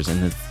fixtures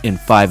in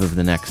 5 of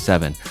the next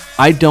 7.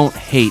 I don't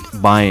hate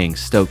buying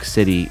Stoke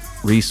City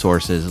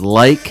resources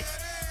like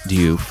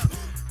Diouf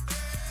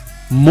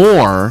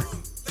more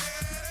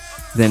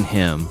than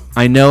him.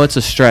 I know it's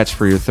a stretch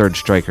for your third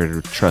striker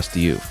to trust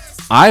Diouf.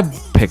 I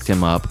picked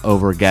him up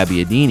over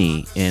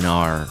Gabbiadini in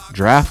our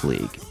draft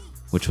league,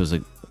 which was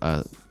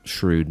a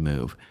shrewd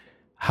move.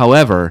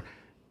 However,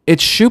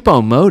 it's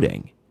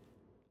Choupo-Moting.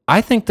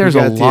 I think there's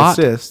a lot.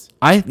 The assist.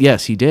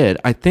 Yes, he did.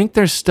 I think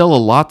there's still a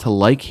lot to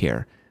like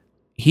here.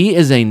 He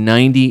is a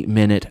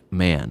 90-minute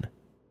man.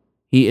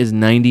 He is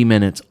 90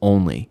 minutes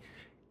only.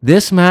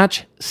 This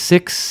match,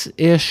 6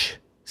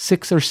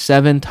 or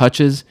 7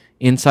 touches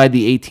inside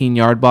the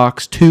 18-yard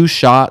box, 2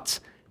 shots.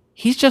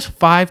 He's just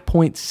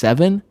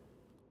 5.7,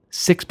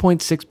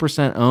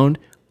 6.6% owned.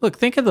 Look,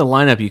 think of the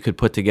lineup you could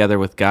put together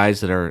with guys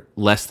that are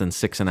less than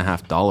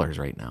 $6.50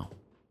 right now.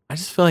 I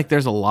just feel like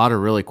there's a lot of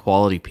really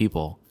quality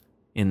people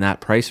in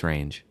that price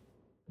range.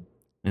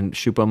 And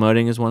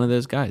Choupo-Moting is one of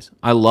those guys.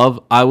 I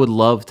would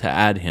love to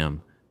add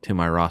him to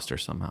my roster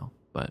somehow,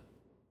 but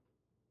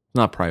it's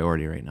not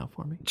priority right now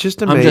for me.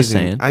 Just amazing. I'm just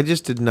saying. I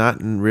just did not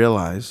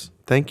realize.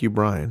 Thank you,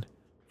 Brian,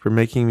 for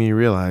making me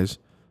realize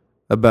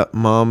about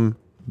Mom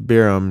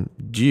Biram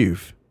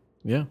Diouf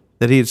Yeah.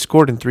 that he had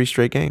scored in 3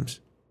 straight games.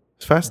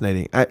 It's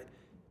fascinating.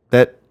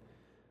 That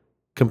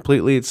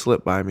completely had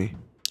slipped by me.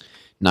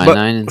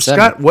 9-9-7.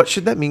 Scott, what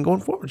should that mean going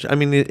forward? I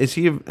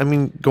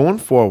mean, going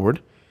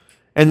forward,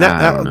 and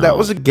I don't that know.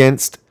 was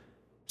against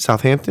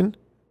Southampton,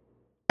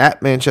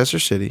 at Manchester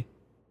City,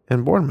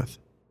 and Bournemouth.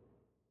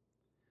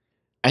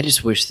 I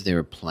just wish that they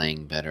were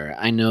playing better.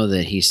 I know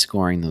that he's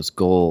scoring those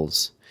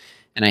goals,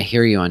 and I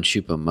hear you on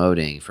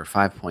Choupo-Moting for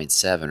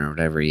 5.7 or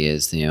whatever he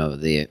is. You know,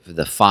 the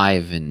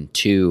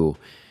 5-2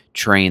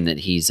 train that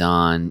he's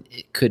on,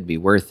 it could be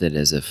worth it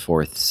as a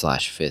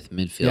 4th/5th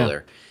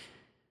midfielder.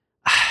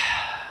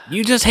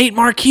 You just hate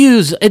Mark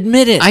Hughes.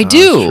 Admit it. I true.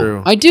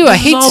 do. I do. I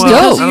hate It's all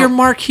because Stoke. of your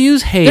Mark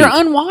Hughes hate. They're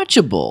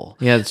unwatchable.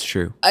 Yeah, that's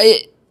true.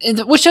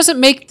 Which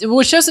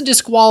doesn't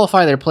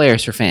disqualify their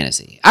players for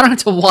fantasy. I don't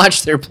have to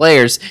watch their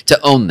players to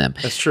own them.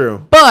 That's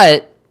true.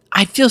 But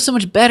I'd feel so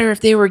much better if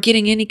they were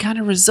getting any kind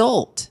of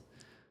result.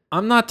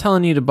 I'm not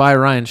telling you to buy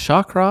Ryan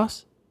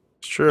Shawcross.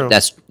 It's true.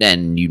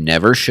 And you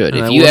never should.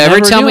 And I If you will ever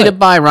never tell do me to it.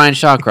 buy Ryan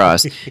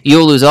Shawcross,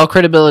 you'll lose all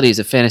credibility as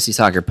a fantasy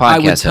soccer podcast I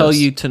would tell host.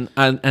 you to,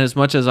 and as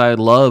much as I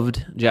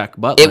loved Jack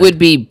Butler, It would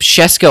be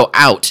Shesko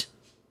out.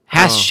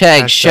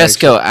 Hashtag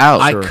Shesko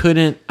out.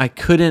 I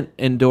couldn't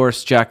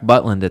endorse Jack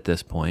Butland at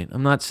this point.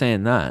 I'm not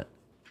saying that,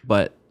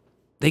 but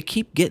they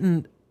keep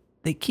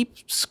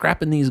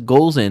scrapping these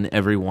goals in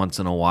every once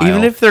in a while.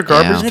 Even if they're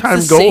garbage And it's time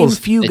the same goals,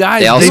 few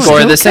guys. They all They score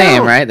still the same,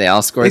 count. right? They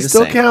all score They the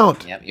still same.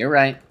 count. Yep, you're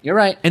right. You're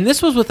right. And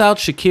this was without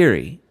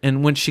Shaqiri.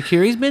 And when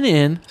Shaqiri's been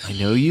in, I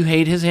know you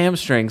hate his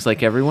hamstrings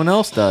like everyone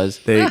else does.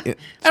 they. I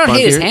don't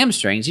hate his Spontier-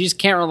 hamstrings. You just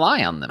can't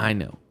rely on them. I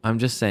know. I'm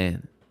just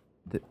saying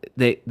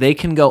they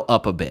can go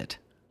up a bit.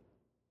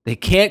 They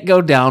can't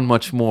go down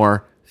much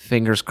more.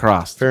 Fingers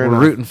crossed. Fair We're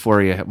enough. rooting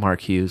for you,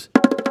 Mark Hughes.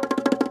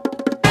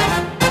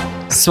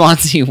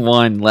 Swansea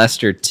 1,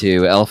 Leicester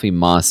 2. Elfie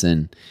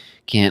Mawson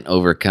can't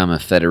overcome a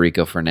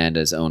Federico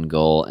Fernandez own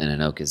goal and an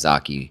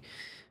Okazaki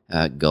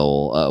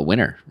goal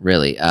winner,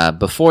 really.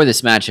 Before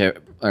this match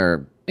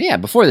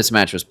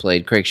was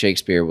played, Craig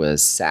Shakespeare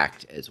was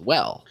sacked as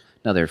well.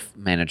 Another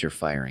manager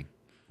firing.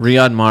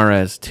 Riyad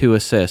Mahrez, 2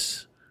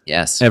 assists.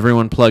 Yes.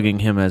 Everyone plugging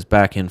him as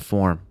back in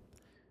form.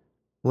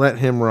 Let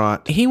him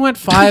rot. He went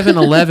 5 and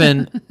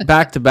 11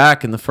 back to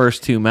back in the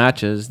first 2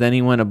 matches. Then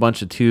he went a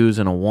bunch of 2s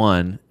and a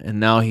 1, and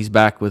now he's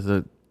back with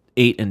a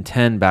 8 and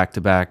 10 back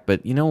to back.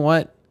 But you know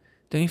what?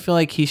 Don't you feel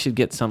like he should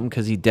get something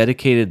because he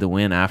dedicated the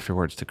win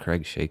afterwards to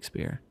Craig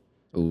Shakespeare?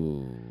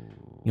 Ooh.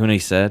 You know what he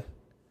said?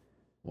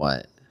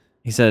 What?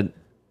 He said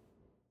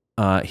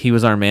he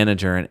was our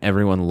manager and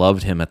everyone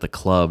loved him at the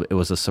club. It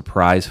was a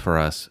surprise for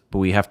us, but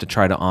we have to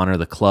try to honor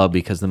the club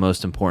because the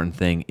most important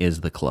thing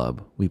is the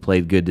club. We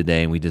played good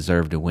today and we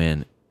deserved to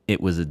win. It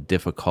was a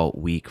difficult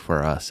week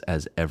for us,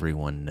 as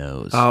everyone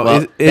knows. Oh,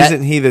 Well,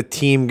 isn't he the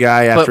team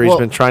guy after well- he's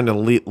been trying to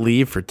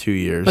leave for 2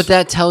 years? But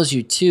that tells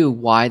you, too,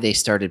 why they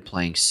started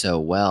playing so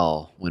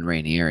well when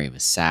Ranieri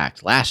was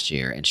sacked last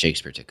year and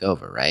Shakespeare took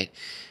over, right?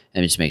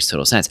 And it just makes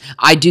total sense.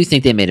 I do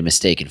think they made a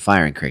mistake in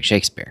firing Craig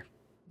Shakespeare.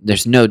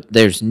 There's no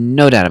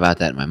doubt about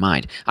that in my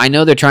mind. I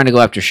know they're trying to go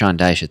after Sean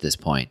Dyche at this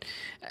point.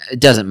 It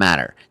doesn't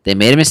matter. They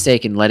made a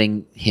mistake in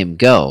letting him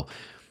go.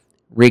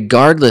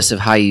 Regardless of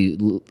how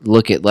you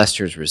look at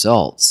Leicester's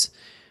results,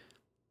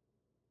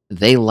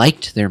 they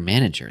liked their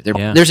manager.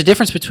 There's a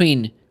difference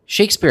between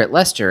Shakespeare at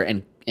Leicester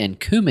and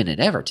Koeman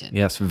at Everton.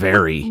 Yes,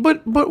 very.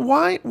 But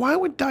why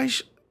would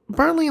Dyche?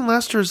 Burnley and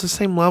Leicester is the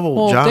same level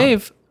Well, job.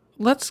 Dave,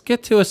 let's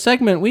get to a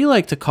segment we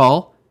like to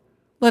call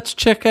 "Let's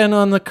check in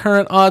on the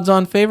current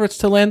odds-on favorites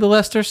to land the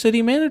Leicester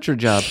City manager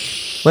job."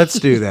 Let's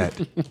do that.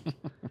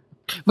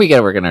 We got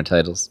to work on our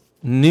titles.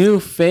 New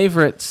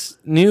favorite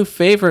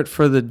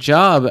for the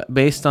job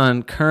based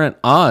on current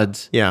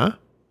odds. Yeah.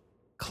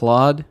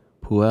 Claude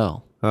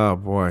Puel. Oh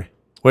boy,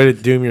 way to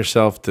doom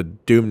yourself to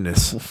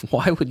doomness.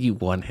 Why would you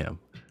want him?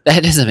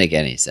 That doesn't make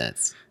any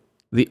sense.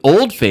 The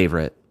old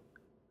favorite,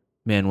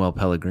 Manuel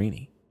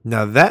Pellegrini.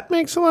 Now that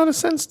makes a lot of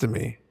sense to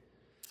me.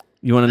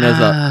 You want to know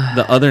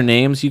the other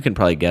names? You can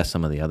probably guess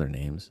some of the other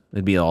names.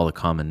 It'd be all the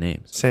common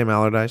names. Sam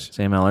Allardyce.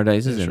 Sam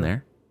Allardyce is in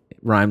there. It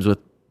rhymes with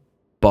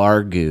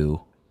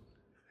Bargoo.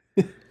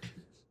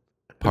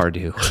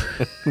 Pardew.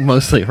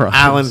 Mostly rhymes.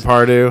 Alan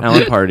Pardew.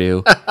 Alan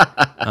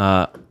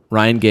Pardew.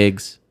 Ryan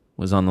Giggs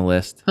was on the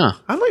list. Huh.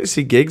 I'd like to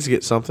see Giggs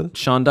get something.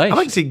 Sean Dyche. I'd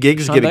like to see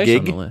Giggs Sean get a Dyche gig.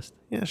 on the list.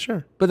 Yeah,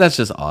 sure. But that's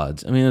just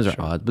odds. I mean, those are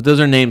odds. But those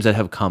are names that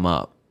have come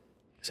up.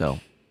 So,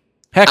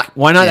 heck,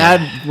 why not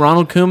add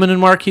Ronald Koeman and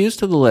Mark Hughes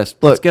to the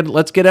list? Look-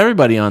 let's get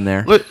everybody on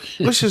there.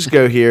 Let's just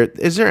go here.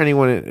 Is there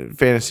anyone in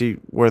fantasy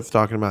worth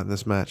talking about in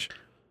this match?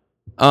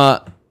 I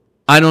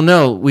don't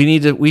know.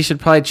 We should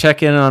probably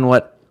check in on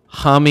what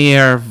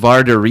Javier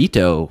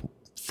Vardarito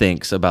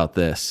thinks about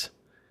this.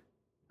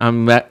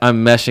 I'm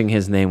meshing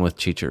his name with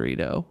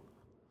Chicharito.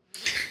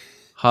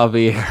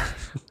 Javier.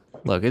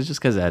 Look, it's just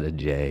because I had a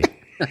J.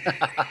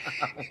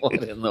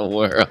 What in the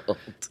world?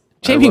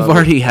 Jamie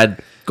Vardy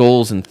had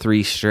goals in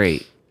 3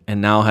 straight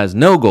and now has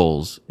no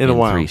goals In a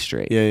while. 3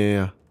 straight.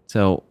 Yeah.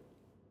 So,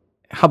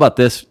 how about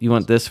this? You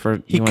want this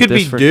for? He you want could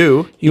this be for,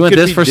 due. He You want could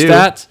this be for due.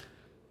 stats?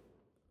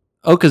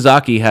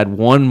 Okazaki had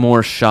 1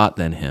 more shot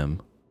than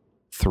him,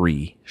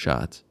 3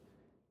 shots.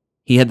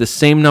 He had the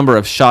same number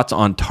of shots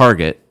on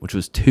target, which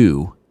was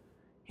 2.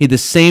 He had the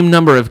same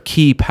number of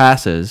key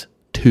passes,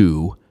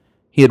 2.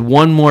 He had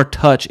 1 more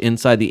touch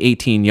inside the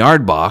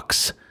 18-yard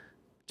box.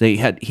 He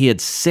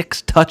had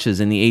 6 touches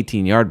in the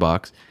 18-yard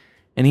box,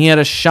 and he had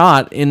a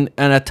shot and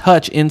a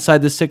touch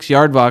inside the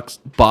 6-yard box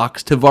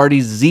to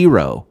Vardy's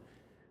 0.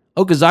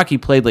 Okazaki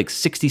played like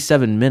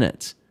 67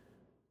 minutes.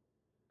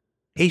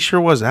 He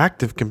sure was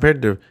active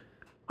compared to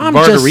I'm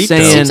Vardarito. just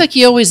saying. Seems like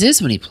he always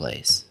is when he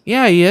plays.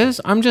 Yeah, he is.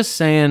 I'm just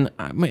saying.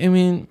 I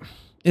mean,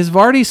 is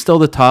Vardy still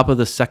the top of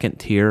the second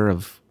tier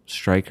of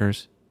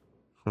strikers?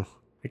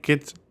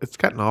 It's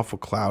gotten awful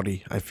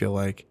cloudy, I feel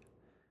like.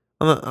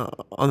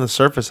 On the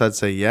surface, I'd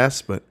say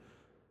yes, but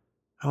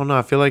I don't know.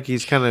 I feel like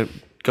he's kind of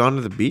gone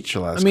to the beach the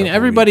last I mean, couple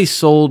everybody weeks.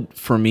 sold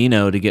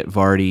Firmino to get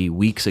Vardy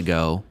weeks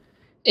ago.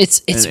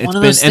 It's And one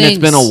of those and things.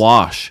 it's been a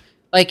wash.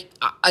 Like,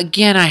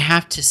 again, I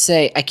have to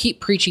say, I keep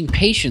preaching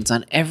patience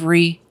on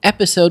every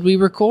episode we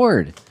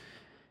record.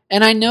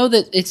 And I know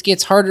that it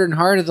gets harder and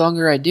harder the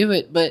longer I do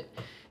it, but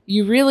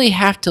you really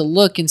have to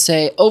look and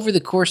say, over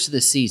the course of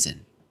the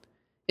season,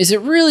 is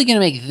it really going to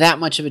make that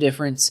much of a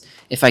difference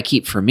if I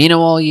keep Firmino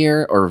all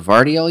year or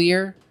Vardy all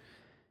year?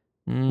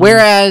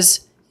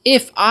 Whereas,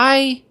 if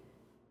I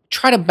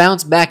try to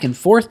bounce back and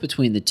forth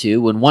between the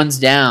two when one's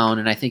down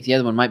and I think the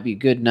other one might be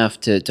good enough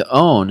to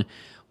own,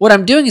 what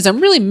I'm doing is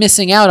I'm really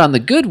missing out on the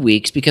good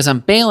weeks because I'm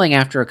bailing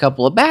after a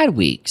couple of bad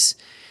weeks.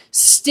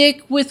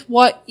 Stick with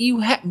what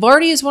you have.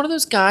 Vardy is one of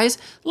those guys.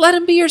 Let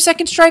him be your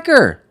second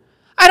striker.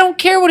 I don't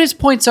care what his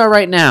points are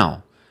right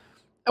now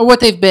or what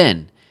they've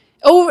been.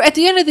 At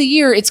the end of the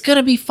year, it's going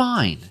to be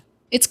fine.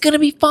 It's going to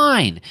be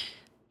fine.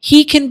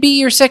 He can be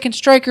your second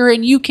striker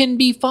and you can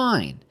be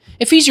fine.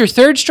 If he's your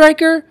third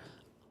striker,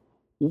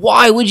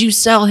 why would you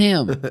sell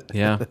him?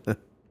 Yeah.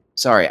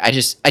 Sorry,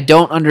 I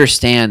don't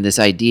understand this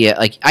idea.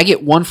 Like, I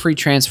get 1 free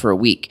transfer a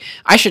week.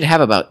 I should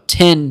have about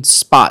 10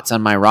 spots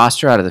on my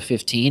roster out of the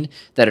 15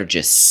 that are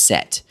just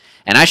set.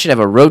 And I should have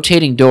a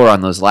rotating door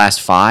on those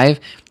last 5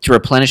 to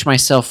replenish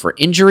myself for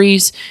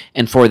injuries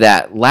and for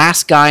that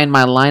last guy in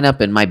my lineup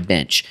and my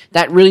bench.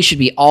 That really should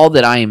be all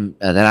that I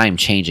am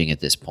changing at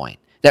this point.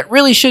 That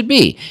really should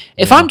be.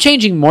 If I'm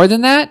changing more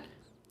than that,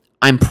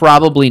 I'm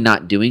probably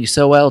not doing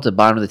so well at the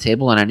bottom of the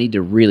table, and I need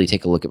to really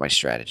take a look at my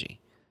strategy.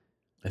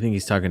 I think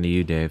he's talking to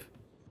you, Dave.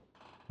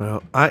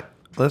 Well, I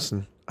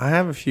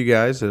have a few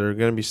guys that are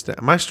going to be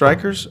my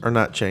strikers are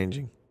not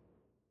changing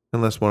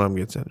unless one of them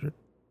gets injured.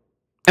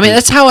 I mean,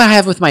 that's how I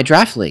have with my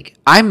draft league.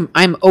 I'm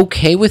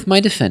okay with my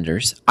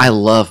defenders. I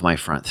love my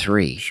front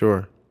 3.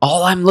 Sure.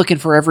 All I'm looking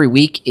for every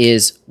week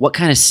is what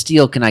kind of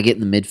steal can I get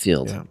in the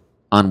midfield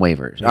on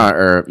waivers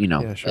or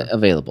sure.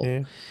 available.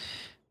 Yeah.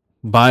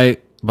 By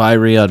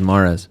Riyad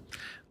Mahrez.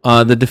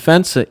 The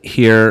defense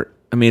here,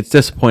 I mean, it's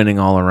disappointing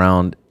all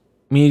around.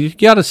 I mean, you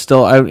got to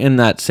still, in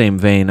that same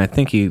vein, I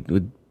think he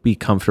would be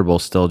comfortable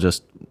still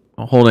just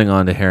holding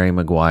on to Harry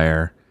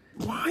Maguire.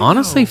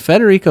 Honestly,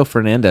 Federico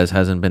Fernandez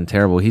hasn't been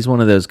terrible. He's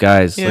one of those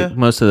guys, Yeah. like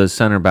most of those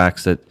center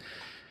backs that,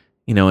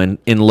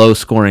 in low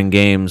scoring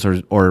games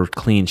or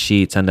clean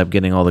sheets end up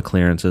getting all the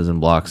clearances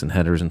and blocks and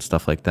headers and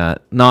stuff like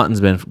that.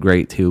 Naughton's been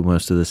great too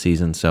most of the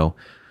season. So,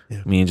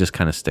 I mean, you just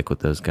kind of stick with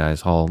those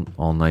guys.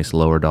 All nice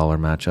lower dollar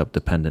matchup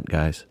dependent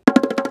guys.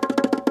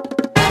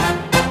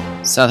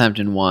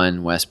 Southampton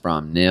 1, West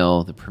Brom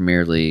 0. The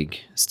Premier League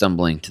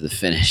stumbling to the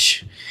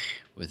finish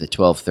with a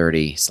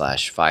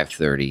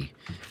 12:30/5:30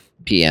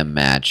 p.m.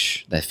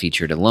 match that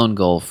featured a lone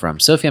goal from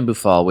Sofiane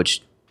Boufal,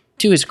 which,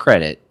 to his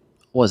credit,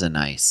 was a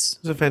nice,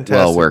 It was a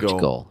fantastic well-worked goal.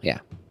 goal. Yeah.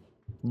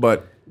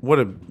 But what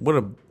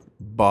a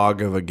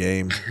bog of a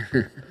game.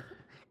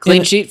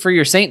 Clean sheet for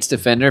your Saints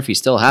defender if you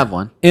still have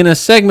one. In a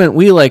segment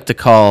we like to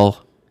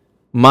call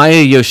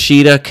Maya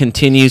Yoshida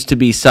continues to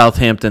be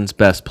Southampton's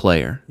best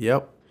player.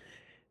 Yep.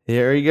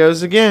 Here he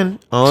goes again.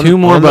 Two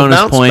more on the bonus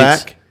bounce points.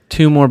 back.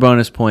 2 more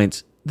bonus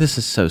points. This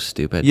is so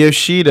stupid.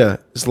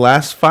 Yoshida's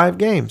last 5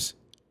 games.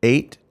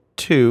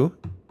 8-2,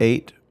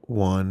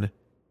 8-1,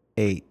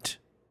 8.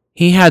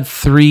 He had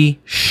 3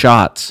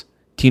 shots.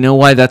 Do you know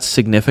why that's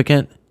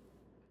significant? 'Cause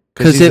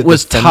Because he's it a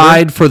was defender?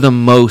 tied for the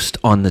most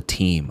on the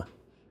team.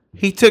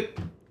 He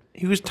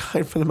was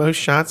tied for the most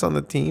shots on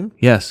the team.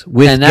 Yes.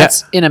 With And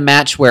that's in a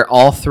match where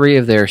all 3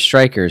 of their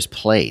strikers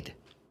played.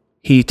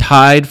 he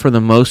tied for the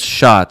most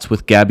shots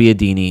with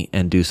Gabbiadini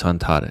and Dusan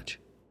Tadic.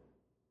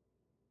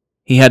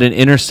 He had an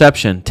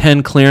interception,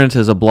 10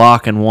 clearances, a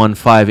block, and won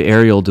 5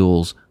 aerial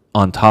duels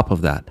on top of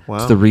that. Wow.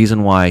 It's the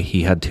reason why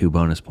he had 2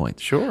 bonus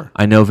points. Sure.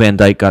 I know Van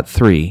Dijk got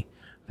 3.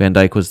 Van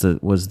Dijk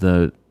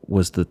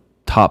was the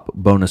top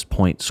bonus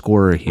point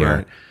scorer here.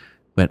 Right.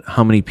 But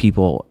how many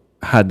people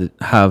have him?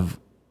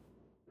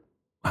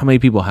 How many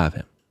people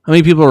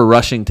are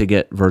rushing to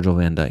get Virgil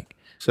van Dijk?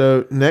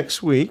 So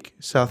next week,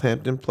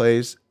 Southampton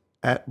plays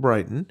at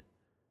Brighton.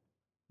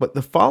 But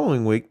the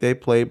following week, they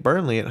play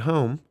Burnley at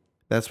home.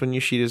 That's when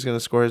Yoshida's going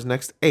to score his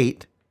next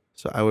 8.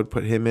 So I would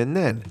put him in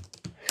then.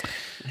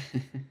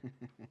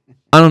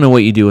 I don't know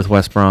what you do with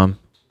West Brom.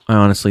 I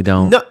honestly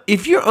don't. No,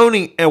 if you're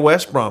owning a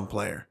West Brom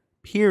player,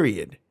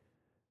 period,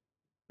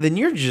 then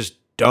you're just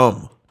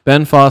dumb.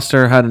 Ben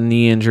Foster had a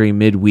knee injury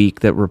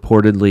midweek that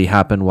reportedly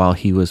happened while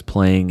he was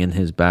playing in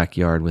his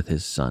backyard with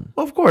his son.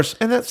 Well, of course,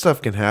 and that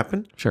stuff can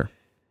happen. Sure.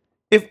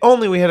 If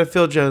only we had a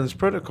Phil Jones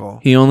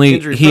protocol. He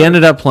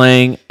ended up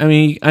playing. I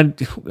mean,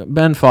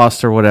 Ben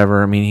Foster,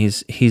 whatever. I mean,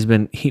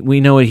 we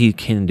know what he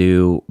can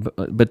do,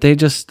 but they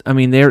just, I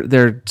mean,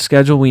 their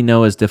schedule we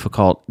know is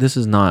difficult. This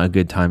is not a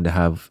good time to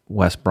have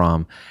West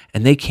Brom,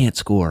 and they can't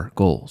score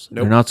goals.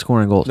 Nope. They're not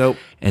scoring goals. Nope.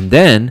 And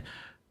then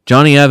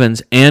Johnny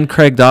Evans and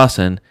Craig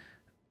Dawson,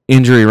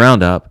 injury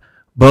roundup,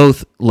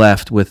 both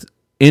left with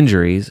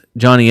injuries.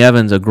 Johnny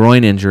Evans, a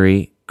groin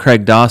injury.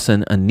 Craig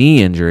Dawson, a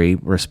knee injury,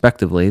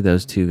 respectively,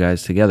 those 2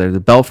 guys together. The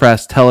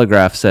Belfast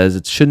Telegraph says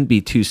it shouldn't be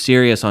too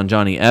serious on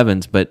Johnny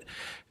Evans, but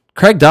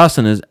Craig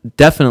Dawson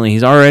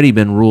he's already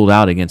been ruled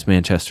out against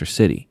Manchester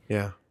City.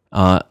 Yeah.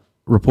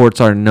 Reports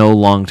are no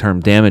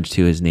long-term damage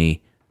to his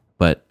knee,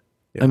 but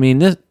Yeah. I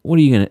mean,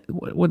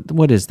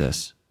 what is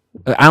this?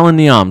 Alan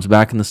Niam's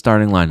back in the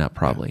starting lineup,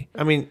 probably.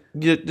 I mean,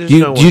 Do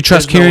you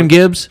trust Kieran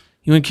Gibbs?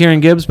 You want Kieran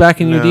Gibbs back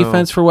in your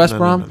defense for West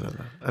Brom? No.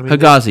 I mean,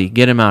 Higazi,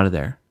 get him out of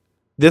there.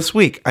 this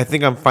week, I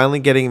think I'm finally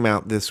getting him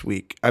out this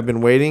week. I've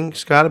been waiting,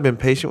 Scott. I've been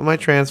patient with my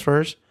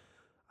transfers.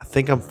 I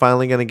think I'm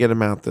finally going to get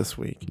him out this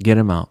week. Get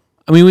him out.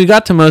 I mean, we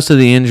got to most of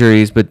the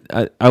injuries, but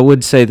I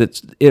would say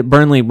that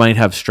Burnley might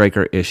have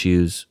striker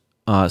issues.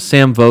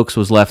 Sam Vokes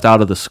was left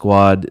out of the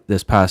squad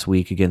this past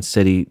week against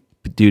City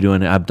due to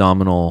an a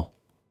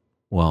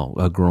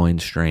groin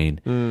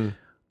strain.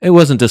 It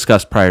wasn't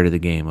discussed prior to the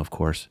game, of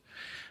course.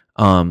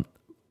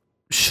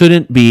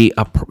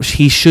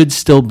 He should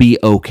still be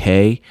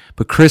okay,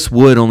 but Chris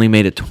Wood only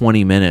made it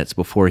 20 minutes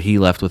before he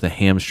left with a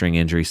hamstring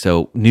injury.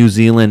 So New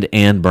Zealand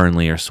and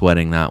Burnley are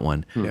sweating that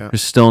one. Yeah.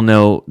 There's still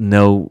no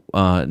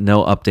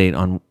update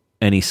on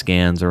any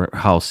scans or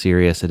how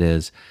serious it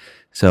is.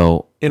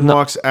 So In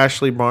walks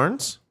Ashley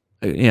Barnes.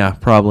 yeah,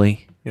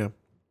 probably Yeah.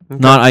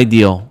 not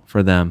ideal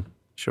for them.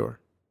 Sure.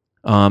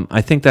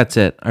 I think that's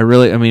it. I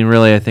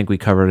think we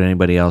covered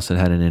anybody else that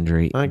had an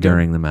injury I agree.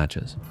 during the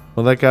matches.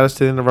 Well, that got us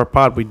to the end of our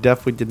pod. We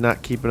definitely did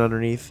not keep it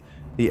underneath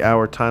the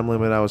hour time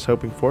limit I was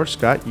hoping for.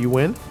 Scott, you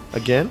win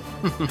again.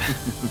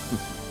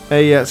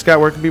 Hey, Scott,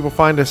 where can people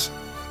find us?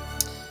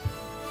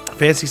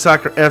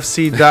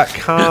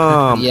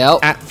 FantasySoccerFC.com. Yep.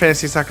 At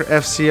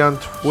FantasySoccerFC on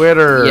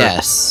Twitter.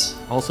 Yes.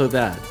 Also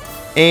that.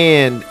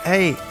 And,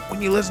 hey,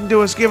 when you listen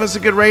to us, give us a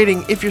good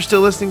rating. If you're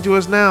still listening to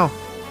us now,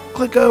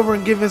 click over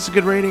and give us a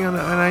good rating on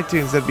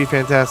iTunes. That'd be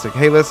fantastic.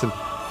 Hey, listen,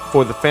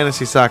 for the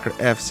Fantasy Soccer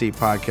FC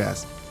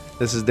podcast,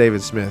 this is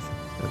David Smith.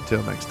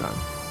 Until next time.